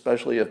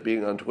 Especially if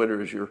being on Twitter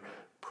is your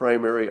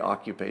primary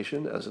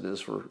occupation, as it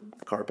is for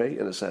Carpe,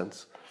 in a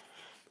sense.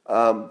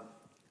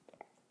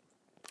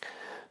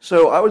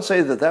 So I would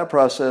say that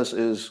process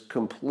is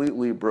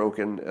completely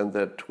broken, and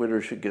that Twitter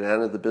should get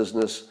out of the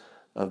business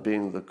of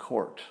being the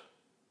court.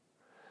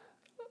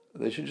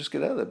 They should just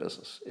get out of that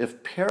business.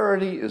 If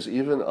parody is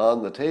even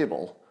on the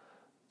table,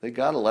 they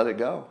got to let it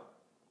go,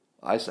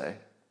 I say.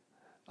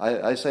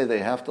 I say they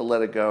have to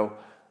let it go.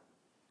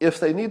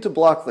 If they need to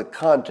block the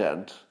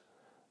content,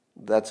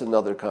 that's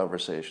another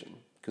conversation,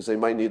 because they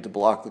might need to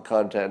block the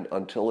content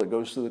until it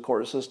goes through the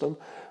court system.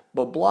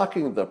 But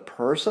blocking the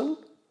person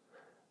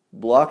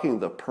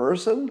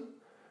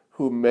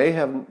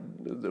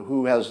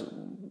who has,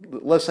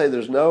 let's say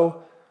there's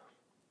no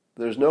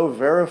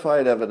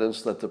verified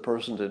evidence that the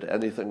person did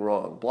anything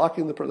wrong.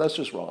 Blocking the person, that's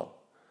just wrong.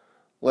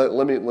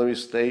 Let me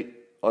state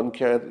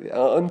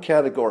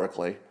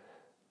uncategorically,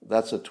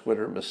 that's a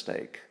Twitter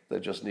mistake that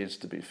just needs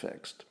to be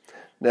fixed.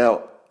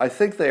 Now, I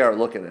think they are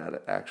looking at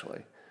it,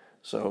 actually.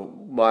 So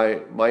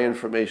my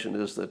information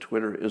is that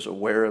Twitter is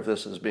aware of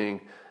this as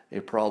being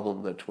a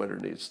problem that Twitter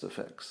needs to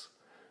fix.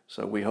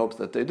 So we hope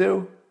that they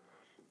do,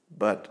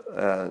 but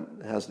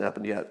it hasn't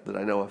happened yet that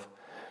I know of.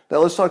 Now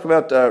let's talk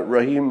about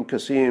Raheem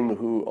Kassem,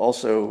 who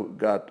also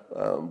got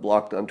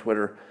blocked on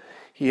Twitter.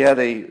 He had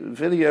a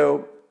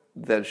video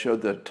that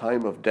showed the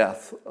time of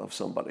death of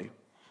somebody.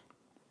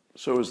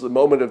 So it was the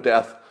moment of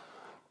death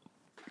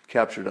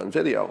captured on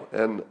video.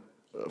 And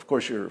of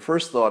course, your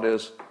first thought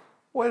is,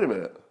 wait a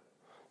minute,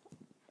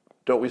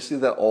 don't we see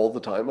that all the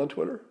time on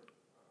Twitter?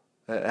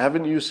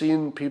 Haven't you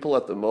seen people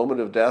at the moment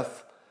of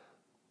death,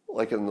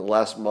 like in the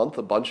last month,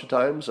 a bunch of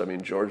times? I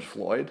mean, George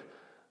Floyd.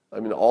 I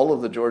mean, all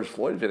of the George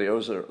Floyd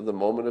videos are the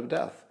moment of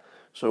death.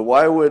 So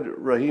why would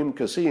Raheem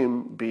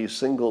Kassem be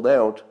singled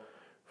out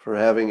for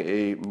having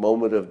a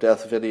moment of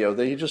death video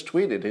that he just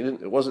tweeted?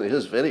 It wasn't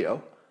his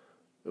video.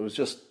 It was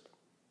just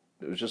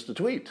a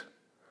tweet.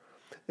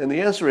 And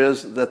the answer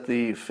is that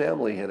the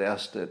family had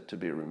asked it to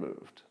be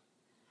removed.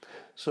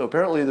 So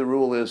apparently the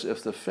rule is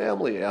if the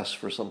family asks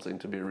for something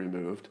to be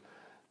removed,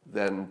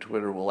 then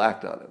Twitter will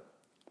act on it.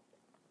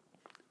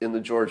 In the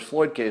George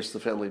Floyd case, the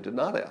family did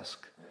not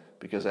ask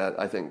because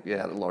I think it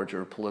had a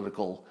larger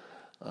political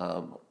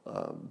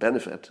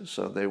benefit,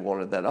 so they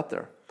wanted that up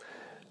there.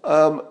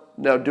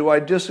 Now, do I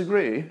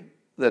disagree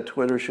that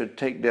Twitter should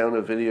take down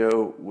a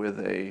video with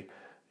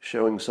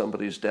showing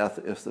somebody's death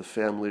if the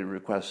family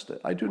requests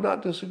it? I do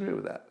not disagree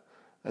with that.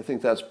 I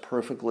think that's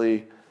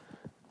perfectly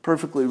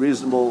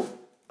reasonable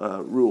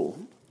rule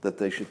that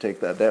they should take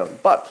that down.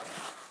 But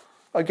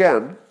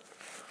again,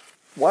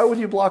 why would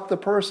you block the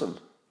person?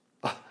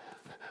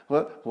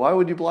 Why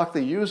would you block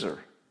the user?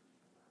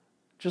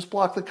 Just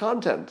block the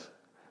content.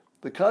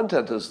 The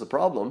content is the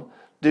problem.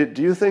 Do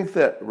you think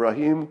that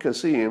Raheem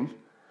Kassem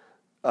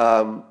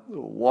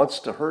wants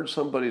to hurt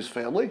somebody's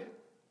family?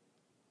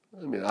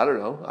 I mean, I don't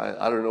know.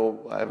 I don't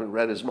know. I haven't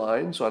read his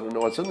mind, so I don't know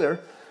what's in there.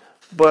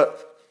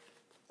 But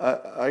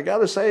I got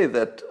to say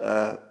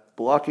that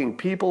blocking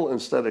people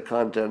instead of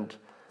content,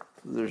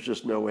 there's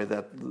just no way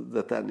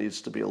that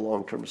needs to be a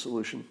long-term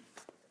solution.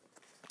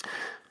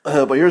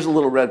 But here's a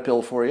little red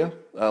pill for you.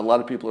 A lot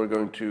of people are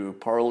going to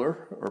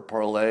Parler or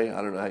Parlay.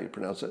 I don't know how you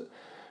pronounce it.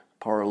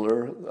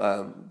 Parler,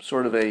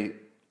 sort of a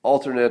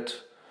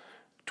alternate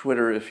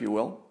Twitter, if you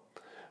will.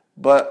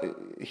 But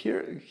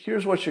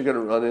here's what you're going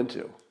to run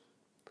into.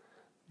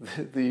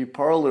 The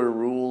Parler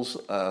rules,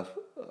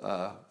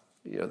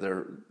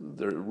 their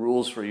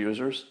rules for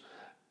users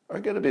are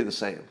going to be the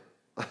same.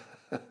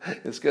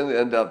 It's going to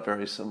end up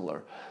very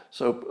similar.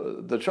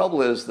 So the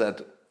trouble is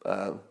that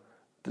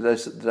did I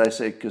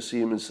say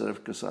Kassem instead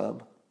of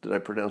Kassam? Did I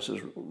pronounce his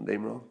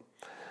name wrong?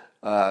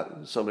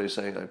 Somebody's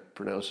saying I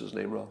pronounced his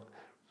name wrong.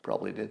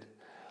 Probably did.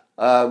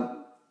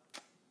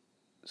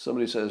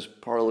 Somebody says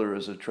Parler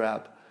is a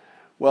trap.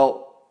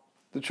 Well,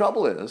 the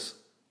trouble is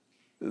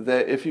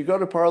that if you go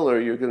to Parler,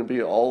 you're going to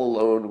be all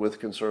alone with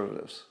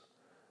conservatives.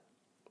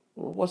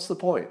 Well, what's the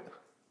point?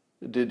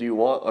 Did you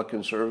want a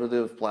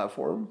conservative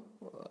platform?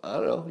 I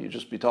don't know. You'd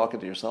just be talking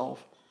to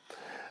yourself.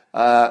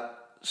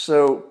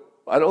 So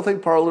I don't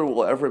think Parler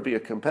will ever be a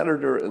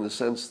competitor in the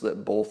sense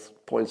that both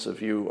points of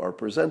view are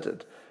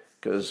presented,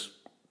 because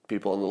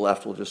people on the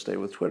left will just stay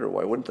with Twitter.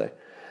 Why wouldn't they?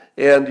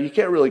 And you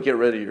can't really get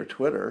rid of your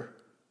Twitter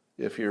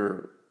if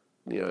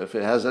if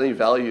it has any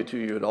value to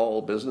you at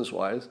all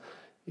business-wise.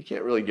 You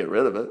can't really get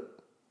rid of it.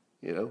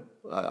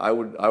 I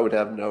would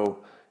have no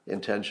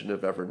intention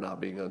of ever not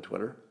being on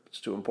Twitter.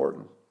 It's too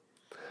important.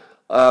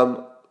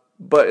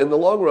 But in the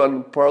long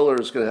run, Parler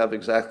is going to have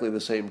exactly the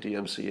same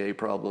DMCA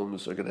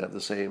problems. They're going to have the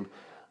same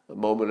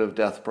moment of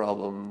death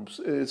problems.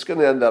 It's going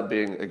to end up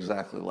being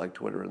exactly like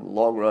Twitter in the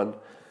long run.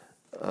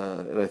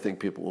 And I think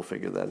people will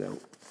figure that out.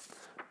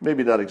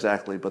 Maybe not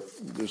exactly, but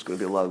there's going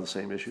to be a lot of the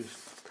same issues.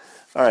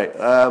 All right.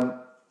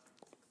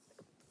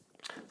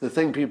 The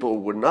thing people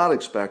would not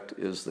expect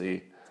is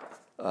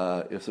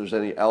if there's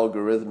any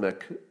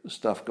algorithmic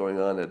stuff going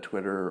on at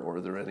Twitter, or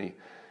are there any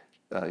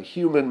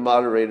human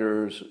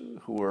moderators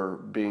who are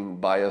being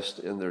biased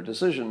in their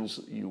decisions.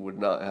 You would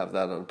not have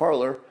that on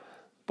Parler,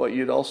 but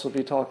you'd also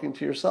be talking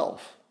to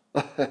yourself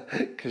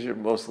because you're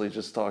mostly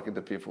just talking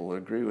to people who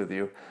agree with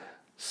you.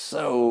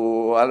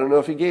 So I don't know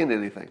if you gained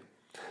anything.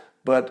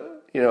 But,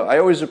 I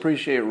always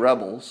appreciate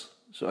rebels.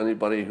 So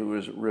anybody who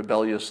is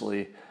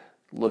rebelliously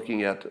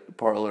looking at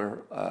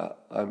Parler,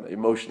 I'm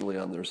emotionally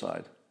on their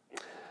side.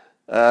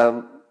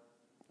 But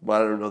I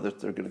don't know that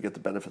they're going to get the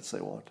benefits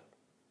they want.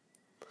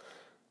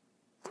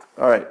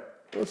 All right,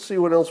 let's see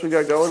what else we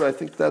got going. I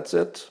think that's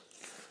it.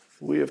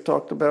 We have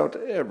talked about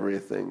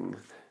everything.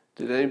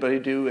 Did anybody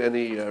do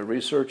any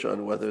research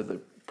on whether the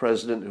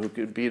president who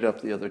could beat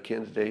up the other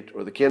candidate,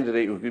 or the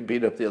candidate who could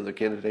beat up the other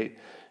candidate,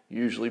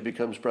 usually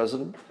becomes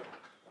president?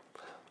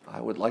 I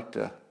would like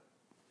to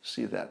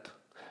see that.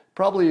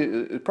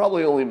 It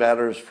probably only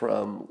matters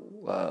from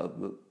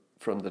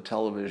the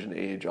television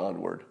age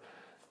onward,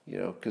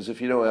 because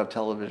if you don't have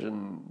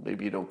television,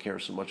 maybe you don't care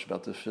so much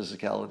about the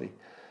physicality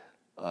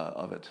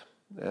of it.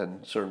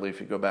 And certainly if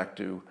you go back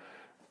to,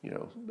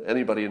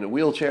 anybody in a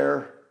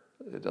wheelchair,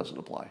 it doesn't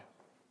apply.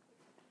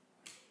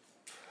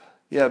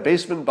 Yeah,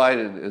 Basement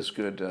Biden is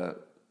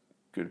good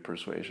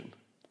persuasion.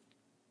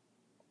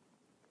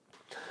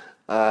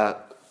 All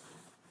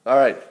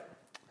right,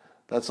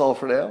 that's all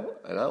for now,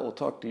 and I will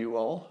talk to you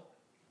all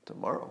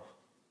tomorrow.